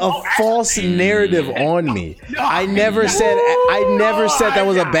putting a false narrative on me. I never said that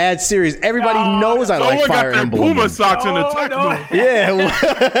was a bad series. Everybody knows I like Fire Emblem. Puma socks in the tech. Yeah,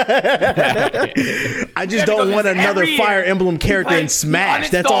 I just don't want another Fire Emblem character in Smash.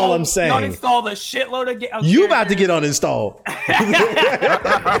 That's all I'm saying. Uninstall the shitload of you about to get uninstalled.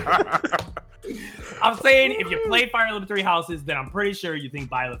 I'm saying if you play Fire Emblem Three Houses, then I'm pretty sure you think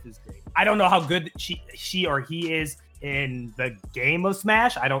Byleth is great. I don't know how good she or he is in the game of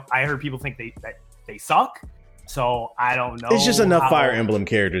Smash. I heard people think that they suck. So I don't know. It's just enough Fire Emblem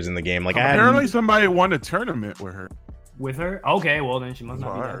characters in the game. Like apparently somebody won a tournament with her. With her? Okay, well then she must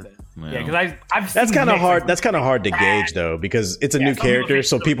not be that bad. Yeah, because I've that's kind of hard. That's kind of hard to gauge though, because it's a new character,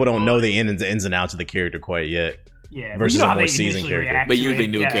 so people don't know the ins and outs of the character quite yet. Yeah, versus a more seasoned character. But usually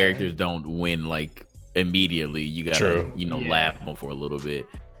new characters don't win like immediately. You gotta, laugh them for a little bit.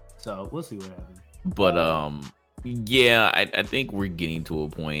 So we'll see what happens. But yeah, I think we're getting to a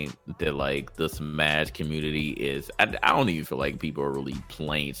point that like the Smash community is. I don't even feel like people are really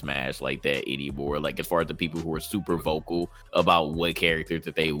playing Smash like that anymore. Like as far as the people who are super vocal about what characters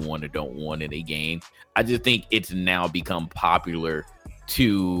that they want or don't want in a game, I just think it's now become popular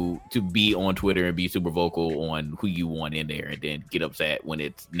to be on Twitter and be super vocal on who you want in there, and then get upset when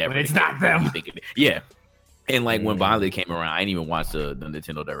it's never. When it's not them. Yeah. And like when Violet came around, I didn't even watch the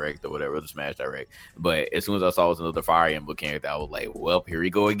Nintendo Direct or whatever, the Smash Direct. But as soon as I saw it was another Fire Emblem character, I was like, well, here we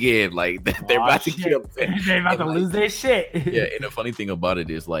go again. Like they're about to get upset. They're about to lose their shit. Yeah, and the funny thing about it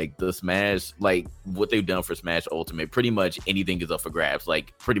is like the Smash, like what they've done for Smash Ultimate, pretty much anything is up for grabs.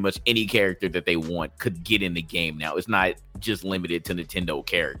 Like pretty much any character that they want could get in the game now. It's not just limited to Nintendo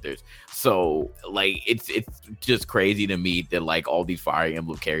characters. So like it's just crazy to me that like all these Fire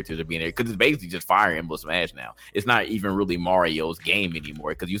Emblem characters are being there, because it's basically just Fire Emblem Smash now. It's not even really Mario's game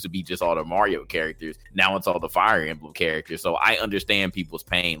anymore, because it used to be just all the Mario characters. Now it's all the Fire Emblem characters. So I understand people's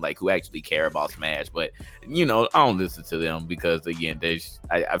pain, like who actually care about Smash, but I don't listen to them, because again,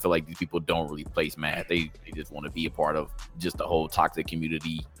 I feel like these people don't really play Smash. They just want to be a part of just the whole toxic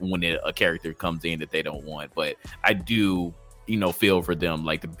community when a character comes in that they don't want. But I do feel for them,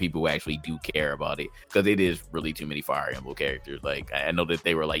 like the people who actually do care about it, because it is really too many Fire Emblem characters. Like I know that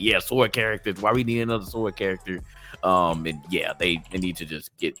they were like, yeah, sword characters, why we need another sword character? And yeah, they need to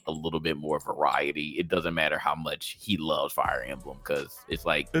just get a little bit more variety. It doesn't matter how much he loves Fire Emblem, because it's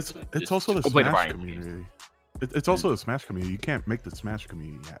like it's also the Smash community. It's also the Smash community. You can't make the Smash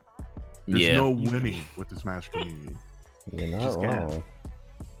community happen. There's no winning with the Smash community. You're not wrong.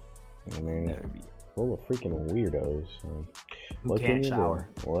 I mean, full of freaking weirdos. So what can you do?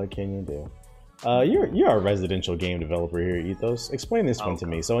 What can you do? You're a residential game developer here, Ethos. Explain this one to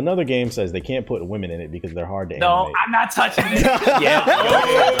me. So another game says they can't put women in it because they're hard to animate. No, I'm not touching this.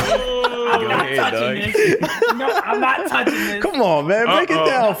 I'm not touching this. No, I'm not touching this. Come on, man. Break it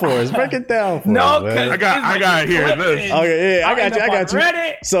down for us. Break it down for us, man. I got to hear this. Okay, yeah, I got you.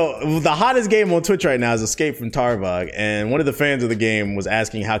 Reddit. So the hottest game on Twitch right now is Escape from Tarkov, and one of the fans of the game was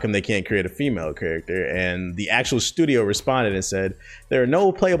asking how come they can't create a female character, and the actual studio responded and said there are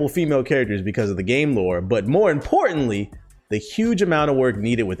no playable female characters because of the game lore, but more importantly, the huge amount of work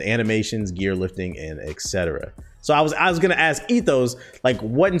needed with animations, gear lifting, and etc. So I was gonna ask Ethos, like,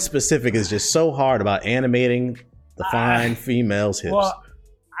 what in specific is just so hard about animating the fine female's hips? Well,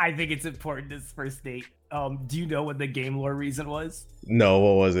 I think it's important this first date. Do you know what the game lore reason was? No,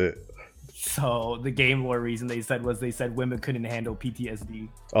 what was it? So the game lore reason they said women couldn't handle PTSD.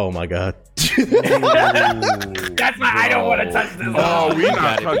 Oh my god. That's why I don't want to touch this. No, we're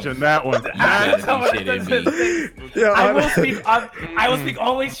not touching that one. I will speak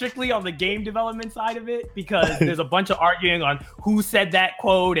only strictly on the game development side of it, because there's a bunch of arguing on who said that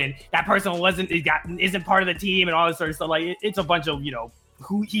quote, and that person isn't part of the team, and all this sort of stuff. Like it's a bunch of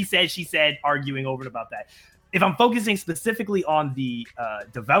who he said, she said, arguing over and about that. If I'm focusing specifically on the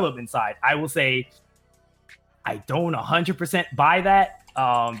development side, I will say I don't 100% buy that,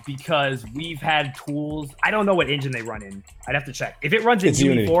 because we've had tools. I don't know what engine they run in. I'd have to check. If it runs in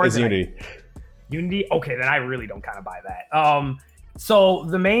Unity 4, it's Unity. Unity? Okay, then I really don't kind of buy that. So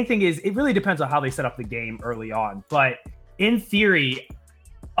the main thing is it really depends on how they set up the game early on. But in theory,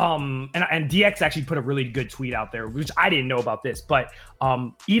 and DX actually put a really good tweet out there, which I didn't know about this, but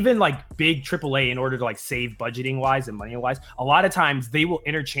even like big AAA, in order to like save budgeting wise and money wise, a lot of times they will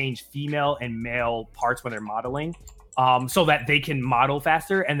interchange female and male parts when they're modeling, so that they can model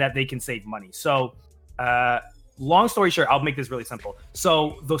faster and that they can save money. So long story short, I'll make this really simple.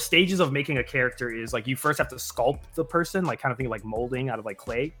 So the stages of making a character is like you first have to sculpt the person, like kind of thing like molding out of like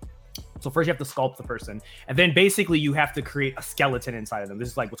clay. So first you have to sculpt the person, and then basically you have to create a skeleton inside of them. This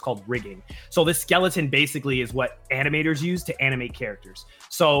is like what's called rigging. So this skeleton basically is what animators use to animate characters.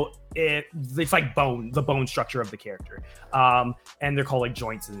 So it's like the bone structure of the character. And they're called like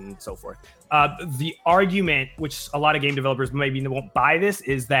joints and so forth. The argument, which a lot of game developers maybe won't buy this,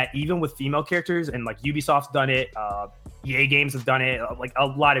 is that even with female characters, and like Ubisoft's done it, EA games have done it, like a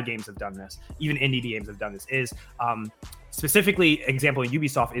lot of games have done this, even indie games have done this, is specifically example in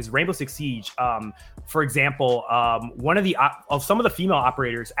Ubisoft is Rainbow Six Siege. For example, one of some of the female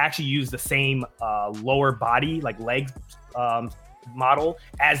operators actually use the same lower body, like legs, model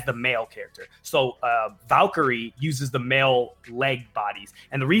as the male character. So Valkyrie uses the male leg bodies,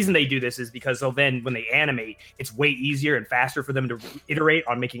 and the reason they do this is because so then when they animate, it's way easier and faster for them to iterate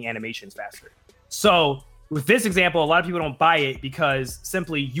on making animations faster. So with this example, a lot of people don't buy it because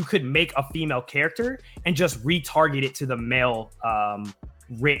simply you could make a female character and just retarget it to the male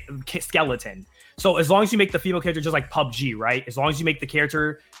skeleton. So as long as you make the female character just like PUBG, right? As long as you make the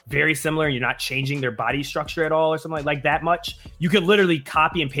character very similar, and you're not changing their body structure at all or something like that much, you could literally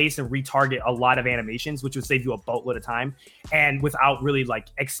copy and paste and retarget a lot of animations, which would save you a boatload of time, and without really like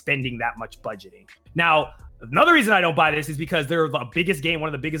expending that much budgeting. Now, another reason I don't buy this is because they're the biggest game, one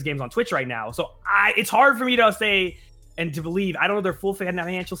of the biggest games on Twitch right now. So it's hard for me to say and to believe. I don't know their full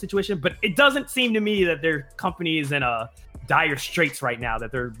financial situation, but it doesn't seem to me that their company is in a dire straits right now,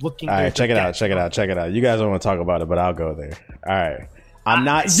 that they're looking. All right, check it out. You guys don't want to talk about it, but I'll go there. All right. I'm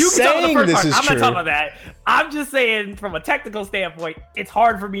not saying this is true. I'm not talking about that. I'm just saying from a technical standpoint, it's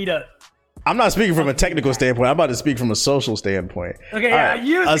hard for me to. I'm not speaking from a technical standpoint. I'm about to speak from a social standpoint. Okay, yeah, right.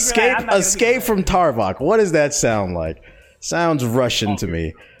 you Escape from Tarkov. What does that sound like? Sounds Russian to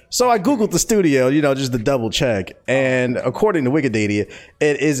me. So I Googled the studio, just to double check. And according to Wikipedia,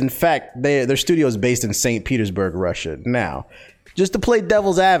 it is in fact, their studio is based in St. Petersburg, Russia. Now, just to play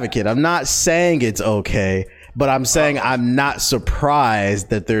devil's advocate, I'm not saying it's okay, but I'm saying I'm not surprised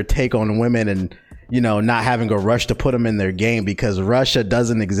that their take on women and, not having a rush to put them in their game, because Russia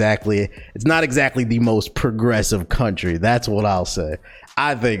it's not exactly the most progressive country. That's what I'll say.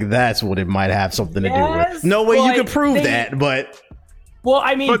 I think that's what it might have something to do with. No way you can prove that, but... Well,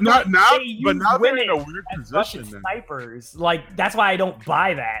 I mean, but now they're in a weird position. Snipers, like that's why I don't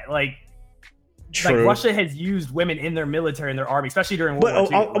buy that. Like Russia has used women in their military and their army, especially during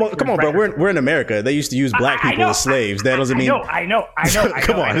World War II. Come on, bro. We're in America. They used to use black people as slaves. That doesn't mean. I know.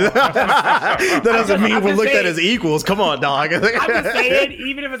 Come on. That doesn't mean we're looked at as equals. Come on, dog. I'm just saying,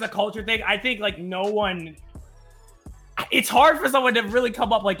 even if it's a culture thing, I think like no one. It's hard for someone to really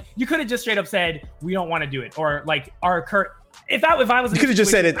come up. Like you could have just straight up said we don't want to do it, or like our current. If I was, you could have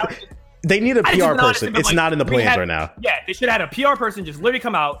just said it. They need a PR person. It's not in the plans right now. Yeah, they should have had a PR person just literally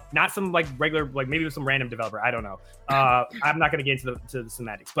come out, not some like regular, like maybe some random developer. I don't know. I'm not going to get into the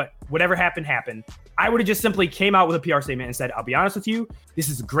semantics, but whatever happened. I would have just simply came out with a PR statement and said, I'll be honest with you, this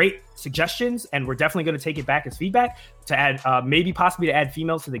is great suggestions, and we're definitely going to take it back as feedback to add, maybe possibly to add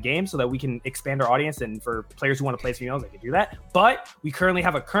females to the game so that we can expand our audience, and for players who want to play as females, they can do that. But we currently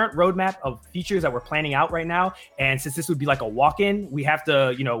have a current roadmap of features that we're planning out right now, and since this would be like a walk-in, we have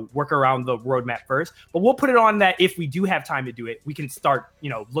to, work around the roadmap first. But we'll put it on that if we do have time to do it, we can start,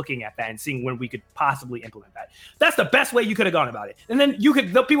 looking at that and seeing when we could possibly implement that. That's the best way you could have gone about it. And then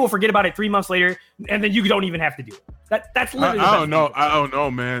people forget about it 3 months later, and then you don't even have to do it. That's literally. I don't know,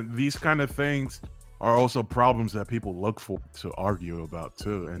 man. These kind of things are also problems that people look for to argue about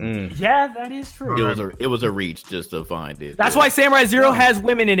too. And yeah, that is true. It was a reach just to find it. That's why Samurai Zero has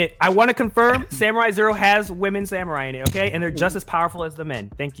women in it. I want to confirm Samurai Zero has women samurai in it, okay? And they're just as powerful as the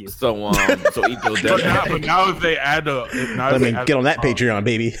men. Thank you. So but now if they add get on that Patreon,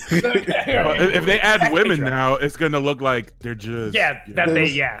 baby. If they add women now, it's gonna look like they're just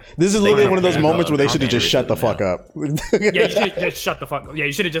This is literally one of those moments where they should have just shut the fuck up. Yeah, you should just shut the fuck up. Yeah,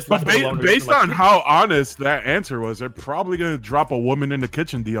 you should have just left it alone. Based on how honest that answer was, they're probably gonna drop a woman in the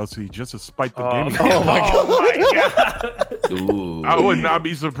kitchen DLC just to spite the game. Oh my god! Ooh. I would not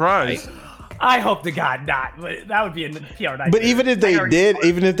be surprised. I hope to God not, but that would be a PR nightmare. But even if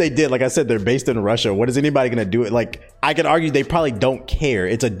they did, like I said, they're based in Russia. What is anybody gonna do it? Like I could argue they probably don't care.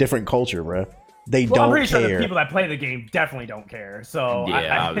 It's a different culture, bro. They don't care. I'm pretty sure the people that play the game definitely don't care. So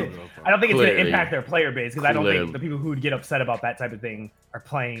yeah, I don't think it's gonna impact their player base, because I don't think the people who would get upset about that type of thing are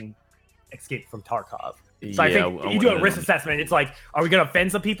playing Escape from Tarkov. So I think you do a risk assessment. It's like, are we going to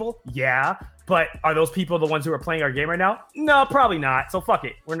offend some people? Yeah. But are those people the ones who are playing our game right now? No, probably not. So fuck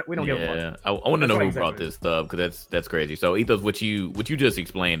it. We don't give a fuck. I want to know who brought this stuff, because that's crazy. So Ethos, what you just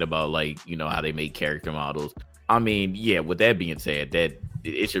explained about, like, how they make character models. I mean, yeah, with that being said, that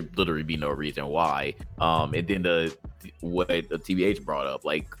it should literally be no reason why. And then what the TBH brought up,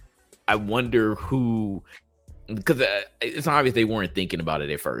 like, I wonder who, because it's obvious they weren't thinking about it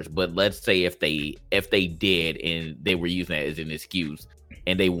at first, but let's say if they did and they were using that as an excuse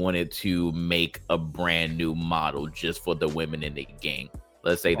and they wanted to make a brand new model just for the women in the game,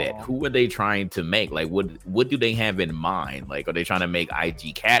 let's say that, who are they trying to make? Like, what do they have in mind? Like, are they trying to make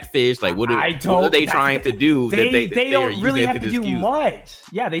IG catfish? Like, what are they trying to do? They don't really have to do much.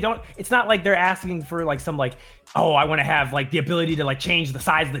 Yeah, they don't. It's not like they're asking for like some like, oh, I want to have like the ability to like change the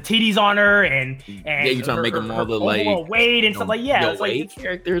size of the titties on her and you're trying to make them all the like weight and stuff like it's like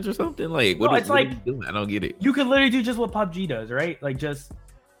characters or something. Like, what are you doing? I don't get it. You could literally do just what PUBG does, right? Like just.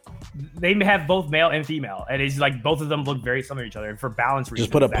 They have both male and female, and it's like both of them look very similar to each other. And for balance reasons,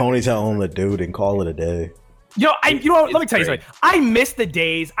 just put a ponytail on the dude and call it a day. Let me tell you something. I miss the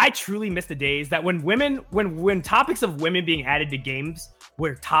days. I truly miss the days that when topics of women being added to games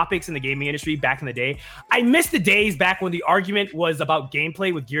were topics in the gaming industry back in the day. I miss the days back when the argument was about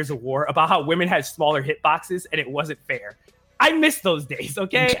gameplay with Gears of War, about how women had smaller hitboxes and it wasn't fair. I miss those days,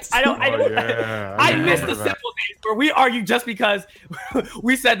 okay? I miss the simple days where we argue just because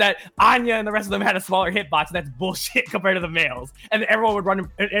we said that Anya and the rest of them had a smaller hitbox. That's bullshit compared to the males. And everyone would run,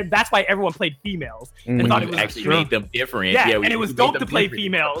 and that's why everyone played females. And thought it was actually made them different. Yeah, and it was dope to play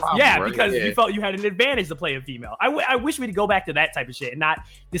females. Problem, because you felt you had an advantage to play a female. I wish we'd go back to that type of shit and not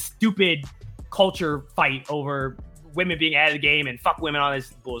this stupid culture fight over women being out of the game and fuck women on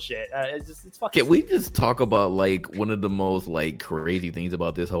this bullshit. It's fucking. Can we just talk about like one of the most like crazy things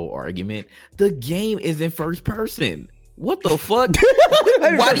about this whole argument? The game is in first person. What the fuck?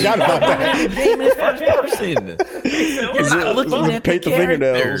 Why do you about that? The game is first person. You're not looking at paint the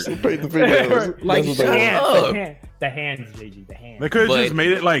fingernails. Paint the fingernails. Like the hands, JG. The hands. They could have just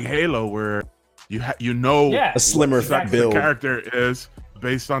made it like Halo, where you know a slimmer build. The character is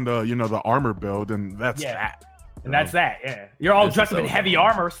based on the the armor build, and that's that. And that's that, yeah. You're all dressed up in heavy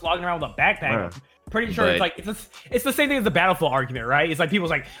armor, slogging around with a backpack. Yeah. Pretty sure it's the same thing as the Battlefield argument, right? It's like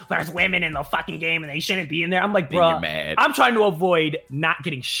people's like, there's women in the fucking game and they shouldn't be in there. I'm like, bro, I'm trying to avoid not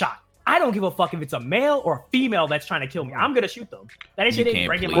getting shot. I don't give a fuck if it's a male or a female that's trying to kill me. I'm gonna shoot them. That shit ain't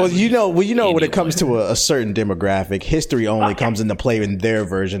breaking my. Well, you know, when it comes to a certain demographic, history only comes into play in their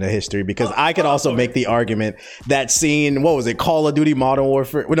version of history. Because I could also make the argument that scene, what was it, Call of Duty Modern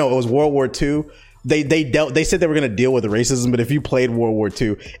Warfare? No, it was World War II. They said they were going to deal with the racism, but if you played World War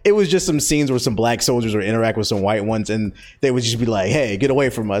II, it was just some scenes where some black soldiers would interact with some white ones, and they would just be like, "Hey, get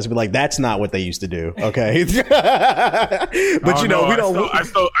away from us!" Be like, "That's not what they used to do." Okay, but we don't. I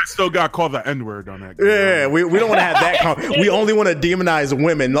still got called the N-word on that game. Yeah, we don't want to have that. We only want to demonize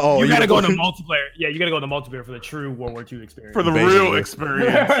women. Oh, you gotta go into multiplayer. Yeah, you gotta go into multiplayer for the true World War II experience. For the real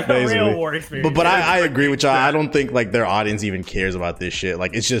experience, the real war experience. But I agree with y'all. I don't think like their audience even cares about this shit.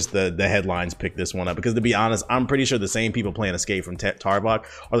 Like it's just the headlines pick this one up, because to be honest, I'm pretty sure the same people playing Escape from Tarkov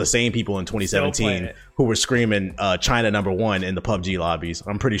are the same people in 2017 who were screaming China #1 in the PUBG lobbies.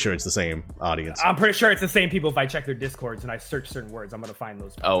 I'm pretty sure it's the same audience. I'm pretty sure it's the same people. If I check their Discords and I search certain words, I'm gonna find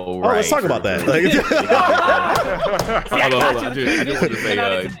those people. Oh, right. Let's talk about that.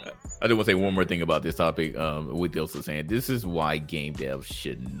 I do want to say one more thing about this topic. What Dils was saying, this is why game devs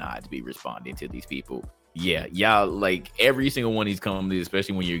should not be responding to these people. Yeah, like every single one of these companies,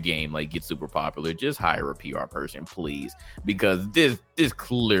 especially when your game like gets super popular, just hire a PR person, please, because this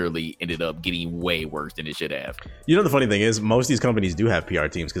clearly ended up getting way worse than it should have. You know, the funny thing is, most of these companies do have PR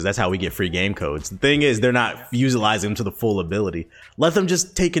teams because that's how we get free game codes. The thing is, they're not utilizing them to the full ability. Let them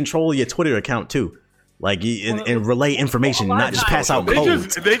just take control of your Twitter account too. Like and relay information, not just pass out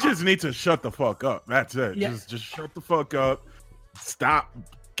codes. They just need to shut the fuck up. That's it. Yeah. Just shut the fuck up. Stop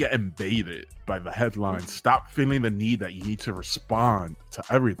getting baited by the headlines. Stop feeling the need that you need to respond to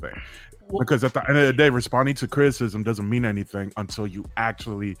everything. Because at the end of the day, responding to criticism doesn't mean anything until you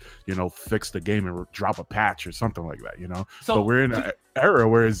actually, fix the game and drop a patch or something like that, So, but we're in an era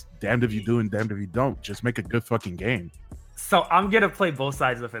where it's damned if you do and damned if you don't. Just make a good fucking game. So I'm going to play both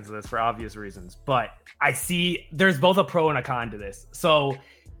sides of the fence of this for obvious reasons, but I see there's both a pro and a con to this. So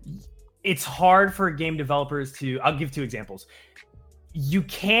it's hard for game developers I'll give two examples. You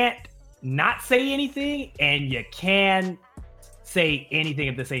can't not say anything, and you can say anything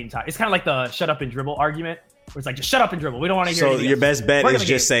at the same time. It's kind of like the shut up and dribble argument, where it's like, just shut up and dribble. We don't want to hear anything. So your best bet is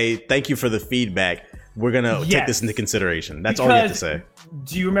just say, thank you for the feedback. We're going to take this into consideration. That's all you have to say.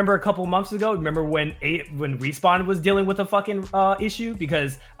 Do you remember a couple months ago, when Respawn was dealing with a fucking issue?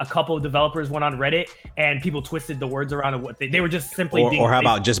 Because a couple of developers went on Reddit and people twisted the words around of what they were just simply... Or how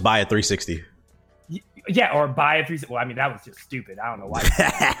about just buy a 360? Yeah, or buy a 360. Well, I mean, that was just stupid. I don't know why.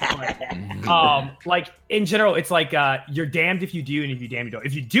 Like, in general, it's like you're damned if you do and if you damn you don't.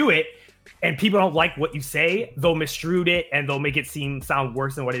 If you do it, and people don't like what you say, they'll misroot it and they'll make it sound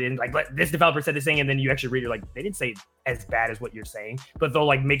worse than what it is. Like, this developer said this thing, and then you actually read it, like, they didn't say as bad as what you're saying, but they'll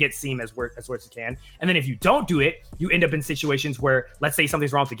like make it seem as worse as it can. And then if you don't do it, you end up in situations where, let's say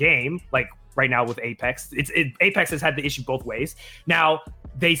something's wrong with the game, like right now with Apex. Apex has had the issue both ways. Now,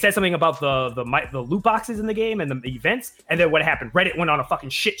 they said something about the loot boxes in the game and the events, and then what happened? Reddit went on a fucking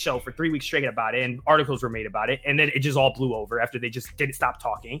shit show for 3 weeks straight about it, and articles were made about it, and then it just all blew over after they just didn't stop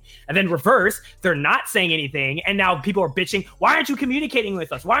talking. And then reverse, they're not saying anything, and now people are bitching, why aren't you communicating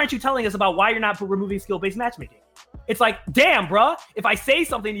with us? Why aren't you telling us about why you're not removing skill-based matchmaking? It's like, damn, bruh, if I say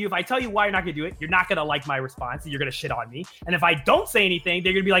something to you, if I tell you why you're not going to do it, you're not going to like my response, and you're going to shit on me. And if I don't say anything,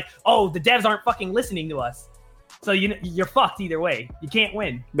 they're going to be like, oh, the devs aren't fucking listening to us. So you're fucked either way. You can't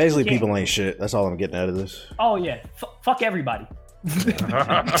win. Basically, people ain't shit. That's all I'm getting out of this. Oh, yeah. Fuck everybody.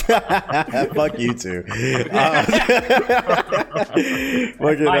 Fuck you too.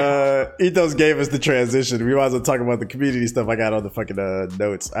 Ethos gave us the transition. We might as well talk about the community stuff I got on the fucking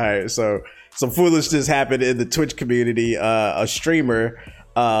notes. All right, so some foolishness happened in the Twitch community. A streamer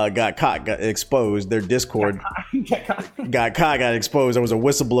got exposed. Their Discord got exposed. There was a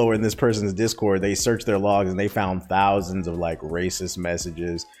whistleblower in this person's Discord. They searched their logs and they found thousands of like racist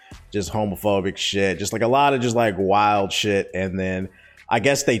messages, just homophobic shit, just like a lot of just like wild shit. And then I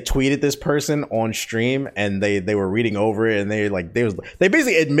guess they tweeted this person on stream and they were reading over it and they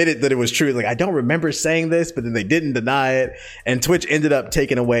basically admitted that it was true. Like, I don't remember saying this, but then they didn't deny it. And Twitch ended up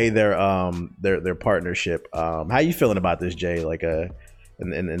taking away their partnership. How you feeling about this, Jay? Like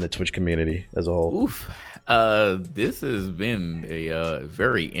in the Twitch community as a whole? Oof. This has been a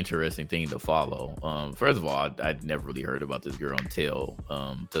very interesting thing to follow. First of all, I'd never really heard about this girl until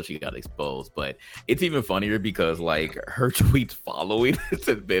she got exposed. But it's even funnier because like her tweets following has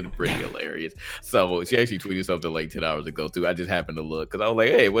been pretty hilarious. So she actually tweeted something like 10 hours ago too. I just happened to look because I was like,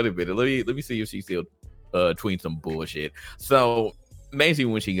 hey, wait a minute, let me see if she still tweeting some bullshit. So basically,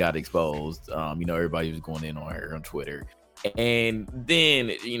 when she got exposed, everybody was going in on her on Twitter. And then,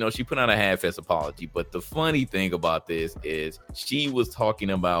 she put out a half-ass apology. But the funny thing about this is she was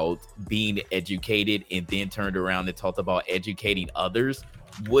talking about being educated and then turned around and talked about educating others.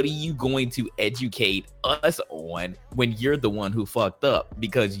 What are you going to educate us on when you're the one who fucked up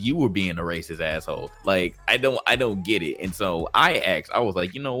because you were being a racist asshole? Like, I don't get it. And so I was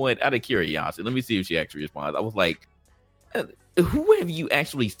like, you know what? Out of curiosity, let me see if she actually responds. I was like, who have you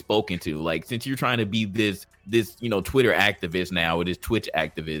actually spoken to? Like, since you're trying to be this Twitter activist now, or this Twitch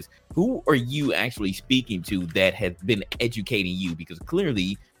activist, who are you actually speaking to that has been educating you? Because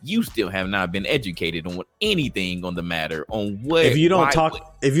clearly you still have not been educated on anything on the matter on what. If you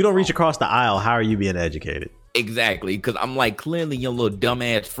don't reach across the aisle, how are you being educated? Exactly, because I'm like, clearly your little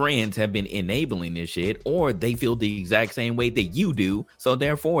dumbass friends have been enabling this shit, or they feel the exact same way that you do. So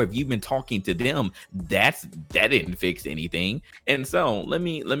therefore, if you've been talking to them, that didn't fix anything. And so let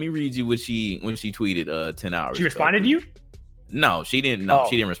me read you when she tweeted 10 hours. She responded to you? No, she didn't. No,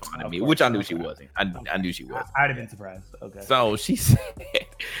 she didn't respond to me, which I knew she wasn't. I knew she was. I'd have been surprised. Okay. So she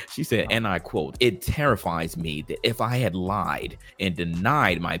said, and I quote, "It terrifies me that if I had lied and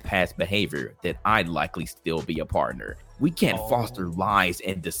denied my past behavior, that I'd likely still be a partner. We can't foster lies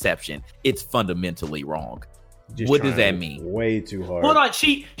and deception. It's fundamentally wrong." What does that mean? Way too hard. Hold on,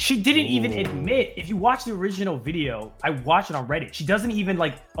 she didn't even admit. If you watch the original video, I watched it on Reddit. She doesn't even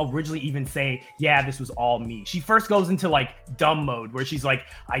originally even say, "Yeah, this was all me." She first goes into dumb mode where she's like,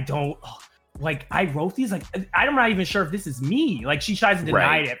 I wrote these, I'm not even sure if this is me. She tries to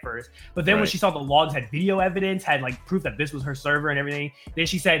deny it at first, but then when she saw the logs had video evidence, had proof that this was her server and everything, then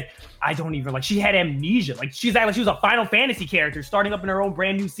she said, I don't even she had amnesia. She's acting like she was a Final Fantasy character starting up in her own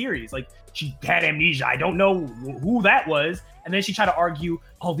brand new series. She had amnesia. I don't know who that was. And then she tried to argue,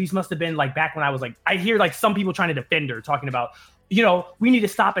 oh, these must have been back when I was I hear some people trying to defend her, talking about, we need to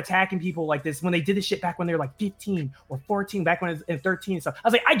stop attacking people like this when they did this shit back when they were 15 or 14, back when it was in 13 and stuff. I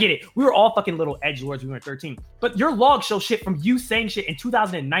was like, I get it. We were all fucking little edgelords when we were 13. But your logs show shit from you saying shit in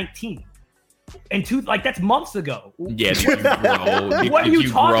 2019. And that's months ago. Yeah, did you grow? What are you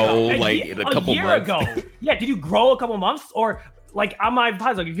talking about? In a couple year months ago? Yeah, did you grow a couple months? Or on my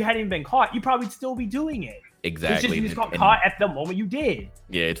advice, if you hadn't even been caught, you probably still be doing it. Exactly. It's just you just got caught at the moment you did.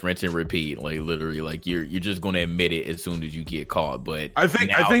 Yeah, it's rinse and repeat. Literally, you're just gonna admit it as soon as you get caught. But I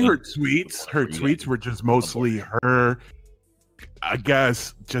think her tweets were just mostly her, I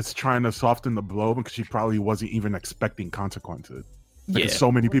guess, just trying to soften the blow because she probably wasn't even expecting consequences. Because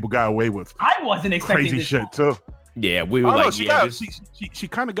so many people got away with I wasn't expecting crazy shit too. Yeah, we were she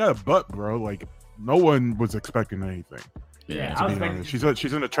kind of got a butt, bro. No one was expecting anything. Yeah, to be honest.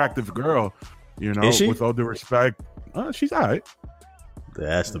 She's an attractive girl. Is with all due respect, she's all right.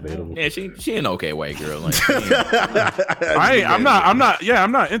 That's debatable. Yeah, she an okay white girl. I'm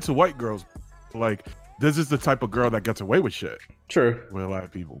not into white girls. This is the type of girl that gets away with shit. True. With a lot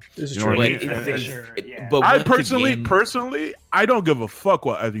of people. This is true. But I personally, I don't give a fuck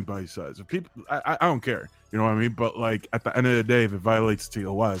what anybody says. If people, I don't care. You know what I mean? But at the end of the day, if it violates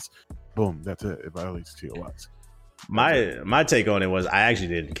TOS, boom, that's it. It violates TOS. My take on it was I actually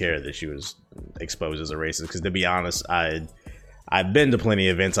didn't care that she was exposed as a racist because, to be honest, I've been to plenty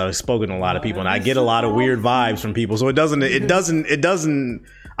of events. I've spoken to a lot of people, and I get a lot of weird vibes from people. So it doesn't.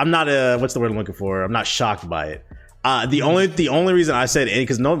 I'm not what's the word I'm looking for? I'm not shocked by it. The only reason I said,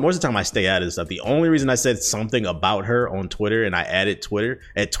 because most of the time I stay out of this stuff. The only reason I said something about her on Twitter and I added Twitter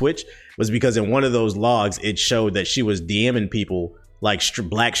at Twitch was because in one of those logs it showed that she was DMing people like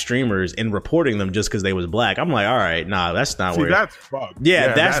black streamers and reporting them just because they was black. I'm like, all right, nah, that's not See, where. that's fucked.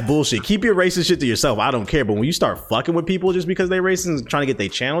 Yeah, that's bullshit. Keep your racist shit to yourself. I don't care. But when you start fucking with people just because they racist and trying to get their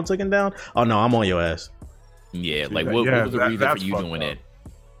channel taken down, oh no, I'm on your ass. Yeah, like what was the reason for you doing it?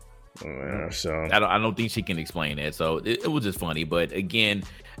 So I don't think she can explain it. So it was just funny. But again,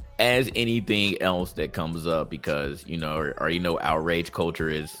 as anything else that comes up, because outrage culture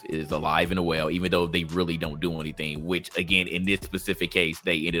is alive and well, even though they really don't do anything, which again in this specific case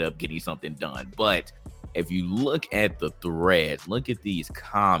they ended up getting something done. But if you look at the threads, look at these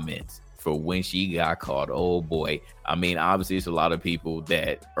comments for when she got caught, oh boy. I mean, obviously it's a lot of people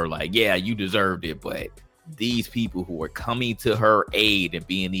that are like, yeah, you deserved it, but these people who are coming to her aid and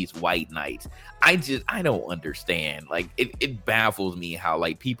being these white knights, I don't understand. Like it baffles me how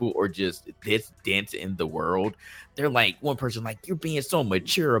like people are just this dense in the world. They're like, one person like, you're being so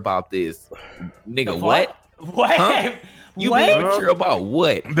mature about this, nigga. What? Huh? You being mature about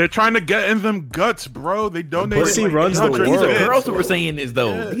what? They're trying to get in them guts, bro. They donated. Pussy runs the world. These are girls who were saying this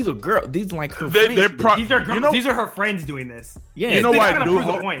though. These are girls. These are like her friends. These are her friends doing this. Yeah, you know why I do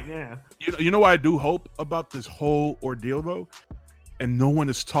hope. Point. Yeah. You know why I do hope about this whole ordeal though, and no one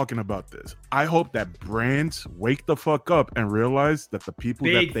is talking about this. I hope that brands wake the fuck up and realize that the people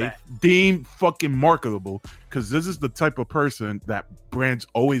that they deem fucking marketable, because this is the type of person that brands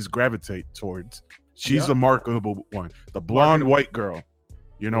always gravitate towards. She's a marketable one. The blonde white girl.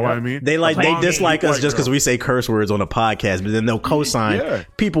 You know what I mean? They dislike us just because we say curse words on a podcast, but then they'll co-sign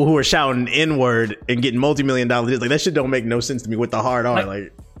people who are shouting N-word and getting multi-million-dollar deals. Like that shit don't make no sense to me with the hard R.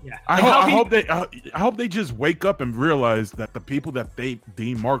 Like I hope they just wake up and realize that the people that they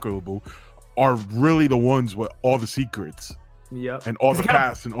deem marketable are really the ones with all the secrets. Yep. And all the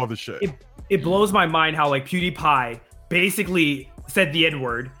past and all the shit. It blows my mind how like PewDiePie basically said the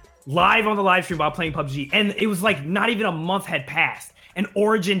N-word live on the live stream while playing PUBG, and it was like not even a month had passed, and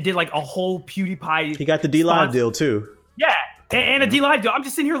Origin did like a whole PewDiePie. He got the D-Live deal too. Yeah, and a D-Live deal. I'm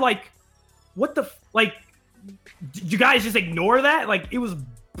just sitting here like, what the like? Did you guys just ignore that? Like it was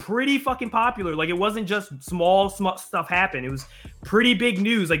pretty fucking popular. Like it wasn't just small stuff happened. It was pretty big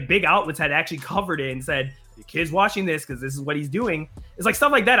news. Like big outlets had actually covered it and said, "The kid's watching this because this is what he's doing." It's like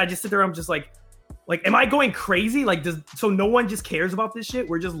stuff like that. I just sit there. I'm just like, am I going crazy? Like, so no one just cares about this shit?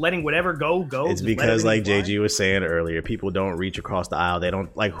 We're just letting whatever go. It's because, like JG was saying earlier, people don't reach across the aisle. They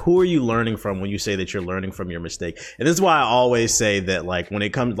don't like. Who are you learning from when you say that you're learning from your mistake? And this is why I always say that, like, when it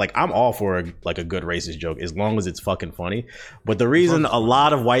comes, like, I'm all for a good racist joke as long as it's fucking funny. But the reason a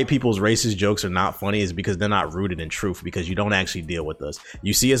lot of white people's racist jokes are not funny is because they're not rooted in truth. Because you don't actually deal with us.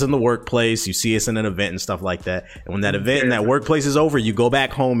 You see us in the workplace. You see us in an event and stuff like that. And when that event and that workplace is over, you go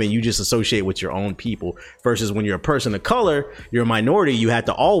back home and you just associate with your own people, versus when you're a person of color, you're a minority, you have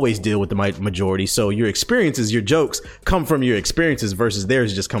to always deal with the majority. So your experiences, your jokes come from your experiences versus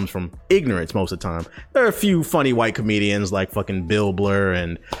theirs just comes from ignorance most of the time. There are a few funny white comedians like fucking Bill Burr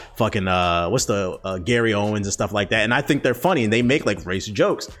and fucking Gary Owens and stuff like that, and I think they're funny and they make like racist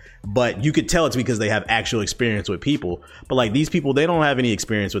jokes, but you could tell it's because they have actual experience with people. But like these people, they don't have any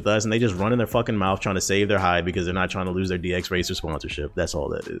experience with us and they just run in their fucking mouth trying to save their hide because they're not trying to lose their DX Racer sponsorship. That's all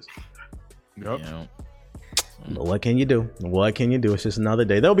that is. Yep. Yeah. But what can you do? What can you do? It's just another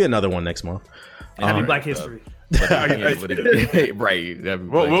day. There'll be another one next month. Happy Black History. Right.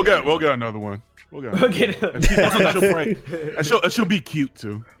 We'll get another one. We'll get it. She'll be cute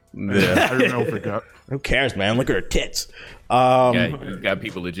too. Yeah. I don't forgot. Who cares, man? Look at her tits. You got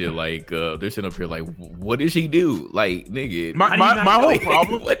people legit like they're sitting up here like, what did she do? Like, nigga.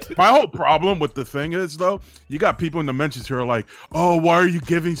 My whole problem with the thing is though, you got people in the mentions who are like, oh, why are you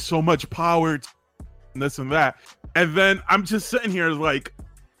giving so much power to this and that? And then I'm just sitting here like,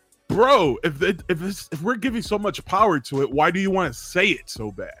 bro, if we're giving so much power to it, why do you want to say it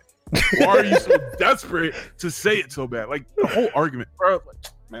so bad? Why are you so desperate to say it so bad? Like the whole argument, bro. Like,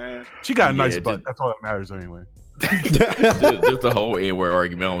 man, she got a nice butt. That's all that matters anyway. just the whole N-word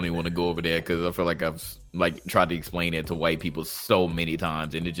argument. I don't even want to go over there because I feel like I've like tried to explain it to white people so many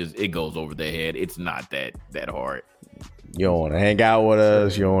times, and it goes over their head. It's not that hard. You don't want to hang out with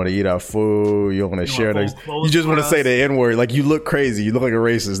us. You don't want to eat our food. You don't want to share things. You just want to say the N-word. Like, you look crazy. You look like a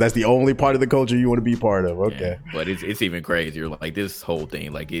racist. That's the only part of the culture you want to be part of. Okay. Yeah, but it's even crazier. Like, this whole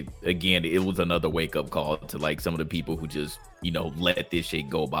thing, like, it was another wake-up call to, like, some of the people who just, let this shit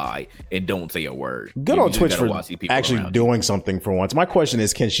go by and don't say a word. Good on Twitch for actually doing something for once. My question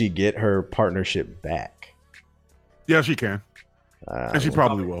is, can she get her partnership back? Yeah, she can. And she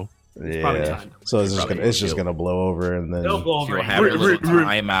probably will. Yeah, so it's just gonna blow over, and then she'll have her little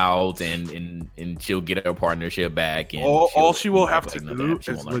timeout, and she'll get her partnership back. And all she will have to do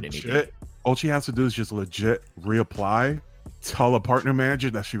is legit. All she has to do is just legit reapply, tell a partner manager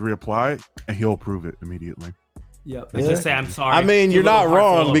that she reapplied, and he'll approve it immediately. Yep. Just say I'm sorry. I mean, you're not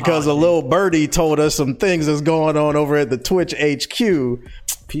wrong because a little birdie told us some things that's going on over at the Twitch HQ.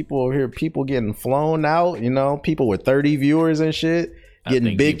 People here, people getting flown out. People with 30 viewers and shit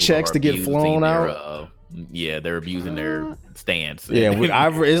getting big checks to get flown out. They're abusing their stance. Yeah,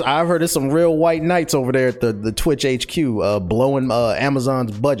 I've heard there's some real white knights over there at the Twitch HQ blowing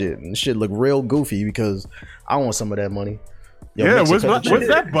Amazon's budget, and shit look real goofy because I want some of that money. What's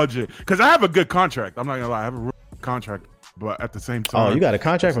that budget? Because I have a good contract. I'm not gonna lie, I have a real contract, but at the same time, you got a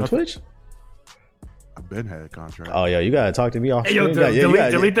contract from Twitch? I've been had a contract. Oh yeah, you gotta talk to me off. Hey,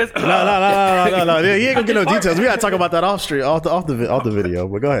 delete this. No. Yeah, you ain't gonna get no details. We gotta talk about that off the video.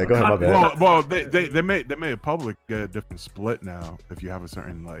 But go ahead, my bad. Well, they made it public, get a different split now. If you have a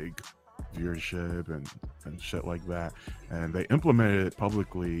certain viewership and shit like that, and they implemented it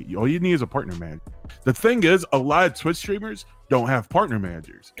publicly. All you need is a partner manager. The thing is, a lot of Twitch streamers don't have partner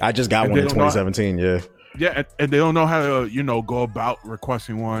managers. I just got one in 2017. Yeah, and they don't know how to, go about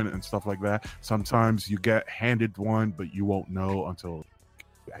requesting one and stuff like that. Sometimes you get handed one, but you won't know until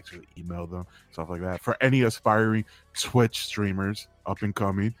you actually email them, stuff like that. For any aspiring Twitch streamers up and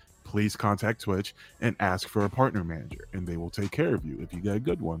coming, please contact Twitch and ask for a partner manager, and they will take care of you if you get a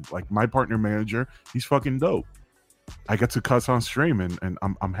good one. Like my partner manager, he's fucking dope. I get to cuss on stream and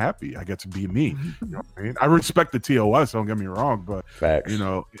I'm happy. I get to be me. You know what I mean? I respect the TOS, don't get me wrong, but facts.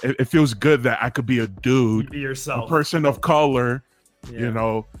 It feels good that I could be a dude, be yourself, a person of color.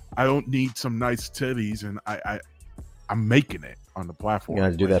 Yeah. I don't need some nice titties, and I'm making it on the platform. You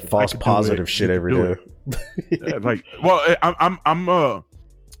gotta do that false positive shit every day.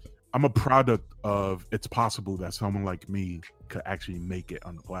 I'm a product of it's possible that someone like me could actually make it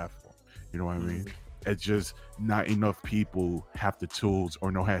on the platform. You know what I mean? It's just not enough people have the tools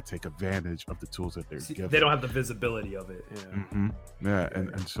or know how to take advantage of the tools that they're given. They don't have the visibility of it.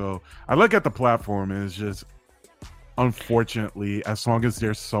 And so I look at the platform, and it's just, unfortunately, as long as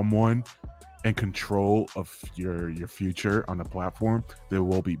there's someone in control of your future on the platform, there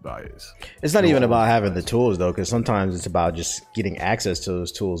will be bias. It's not even about having the tools though, because sometimes it's about just getting access to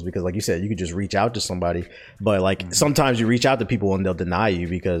those tools, because like you said, you could just reach out to somebody, but sometimes you reach out to people and they'll deny you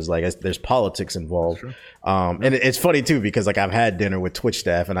because there's politics involved. Sure. And it's funny too, because I've had dinner with Twitch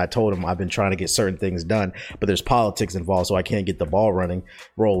staff and I told them I've been trying to get certain things done, but there's politics involved, so I can't get the ball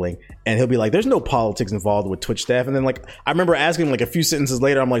rolling. And he'll be like, there's no politics involved with Twitch staff. And then I remember asking him a few sentences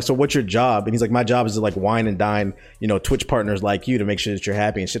later, I'm like, so what's your job? And he's like, my job is to wine and dine, Twitch partners like you to make sure that you're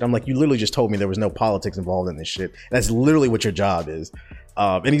happy and shit. I'm like, you literally just told me there was no politics involved in this shit. That's literally what your job is.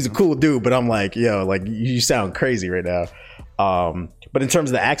 And he's a cool dude, but I'm like, you sound crazy right now. But in terms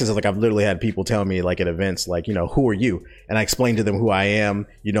of the access, I've literally had people tell me at events, who are you? And I explained to them who I am,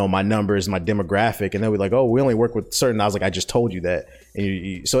 my numbers, my demographic, and they'll be like, oh, we only work with certain. I was like, I just told you that.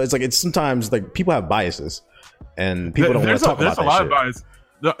 And so it's sometimes people have biases, and people don't want to talk about that shit. There's a lot of bias.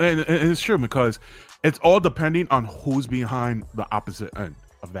 And it's true, because it's all depending on who's behind the opposite end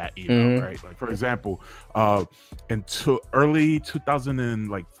of that email, right? For example, in early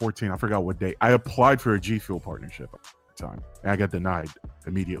 2014, I forgot what day, I applied for a G Fuel partnership at the time, and I got denied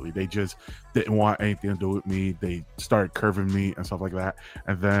immediately. They just didn't want anything to do with me. They started curving me and stuff like that.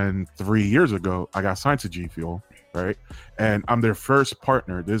 And then 3 years ago, I got signed to G Fuel, right? And I'm their first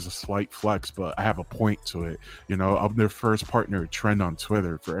partner. There's a slight flex, but I have a point to it. I'm their first partner trend on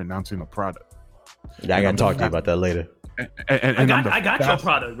Twitter for announcing a product. Yeah, I gotta talk to you about that later. And I got your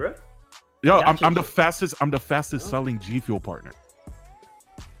product, bro. Yo, I'm the fastest selling G Fuel partner.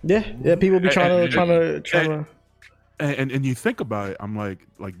 Yeah, people be trying to. And you think about it, I'm like,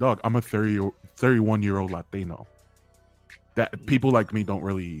 dog, I'm a 31-year-old Latino. That people like me don't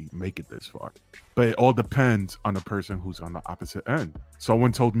really make it this far. But it all depends on the person who's on the opposite end.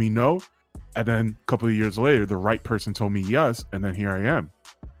 Someone told me no, and then a couple of years later, the right person told me yes, and then here I am.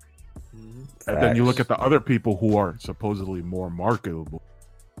 And then you look at the other people who are supposedly more marketable,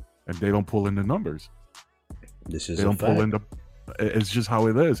 and they don't pull in the numbers. It's just how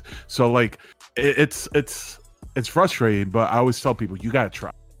it is. So it's frustrating, but I always tell people, you gotta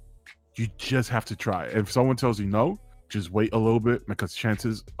try. You just have to try. If someone tells you no, just wait a little bit, because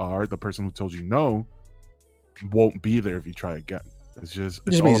chances are the person who told you no won't be there if you try again. It just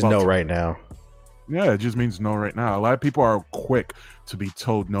means no right now. Yeah, it just means no right now. A lot of people are quick to be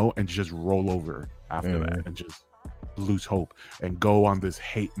told no and just roll over after that and just lose hope and go on this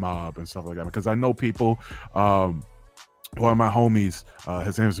hate mob and stuff like that. Because I know people, one of my homies,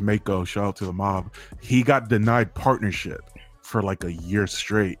 his name is Mako, shout out to the mob. He got denied partnership for a year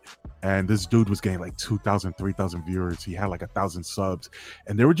straight. And this dude was getting 2,000, 3,000 viewers. He had 1,000 subs.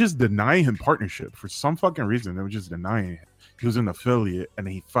 And they were just denying him partnership for some fucking reason. They were just denying him. he was an affiliate, and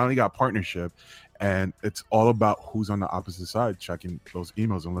he finally got partnership. And it's all about who's on the opposite side checking those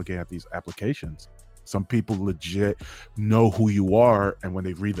emails and looking at these applications. Some people legit know who you are, and when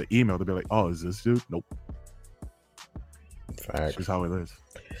they read the email, they'll be like, "Oh, is this dude?" Nope. Fact. That's how it is.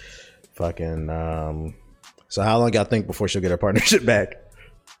 Fucking. So how long y'all think before she'll get her partnership back?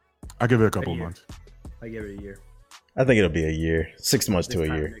 I give it a couple of months. I give it a year. I think it'll be a year, 6 months to a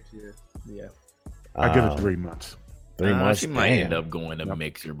year. Next year. Yeah. I give it 3 months. 3 months. She might end up going to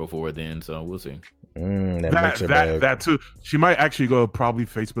Mixer before then, so we'll see. That too. She might actually go probably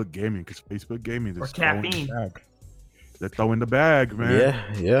Facebook Gaming, because Facebook Gaming is throwing the bag. They're throwing the bag,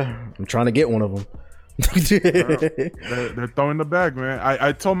 man. Yeah. I'm trying to get one of them. They're throwing the bag, man.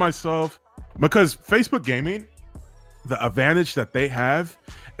 I told myself, because Facebook Gaming, the advantage that they have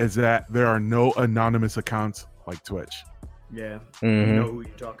is that there are no anonymous accounts like Twitch. Yeah, Mm-hmm. you know who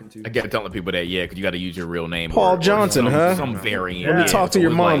you're talking to. I kept telling people that, because you got to use your real name. Paul Johnson, some variant. Let me talk to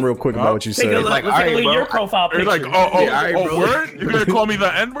your mom real quick about what you said. Take a look at your profile picture. Like, word? You're gonna call me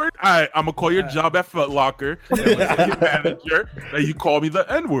the N-word? I'm gonna call your job at Foot Locker. Manager, and you call me the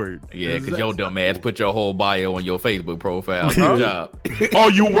N-word. Yeah, because your dumb ass put your whole bio on your Facebook profile. Good job. Oh,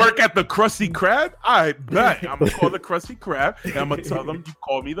 you work at the Krusty Krab? I bet. I'm gonna call the Krusty Krab, and I'm gonna tell them you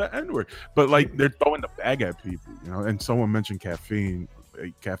call me the N-word. But like, they're throwing the bag at people, And someone mentioned Caffeine.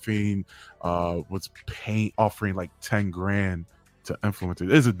 Caffeine was offering like 10 grand to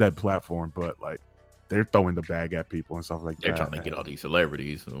influencers. It's a dead platform, but like, they're throwing the bag at people and stuff like they're that. They're trying to get all these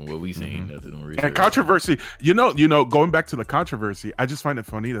celebrities. What we seen, and controversy. Going back to the controversy, I just find it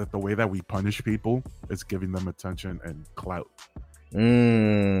funny that the way that we punish people is giving them attention and clout.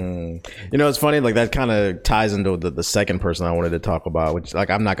 It's funny, like that kind of ties into the second person I wanted to talk about, which,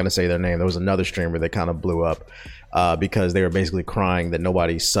 like, I'm not going to say their name. There was another streamer that kind of blew up because they were basically crying that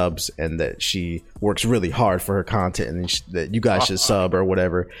nobody subs and that she works really hard for her content and that you guys should sub or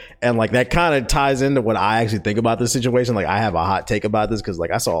whatever. And like, that kind of ties into what I actually think about this situation. Like, I have a hot take about this because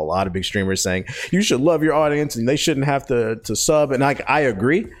like I saw a lot of big streamers saying you should love your audience and they shouldn't have to sub. And I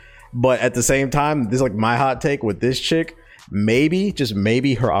agree. But at the same time, this is like my hot take with this chick. Maybe, just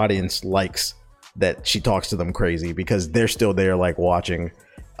maybe, her audience likes that she talks to them crazy because they're still there, like, watching.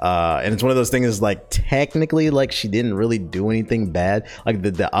 And it's one of those things, like, technically, like, she didn't really do anything bad. Like,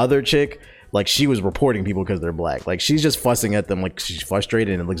 the other chick, like, she was reporting people because they're black. Like, she's just fussing at them, like, she's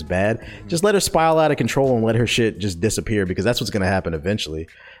frustrated and it looks bad. Just let her spiral out of control and let her shit just disappear, because that's what's going to happen eventually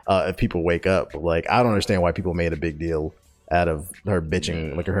if people wake up. Like, I don't understand why people made a big deal out of her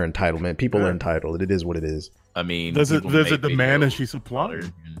bitching, like her entitlement. People are entitled. It is what it is. I mean, there's a demand and she's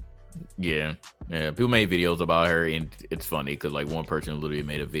supplying. Yeah. People made videos about her, and it's funny because like one person literally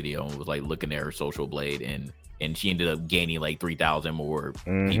made a video and was like looking at her social blade, and she ended up gaining like 3,000 more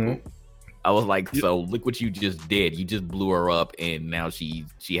people. I was like, so look what you just did. You just blew her up, and now she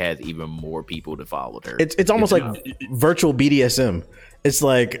has even more people to follow her. It's almost like virtual BDSM. It's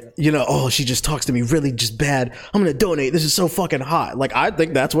like, she just talks to me really just bad. I'm gonna donate. This is so fucking hot. Like, I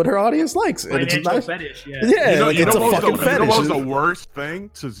think that's what her audience likes. And it's a nice fetish. Yeah, it's a fucking fetish. What was the worst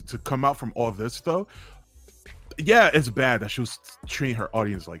thing to come out from all this though? Yeah, it's bad that she was treating her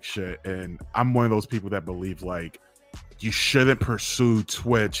audience like shit. And I'm one of those people that believe like you shouldn't pursue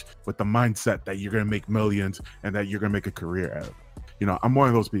Twitch with the mindset that you're gonna make millions and that you're gonna make a career out of it. I'm one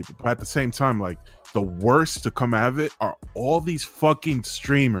of those people. But at the same time, like, the worst to come out of it are all these fucking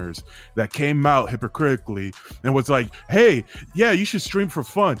streamers that came out hypocritically and was like, hey, yeah, you should stream for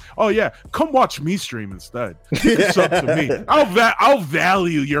fun. Oh yeah, come watch me stream instead. You can sub to me. I'll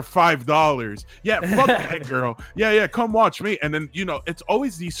value your $5. Yeah, fuck that girl. Yeah, come watch me. And then, it's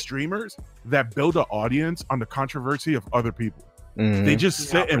always these streamers that build an audience on the controversy of other people. They just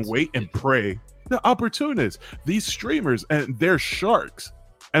sit and wait and pray. The opportunists, these streamers, and they're sharks.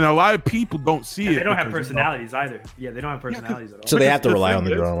 And a lot of people don't see it. They don't have personalities either. Yeah, they don't have personalities at all. So they have to rely on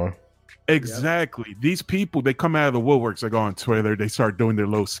the drama. Exactly. Yep. These people, they come out of the woodworks. They go on Twitter. They start doing their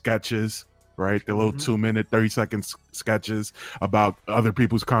little sketches, right? Their little 2-minute, 30-second sketches about other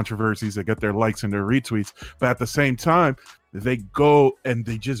people's controversies. They get their likes and their retweets. But at the same time, they go and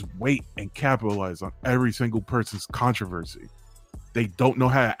they just wait and capitalize on every single person's controversy. They don't know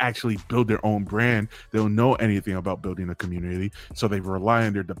how to actually build their own brand. They don't know anything about building a community. So they rely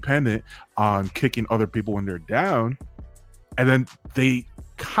on, they're dependent on kicking other people when they're down. And then they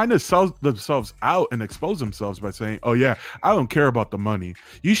kind of sell themselves out and expose themselves by saying, oh yeah, I don't care about the money.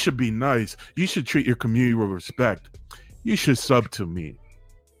 You should be nice. You should treat your community with respect. You should sub to me.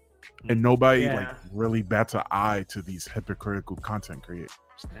 And nobody really bats an eye to these hypocritical content creators.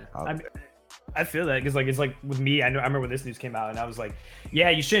 I feel that because like it's like with me, I remember when this news came out and I was like, yeah,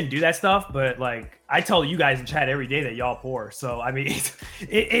 you shouldn't do that stuff, but like I tell you guys in chat every day that y'all poor. So I mean,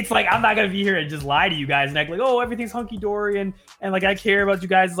 it's like I'm not gonna be here and just lie to you guys and act like, oh, everything's hunky dory and like I care about you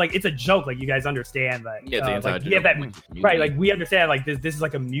guys. It's like it's a joke. Like you guys understand that. Yeah, like, right. Like we understand like this is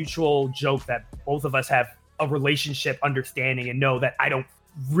like a mutual joke that both of us have a relationship understanding and know that I don't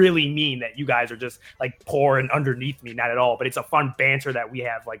really mean that you guys are just like poor and underneath me, not at all, but it's a fun banter that we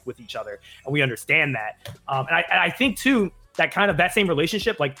have like with each other and we understand that. And I think too that kind of that same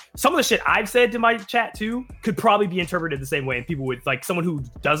relationship, like some of the shit I've said to my chat too could probably be interpreted the same way, and people would like someone who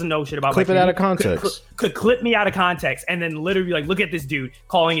doesn't know shit about clip it out of context could clip me out of context and then literally like look at this dude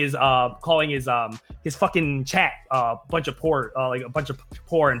calling his fucking chat bunch of poor like a bunch of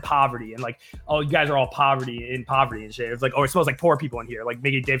poor and poverty and like, oh, you guys are all poverty and shit. It's like, oh, it smells like poor people in here, like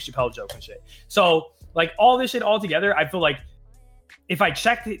making Dave Chappelle jokes and shit. So like all this shit all together, I feel like if I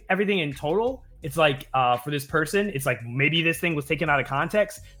checked everything in total, it's like for this person, it's like maybe this thing was taken out of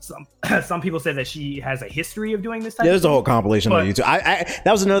context. Some people said that she has a history of doing this type. Yeah, there's a whole compilation on YouTube.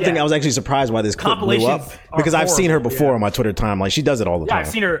 That was another thing I was actually surprised why this clip blew up because I've seen her before on my Twitter timeline. She does it all the time.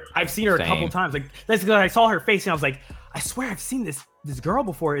 I've seen her a couple times. Like that's because I saw her face and I was like, I swear I've seen this girl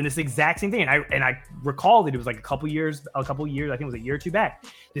before in this exact same thing. And I recalled that it was like a couple years, I think it was a year or two back.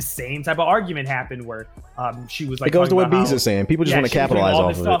 The same type of argument happened where she was like, it goes to what Bees is saying. People just want to capitalize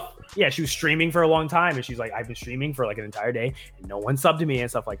off of it. Yeah, she was streaming for a long time and she's like, I've been streaming for like an entire day and no one subbed to me and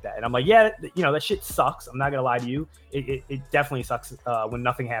stuff like that. And I'm like, yeah, you know, that shit sucks. I'm not gonna lie to you. It definitely sucks when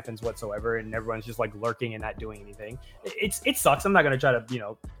nothing happens whatsoever and everyone's just like lurking and not doing anything. It sucks. I'm not gonna try to, you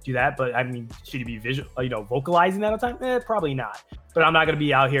know, do that. But I mean, should you be vocalizing that all the time? Probably not. But I'm not gonna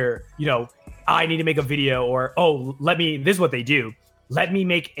be out here, you know, I need to make a video or this is what they do. Let me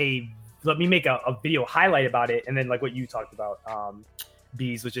make a video highlight about it, and then like what you talked about,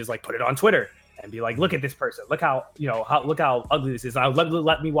 Bees, which is like put it on Twitter and be like, look at this person, look how ugly this is.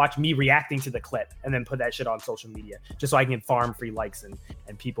 Let me watch me reacting to the clip, and then put that shit on social media just so I can farm free likes and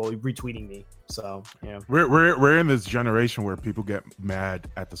people retweeting me. So yeah, we're in this generation where people get mad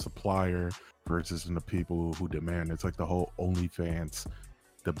at the supplier versus the people who demand. It's like the whole OnlyFans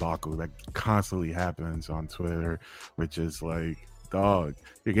debacle that constantly happens on Twitter, which is like, dog,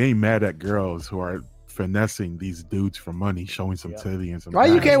 you're getting mad at girls who are finessing these dudes for money, showing some titty and some. Why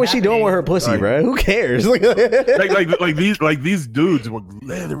you care what she doing with her pussy, bro? Who cares? like these dudes will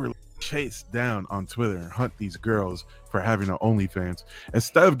literally chase down on Twitter and hunt these girls for having an OnlyFans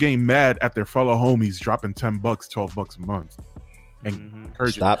instead of getting mad at their fellow homies dropping $10, $12 a month and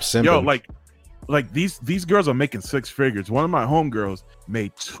stop simping. Yo, like these girls are making six figures. One of my homegirls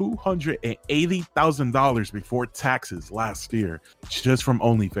made $280,000 before taxes last year just from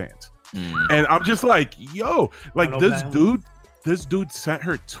OnlyFans. And I'm just like, yo, like this dude sent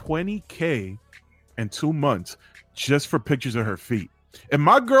her $20K in 2 months just for pictures of her feet. And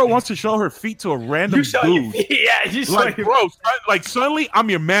my girl wants to show her feet to a random dude. Bro, like suddenly I'm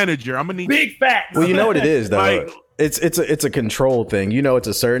your manager. I'm gonna need big fat. Well, you know what it is though. Like, it's a control thing. You know, it's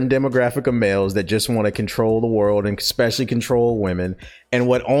a certain demographic of males that just want to control the world and especially control women. And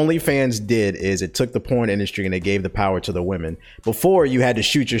what OnlyFans did is it took the porn industry and it gave the power to the women. Before, you had to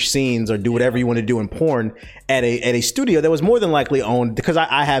shoot your scenes or do whatever you want to do in porn at a studio that was more than likely owned, because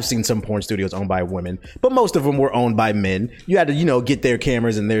I have seen some porn studios owned by women, but most of them were owned by men. You had to, you know, get their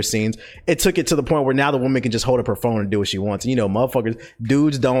cameras and their scenes. It took it to the point where now the woman can just hold up her phone and do what she wants. And, you know, motherfuckers,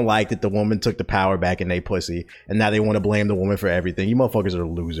 dudes don't like that the woman took the power back in their pussy, and now they want to blame the woman for everything. You motherfuckers are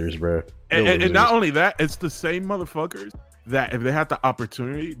losers, bro. And not only that, it's the same motherfuckers that if they had the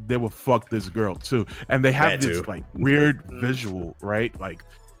opportunity, they would fuck this girl too. And they have this like weird visual, right? Like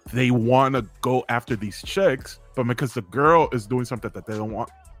they want to go after these chicks, but because the girl is doing something that they don't want,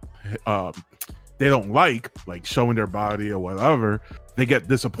 they don't like showing their body or whatever, they get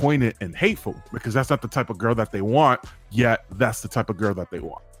disappointed and hateful because that's not the type of girl that they want, yet that's the type of girl that they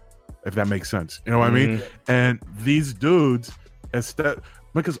want, if that makes sense. You know what I mean? And these dudes,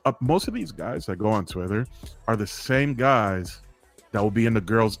 because most of these guys that go on Twitter are the same guys that will be in the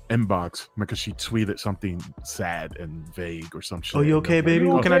girl's inbox because she tweeted something sad and vague or some shit. Oh, you okay, baby?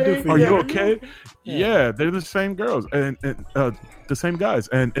 What can I do for you? Are you okay? Yeah, they're the same girls and the same guys.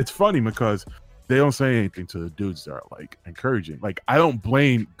 And it's funny because they don't say anything to the dudes that are like encouraging. Like, I don't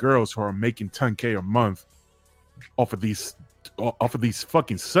blame girls who are making $10K a month off of these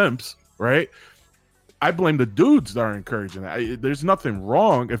fucking simps, right? I blame the dudes that are encouraging that. There's nothing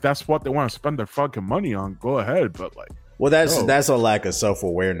wrong if that's what they want to spend their fucking money on. Go ahead, but like, well, that's a lack of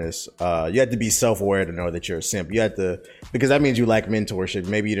self-awareness. You have to be self-aware to know that you're a simp. You have to, because that means you lack mentorship.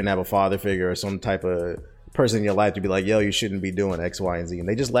 Maybe you didn't have a father figure or some type of person in your life to be like, yo, you shouldn't be doing X, Y, and Z, and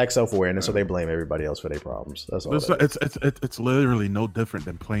they just lack self-awareness, so they blame everybody else for their problems. That's all. It's literally no different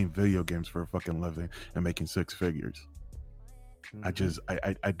than playing video games for a fucking living and making six figures. I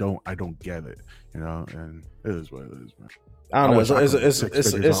don't get it, and it is what it is, man. I don't know. It's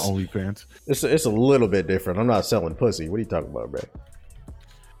OnlyFans. It's a little bit different. I'm not selling pussy. What are you talking about, bro?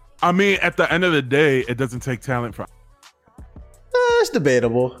 I mean, at the end of the day, it doesn't take talent for. It's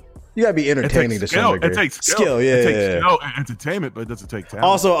debatable. You gotta be entertaining to some degree. It takes skill. Yeah, it takes skill and entertainment, but it doesn't take talent.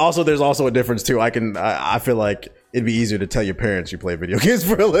 Also, there's also a difference too. I feel like it'd be easier to tell your parents you play video games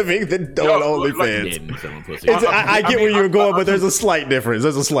for a living than doing OnlyFans. I get where you're going, but there's a slight difference.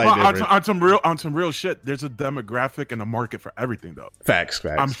 On some real shit. There's a demographic and a market for everything, though. Facts.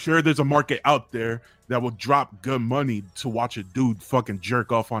 I'm sure there's a market out there that will drop good money to watch a dude fucking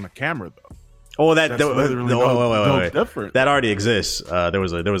jerk off on a camera, though. Oh, wait. Different. That already exists. There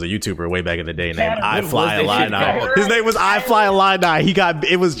was a YouTuber way back in the day named iFlyIllini. His name was iFlyIllini.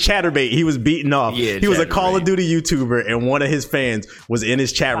 It was Chatterbait. He was beaten off. Yeah, he was a Call of Duty YouTuber, and one of his fans was in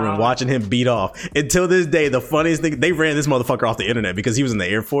his chat room watching him beat off. Until this day, the funniest thing, they ran this motherfucker off the internet because he was in the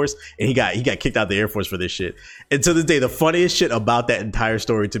Air Force and he got kicked out of the Air Force for this shit. Until this day, the funniest shit about that entire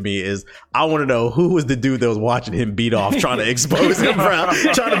story to me is I want to know who was the dude that was watching him beat off, trying to expose him, bro,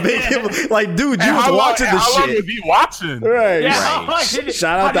 trying to make him like, dude, you was watching the shit. How long was he watching? Right. Yeah.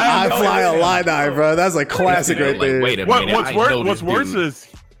 Shout out to iFlyIllini, bro. That's a classic right there. Wait a minute.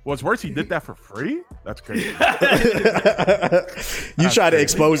 What's worse, he did that for free? That's crazy. You try to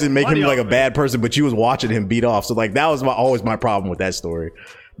expose and make him like a bad person, but you was watching him beat off. So like that was always my problem with that story.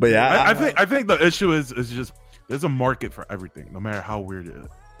 But yeah, I think the issue is just there's a market for everything, no matter how weird it is.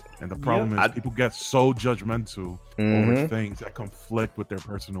 And the problem is people get so judgmental over things that conflict with their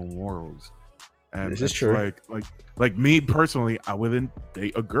personal morals. And this is true. Like me personally, I wouldn't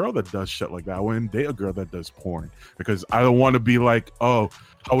date a girl that does shit like that. I wouldn't date a girl that does porn because I don't want to be like, oh,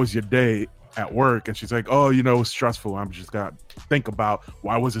 how was your day at work? And she's like, oh, it was stressful. I'm just gonna think about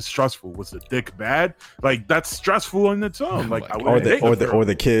why was it stressful? Was the dick bad? Like that's stressful in its own. Like or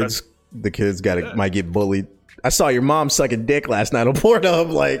the kids might get bullied. I saw your mom sucking dick last night on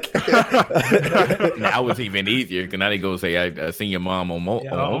Pornhub. Like, now it's even easier because now they go say, "I seen your mom on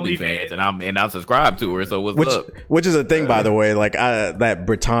OnlyFans," and I'm subscribed to her. So what's up? Which is a thing, by the way. Like that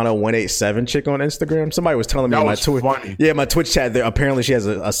Britannia187 chick on Instagram. Somebody was telling me on my Twitch. Yeah, my Twitch chat. There, apparently, she has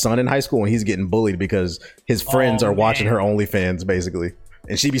a son in high school and he's getting bullied because his friends are watching her OnlyFans, basically,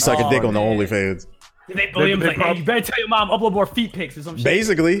 and she be sucking dick on the OnlyFans. They bully him like, hey, you better tell your mom upload more feet pics or some shit.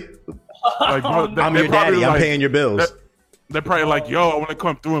 Basically. Like, bro, I'm your daddy. I'm paying your bills. They're probably like, yo, I want to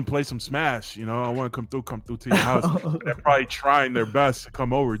come through and play some Smash. I want to come through to your house. They're probably trying their best to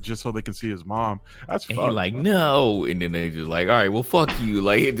come over just so they can see his mom. That's fucked. He's like, no. And then they just like, all right, well, fuck you.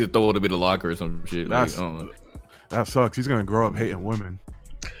 Like, just throw it in the locker or some shit. That sucks. He's going to grow up hating women.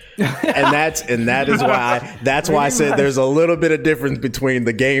 and that is why I said there's a little bit of difference between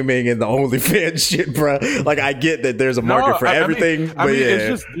the gaming and the OnlyFans shit, bro. Like I get that there's a market for everything, but it's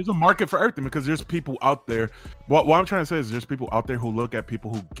just there's a market for everything because there's people out there. What I'm trying to say is there's people out there who look at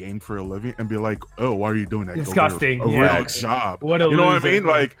people who game for a living and be like, oh, why are you doing that? Disgusting. A real job. What a loser, what I mean?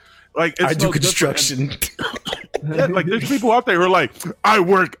 Like I do construction. Yeah, like there's people out there who are like, I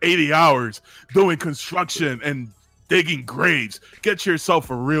work 80 hours doing construction and digging graves. Get yourself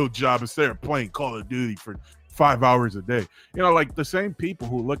a real job instead of playing Call of Duty for 5 hours a day. Like the same people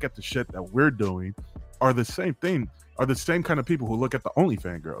who look at the shit that we're doing are the same kind of people who look at the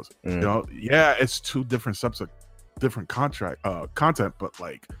OnlyFans girls. It's two different subs of different content, but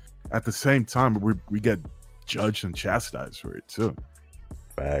like at the same time we get judged and chastised for it too.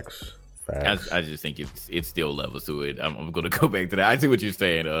 Facts. I just think it's still levels to it. I'm going to go back to that. I see what you're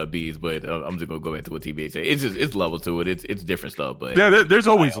saying, Bees, but I'm just going to go back to what TBA said. It's levels to it. It's different stuff, but yeah, there's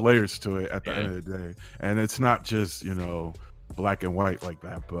always layers to it at the end of the day, and it's not just black and white like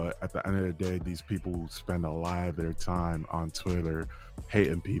that. But at the end of the day, these people spend a lot of their time on Twitter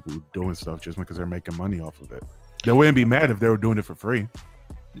hating people doing stuff just because they're making money off of it. They wouldn't be mad if they were doing it for free.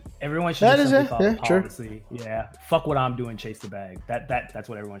 Everyone should just follow policy. True. Yeah, fuck what I'm doing, chase the bag. That's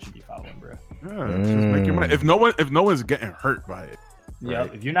what everyone should be following, bro. Yeah, just make your money. If no one's getting hurt by it. Yeah,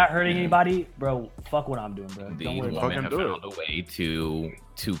 right? If you're not hurting anybody, bro, fuck what I'm doing, bro. These women have found a way to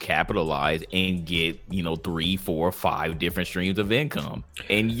capitalize and get 3, 4, 5 different streams of income,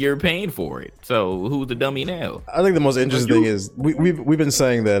 and you're paying for it. So who's the dummy now? I think the most interesting thing is we've been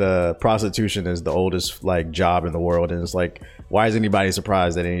saying that prostitution is the oldest job in the world, and it's like, why is anybody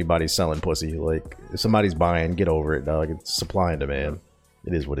surprised that anybody's selling pussy? Like if somebody's buying, get over it, dog. It's supply and demand.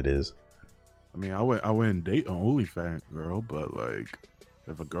 It is what it is. I mean, I wouldn't date an OnlyFans girl, but like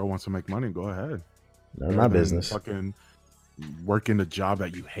if a girl wants to make money, go ahead. None of my business. Fucking working a job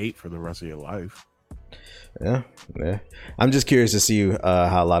that you hate for the rest of your life. Yeah. I'm just curious to see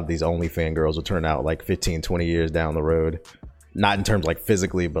how a lot of these OnlyFans girls will turn out like 15, 20 years down the road. Not in terms like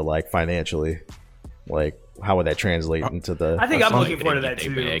physically, but like financially. Like, how would that translate into the? I think I'm looking forward to that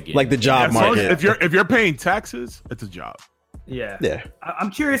too. Like the job market. If you're paying taxes, it's a job. Yeah.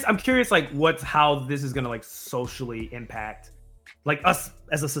 I'm curious. Like, how this is gonna like socially impact like us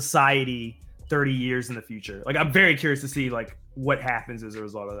as a society 30 years in the future. Like, I'm very curious to see like what happens as a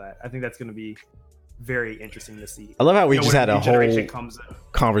result of that. I think that's gonna be very interesting to see. I love how we just had a whole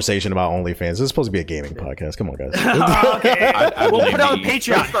conversation about OnlyFans. This is supposed to be a gaming podcast. Come on, guys. Okay. We'll put it on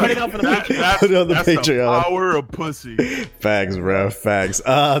Patreon. Put it on for the Patreon. Put it on the Patreon. The power of pussy. Facts, bro. Facts.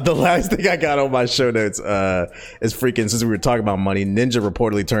 The last thing I got on my show notes is freaking, since we were talking about money, Ninja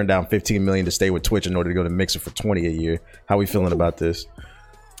reportedly turned down $15 million to stay with Twitch in order to go to Mixer for $20 a year. How we feeling about this?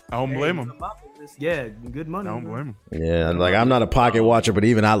 I don't blame him. Yeah, good money. I don't blame him. Yeah, like I'm not a pocket watcher, but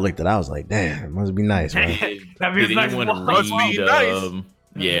even I looked at it, I was like, damn, it must be nice, man. Did anyone read?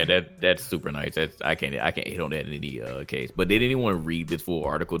 Yeah, that's super nice. I can't hit on that in any case. But did anyone read this full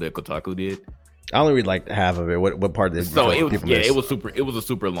article that Kotaku did? I only read like half of it. What part did it was a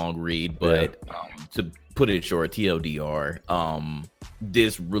super long read, but to put it short, TLDR,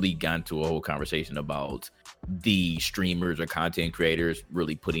 this really got into a whole conversation about the streamers or content creators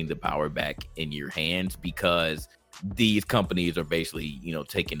really putting the power back in your hands, because these companies are basically,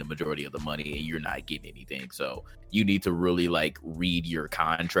 taking the majority of the money and you're not getting anything. So you need to really like read your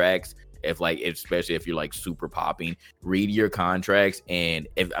contracts. Especially if you're like super popping, read your contracts. And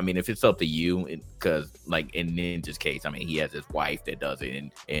if it's up to you, because like in Ninja's case, he has his wife that does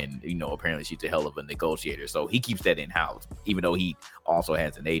it, and apparently she's a hell of a negotiator, so he keeps that in house, even though he also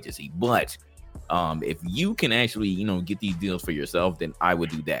has an agency. But if you can actually get these deals for yourself, then I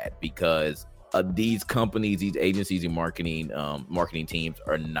would do that, because these companies, these agencies and marketing teams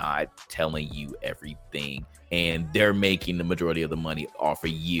are not telling you everything, and they're making the majority of the money off of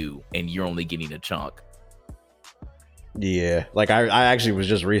you, and you're only getting a chunk. Yeah, like I actually was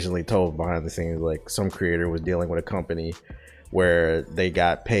just recently told behind the scenes, like some creator was dealing with a company where they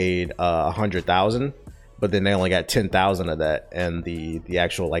got paid 100,000, but then they only got 10,000 of that, and the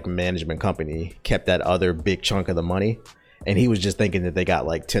actual like management company kept that other big chunk of the money. And he was just thinking that they got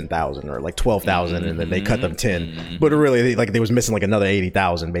like 10,000 or like 12,000, and then they cut them 10. But really, like they was missing like another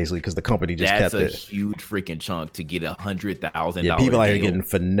 80,000 basically, because the company just kept it. That's a huge freaking chunk to get $100,000. Yeah, people out here getting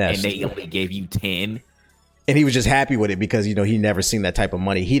finessed, and they only gave you 10. And he was just happy with it because he never seen that type of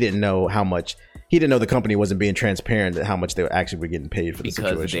money. He didn't know how much. He didn't know the company wasn't being transparent at how much they actually were getting paid for the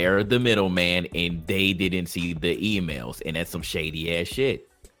situation. Because they're the middleman, and they didn't see the emails, and that's some shady ass shit.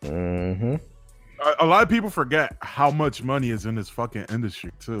 Mm-hmm. A lot of people forget how much money is in this fucking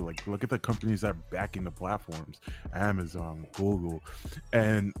industry too. Like, look at the companies that are backing the platforms, Amazon, Google.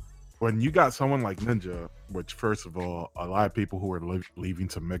 And when you got someone like Ninja, which first of all, a lot of people who are leaving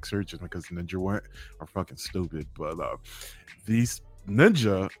to Mixer just because Ninja went are fucking stupid. But these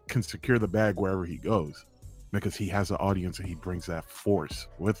Ninja can secure the bag wherever he goes because he has an audience and he brings that force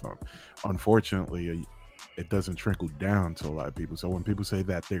with him. Unfortunately, it doesn't trickle down to a lot of people. So when people say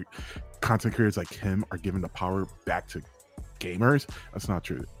that their content creators like him are giving the power back to gamers, that's not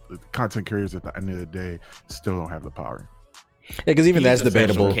true. The content creators at the end of the day still don't have the power. Yeah, because even that's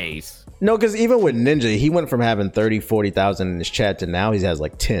debatable. Case. No, because even with Ninja, he went from having 30, 40,000 in his chat to now he has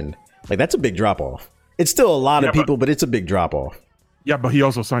like 10. Like, that's a big drop off. It's still a lot of people, but it's a big drop off. Yeah, but he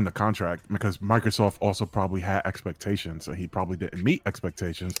also signed a contract because Microsoft also probably had expectations, and he probably didn't meet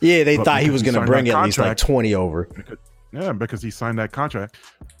expectations. Yeah, they thought he was going to bring at least like 20 over. Because he signed that contract.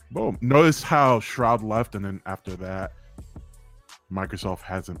 Boom. Notice how Shroud left, and then after that, Microsoft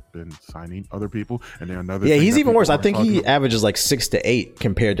hasn't been signing other people. And then another. Yeah, he's even worse. I think he averages like 6 to 8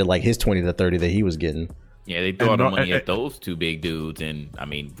 compared to like his 20 to 30 that he was getting. Yeah, they threw all the money at those two big dudes, and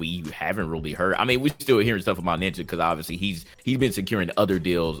we haven't really heard. We're still hearing stuff about Ninja because obviously he's been securing other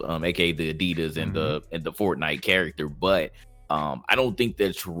deals, aka the Adidas and the Fortnite character. But I don't think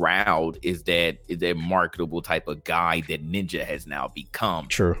that Shroud is that marketable type of guy that Ninja has now become.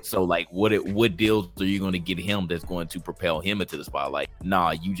 True. So like, what deals are you going to get him that's going to propel him into the spotlight?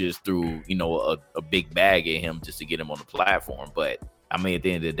 Nah, you just threw a big bag at him just to get him on the platform, but. At the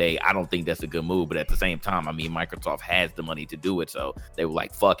end of the day, I don't think that's a good move. But at the same time, Microsoft has the money to do it. So they were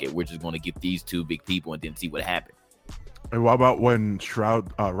like, fuck it. We're just going to get these two big people and then see what happens. And what about when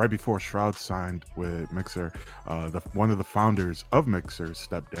Shroud, right before Shroud signed with Mixer, one of the founders of Mixer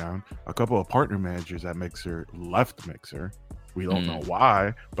stepped down. A couple of partner managers at Mixer left Mixer. We don't know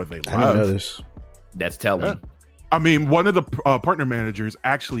why, but they left. I didn't know this. That's telling. I mean, one of the partner managers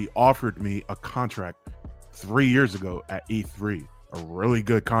actually offered me a contract 3 years ago at E3, a really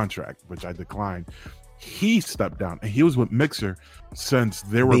good contract, which I declined. He stepped down, and he was with Mixer since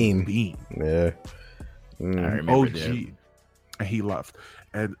they were Beam. Yeah. I remember OG, that. and he left.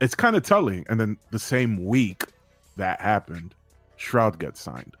 And it's kind of telling. And then the same week that happened, Shroud gets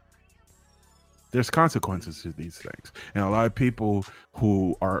signed. There's consequences to these things. And a lot of people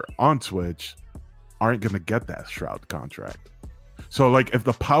who are on Twitch aren't going to get that Shroud contract. So, like, if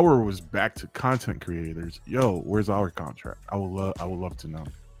the power was back to content creators, yo, where's our contract? I would love to know.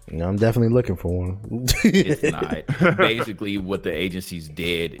 No, I'm definitely looking for one. It's not. Basically, what the agencies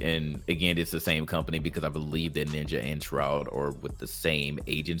did, and again, it's the same company because I believe that Ninja and Shroud are with the same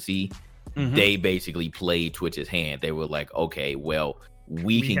agency. Mm-hmm. They basically played Twitch's hand. They were like, okay, well,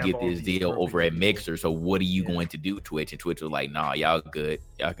 we can get this deal over at Mixer. So what are you going to do, Twitch? And Twitch was like, nah, y'all good.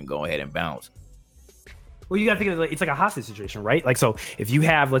 Y'all can go ahead and bounce. Well, you got to think of it, it's like a hostage situation, right? Like, so if you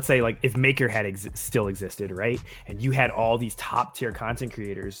have, let's say, like if Maker had still existed, right? And you had all these top tier content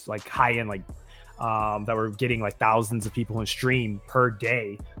creators, like high end, like that were getting like thousands of people in stream per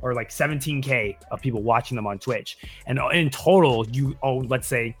day, or like 17K of people watching them on Twitch. And in total, you own, let's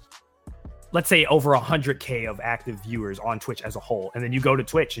say over 100K of active viewers on Twitch as a whole. And then you go to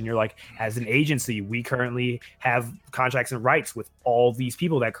Twitch and you're like, as an agency, we currently have contracts and rights with all these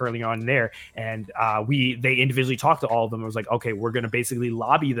people that currently are on there. And they individually talked to all of them. It was like, okay, we're going to basically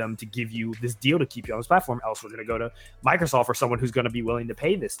lobby them to give you this deal to keep you on this platform. Else we're going to go to Microsoft or someone who's going to be willing to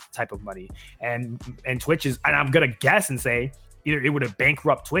pay this type of money. And Twitch is, and I'm going to guess and say, either it would have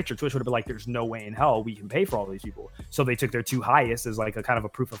bankrupt Twitch, or Twitch would have been like, there's no way in hell we can pay for all these people. So they took their two highest as like a kind of a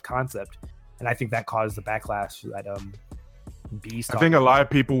proof of concept. And I think that caused the backlash that Beast. I think a lot of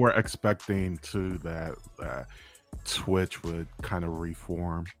people were expecting too that Twitch would kind of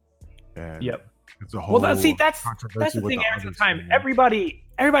reform. And yep. It's a whole that's the thing. Every time everybody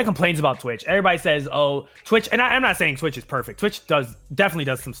complains about Twitch. Everybody says, "Oh, Twitch," and I'm not saying Twitch is perfect. Twitch definitely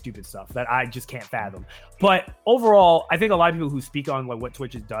does some stupid stuff that I just can't fathom. But overall, I think a lot of people who speak on like what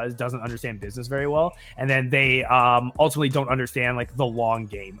Twitch doesn't understand business very well, and then they ultimately don't understand like the long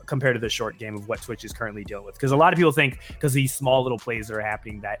game compared to the short game of what Twitch is currently dealing with. Because a lot of people think because these small little plays that are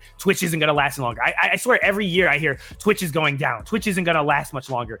happening that Twitch isn't going to last longer. I swear every year I hear Twitch is going down. Twitch isn't going to last much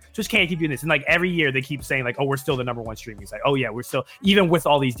longer. Twitch can't keep doing this. And like every year they keep saying like, "Oh, we're still the number one streaming site." Oh yeah, we're still, even with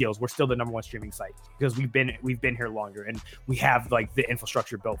all these deals, we're still the number one streaming site because we've been here longer and we have like the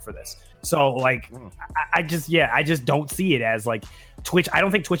infrastructure built for this. So like I just don't see it as like Twitch. I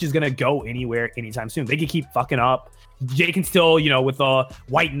don't think Twitch is gonna go anywhere anytime soon. They can keep fucking up. They can still, with the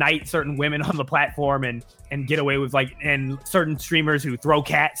white knight certain women on the platform and get away with like, and certain streamers who throw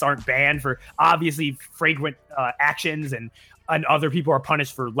cats aren't banned for obviously fragrant actions, and other people are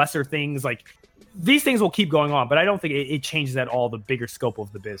punished for lesser things. Like these things will keep going on, but I don't think it changes at all the bigger scope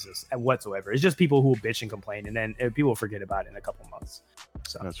of the business whatsoever. It's just people who will bitch and complain, and then people will forget about it in a couple months.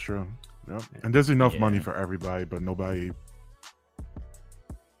 So that's true. Yep. And there's enough money for everybody, but nobody.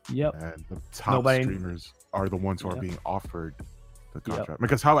 Yep. And the top streamers are the ones who are being offered the contract.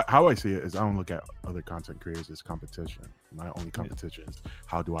 Because how I see it is, I don't look at other content creators as competition. My only competition is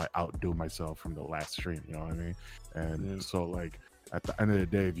how do I outdo myself from the last stream. You know what I mean? And so like at the end of the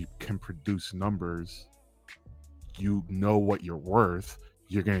day, if you can produce numbers, you know what you're worth.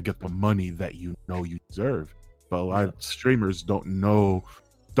 You're gonna get the money that you know you deserve. But a lot of streamers don't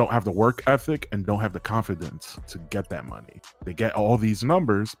have the work ethic and don't have the confidence to get that money. They get all these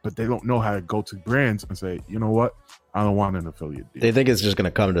numbers, but they don't know how to go to brands and say, you know what? I don't want an affiliate deal. They think it's just going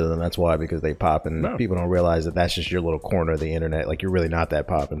to come to them. That's why, because they pop, and people don't realize that that's just your little corner of the internet. Like you're really not that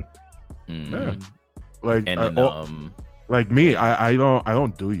popping. Yeah. Like, like me, I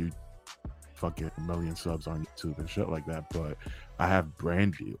don't do you fucking million subs on YouTube and shit like that, but I have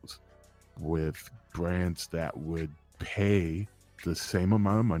brand deals with brands that would pay the same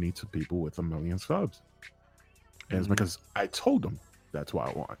amount of money to people with 1 million subs. And it's because I told them that's what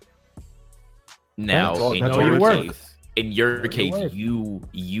I want. Now, in your case,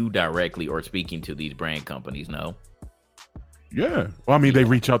 you directly are speaking to these brand companies, no? Yeah. Well, I mean, they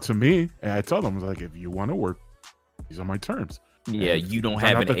reach out to me and I tell them, like, if you want to work, these are my terms. Yeah, and you don't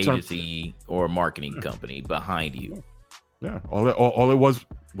have an agency or a marketing company behind you. Yeah. All it was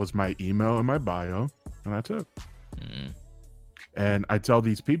my email and my bio, and that's it. And I tell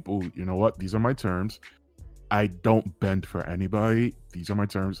these people, you know what? These are my terms. I don't bend for anybody. These are my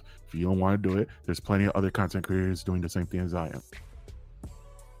terms. If you don't want to do it, there's plenty of other content creators doing the same thing as I am.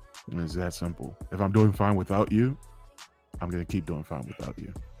 And it's that simple. If I'm doing fine without you, I'm going to keep doing fine without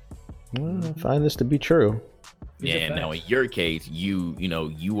you. Well, I find this to be true. Yeah, now in your case, you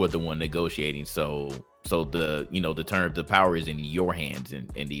are the one negotiating. So So the power is in your hands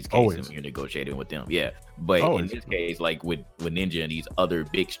in these cases when you're negotiating with them. Yeah. But in this case, like with Ninja and these other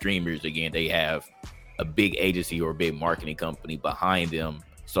big streamers, again, they have a big agency or a big marketing company behind them.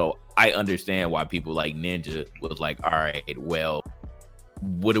 So I understand why people like Ninja was like, all right, well,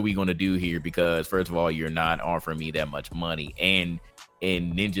 what are we going to do here? Because first of all, you're not offering me that much money. And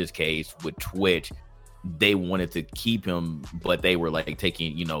in Ninja's case with Twitch, they wanted to keep him, but they were like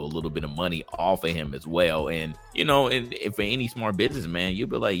taking, a little bit of money off of him as well. And, and if for any smart businessman, you'll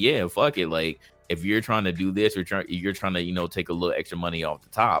be like, yeah, fuck it. Like if you're trying to do this or you're trying to, take a little extra money off the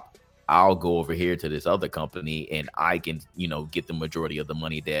top, I'll go over here to this other company and I can, get the majority of the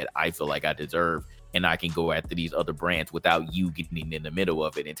money that I feel like I deserve. And I can go after these other brands without you getting in the middle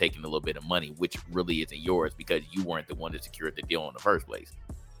of it and taking a little bit of money, which really isn't yours because you weren't the one that secured the deal in the first place.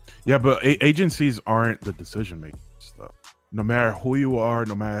 Yeah, but agencies aren't the decision makers, though. No matter who you are,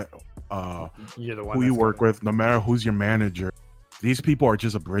 no matter who you work with, no matter who's your manager, these people are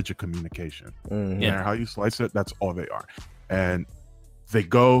just a bridge of communication. No matter how you slice it, that's all they are. And they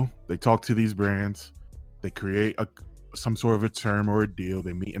talk to these brands, they create some sort of a term or a deal,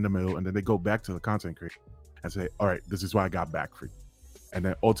 they meet in the middle, and then they go back to the content creator and say, all right, this is what I got back for you. And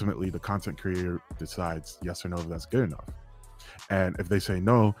then ultimately the content creator decides yes or no if that's good enough. And if they say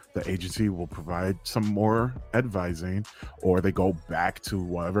no, the agency will provide some more advising, or they go back to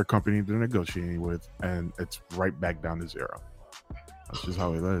whatever company they're negotiating with, and it's right back down to zero. That's just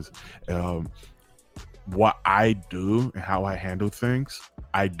how it is. What I do and how I handle things,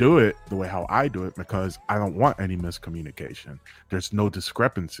 I do it the way how I do it because I don't want any miscommunication. There's no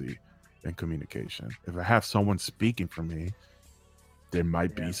discrepancy in communication. If I have someone speaking for me, there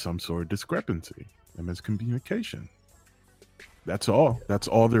might be some sort of discrepancy and miscommunication. That's all. That's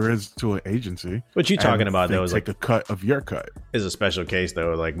all there is to an agency. What you talking about though is take a cut of your cut. Is a special case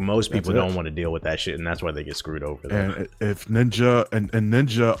though. Like most people don't want to deal with that shit, and that's why they get screwed over. Though. And if Ninja and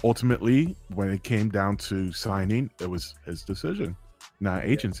Ninja ultimately, when it came down to signing, it was his decision, not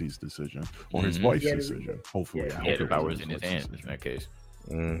agency's decision or his wife's decision. Hopefully, the power was in his hands in that case.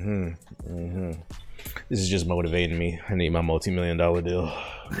 This is just motivating me. I need my multi-million-dollar deal.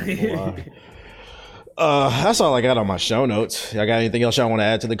 That's all I got on my show notes. Y'all got anything else y'all want to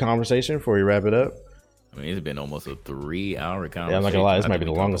add to the conversation before we wrap it up? I mean, it's been almost a 3-hour conversation. Yeah, I'm not gonna lie, this might be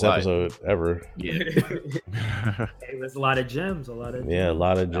the longest episode ever. Yeah. Hey, there's a lot of gems. A lot of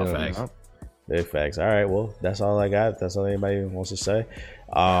gems. Facts. Big facts. All right, well, that's all I got. That's all anybody wants to say.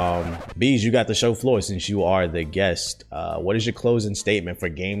 Bees, you got the show floor since you are the guest. What is your closing statement for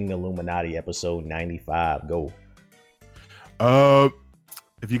Gaming Illuminati episode 95? Go.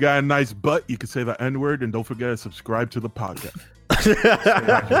 If you got a nice butt, you can say the N-word, and don't forget to subscribe to the podcast.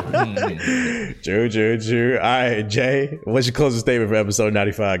 True. All right, Jay, what's your closing statement for episode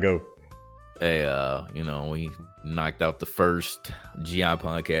 95? Go. Hey, we knocked out the first GI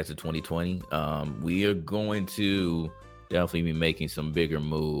podcast of 2020. We are going to definitely be making some bigger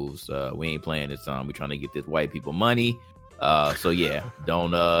moves. We ain't playing this time. We're trying to get this white people money. So yeah,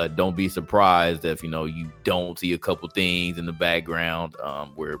 don't be surprised if you don't see a couple things in the background.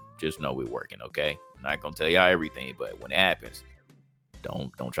 We're working. Okay, I'm not gonna tell y'all everything, but when it happens,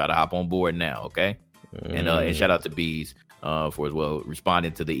 don't try to hop on board now. Okay, and shout out to Bees for as well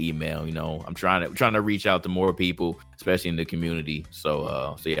responding to the email. I'm trying to reach out to more people, especially in the community.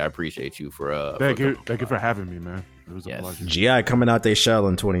 So yeah, I appreciate you for thank you for having me, man. It was a pleasure. GI coming out their shell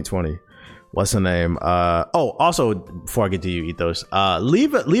in 2020. What's the name? Also, before I get to you, Ethos,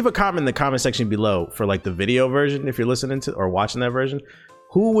 leave a comment in the comment section below for like the video version if you're listening to or watching that version.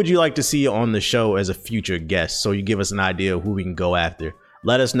 Who would you like to see on the show as a future guest? So you give us an idea of who we can go after.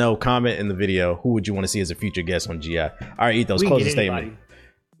 Let us know. Comment in the video. Who would you want to see as a future guest on GI? All right, Ethos, close the statement.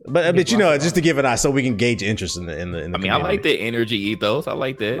 But just to give an eye so we can gauge interest in the I mean, community. I like the energy, Ethos. I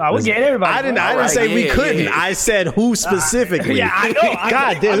like that. I would get everybody. I didn't say we couldn't. Yeah. I said who specifically. Yeah, I know.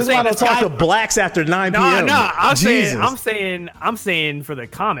 God damn, this is why I don't talk to blacks after 9 p.m. No, I'm saying for the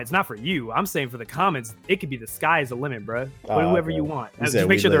comments, not for you. I'm saying for the comments, it could be the sky is the limit, bro. Whoever you want. Just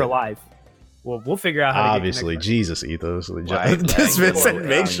make sure they're alive. Well, we'll figure out how obviously, to Jesus, Ethos. This Vincent,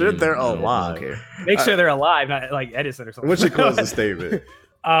 make sure they're alive. Make sure they're alive, not like Edison or something. What's your closing statement?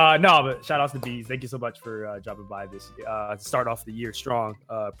 No, but shout out to Bees. Thank you so much for dropping by this to start off the year strong.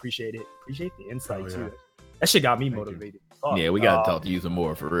 Appreciate it. Appreciate the insight too. That shit got me motivated. Yeah, we gotta talk to you some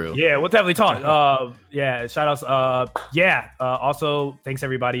more for real. Yeah, we'll definitely talk. Shout outs. Also, thanks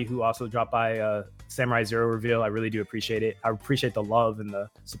everybody who also dropped by Samurai Zero reveal. I really do appreciate it. I appreciate the love and the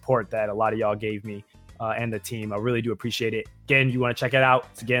support that a lot of y'all gave me. And the team. I really do appreciate it. Again, you want to check it out.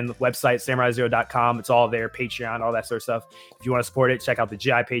 It's again, the website, samurai0.com. It's all there, Patreon, all that sort of stuff. If you want to support it, check out the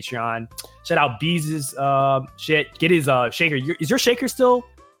GI Patreon. Shout out Bees' shit. Get his shaker. Is your shaker still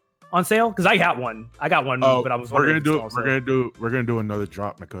on sale? Because I got one. But I was we're gonna do another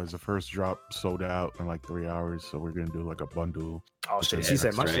drop because the first drop sold out in like 3 hours. So we're gonna do like a bundle. Oh shit! She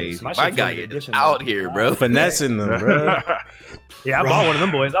said my guy is out here, bro. Finessing them, bro. Yeah, I bought one of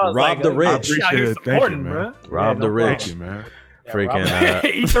them boys. I was Rob the rich. Supporting, bro. Rob the rich, you, man. Freaking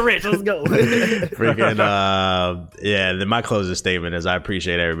eat the rich. Let's go. Freaking yeah. Then my closing statement is I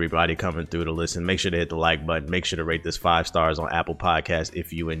appreciate everybody coming through to listen. Make sure to hit the like button. Make sure to rate this 5 stars on Apple Podcasts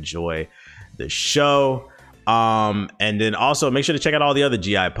if you enjoy the show. And then also make sure to check out all the other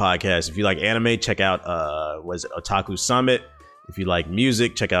GI podcasts. If you like anime, check out Otaku Summit. If you like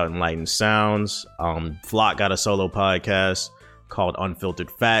music, check out Enlightened Sounds. Flock got a solo podcast called Unfiltered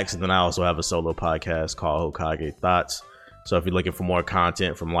Facts, and then I also have a solo podcast called Hokage Thoughts. So if you're looking for more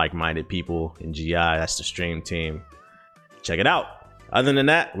content from like-minded people in GI, that's the stream team. Check it out. Other than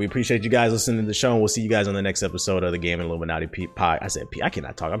that, we appreciate you guys listening to the show, and we'll see you guys on the next episode of the Gaming Illuminati Pod. I said P. I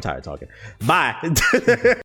cannot talk. I'm tired of talking. Bye.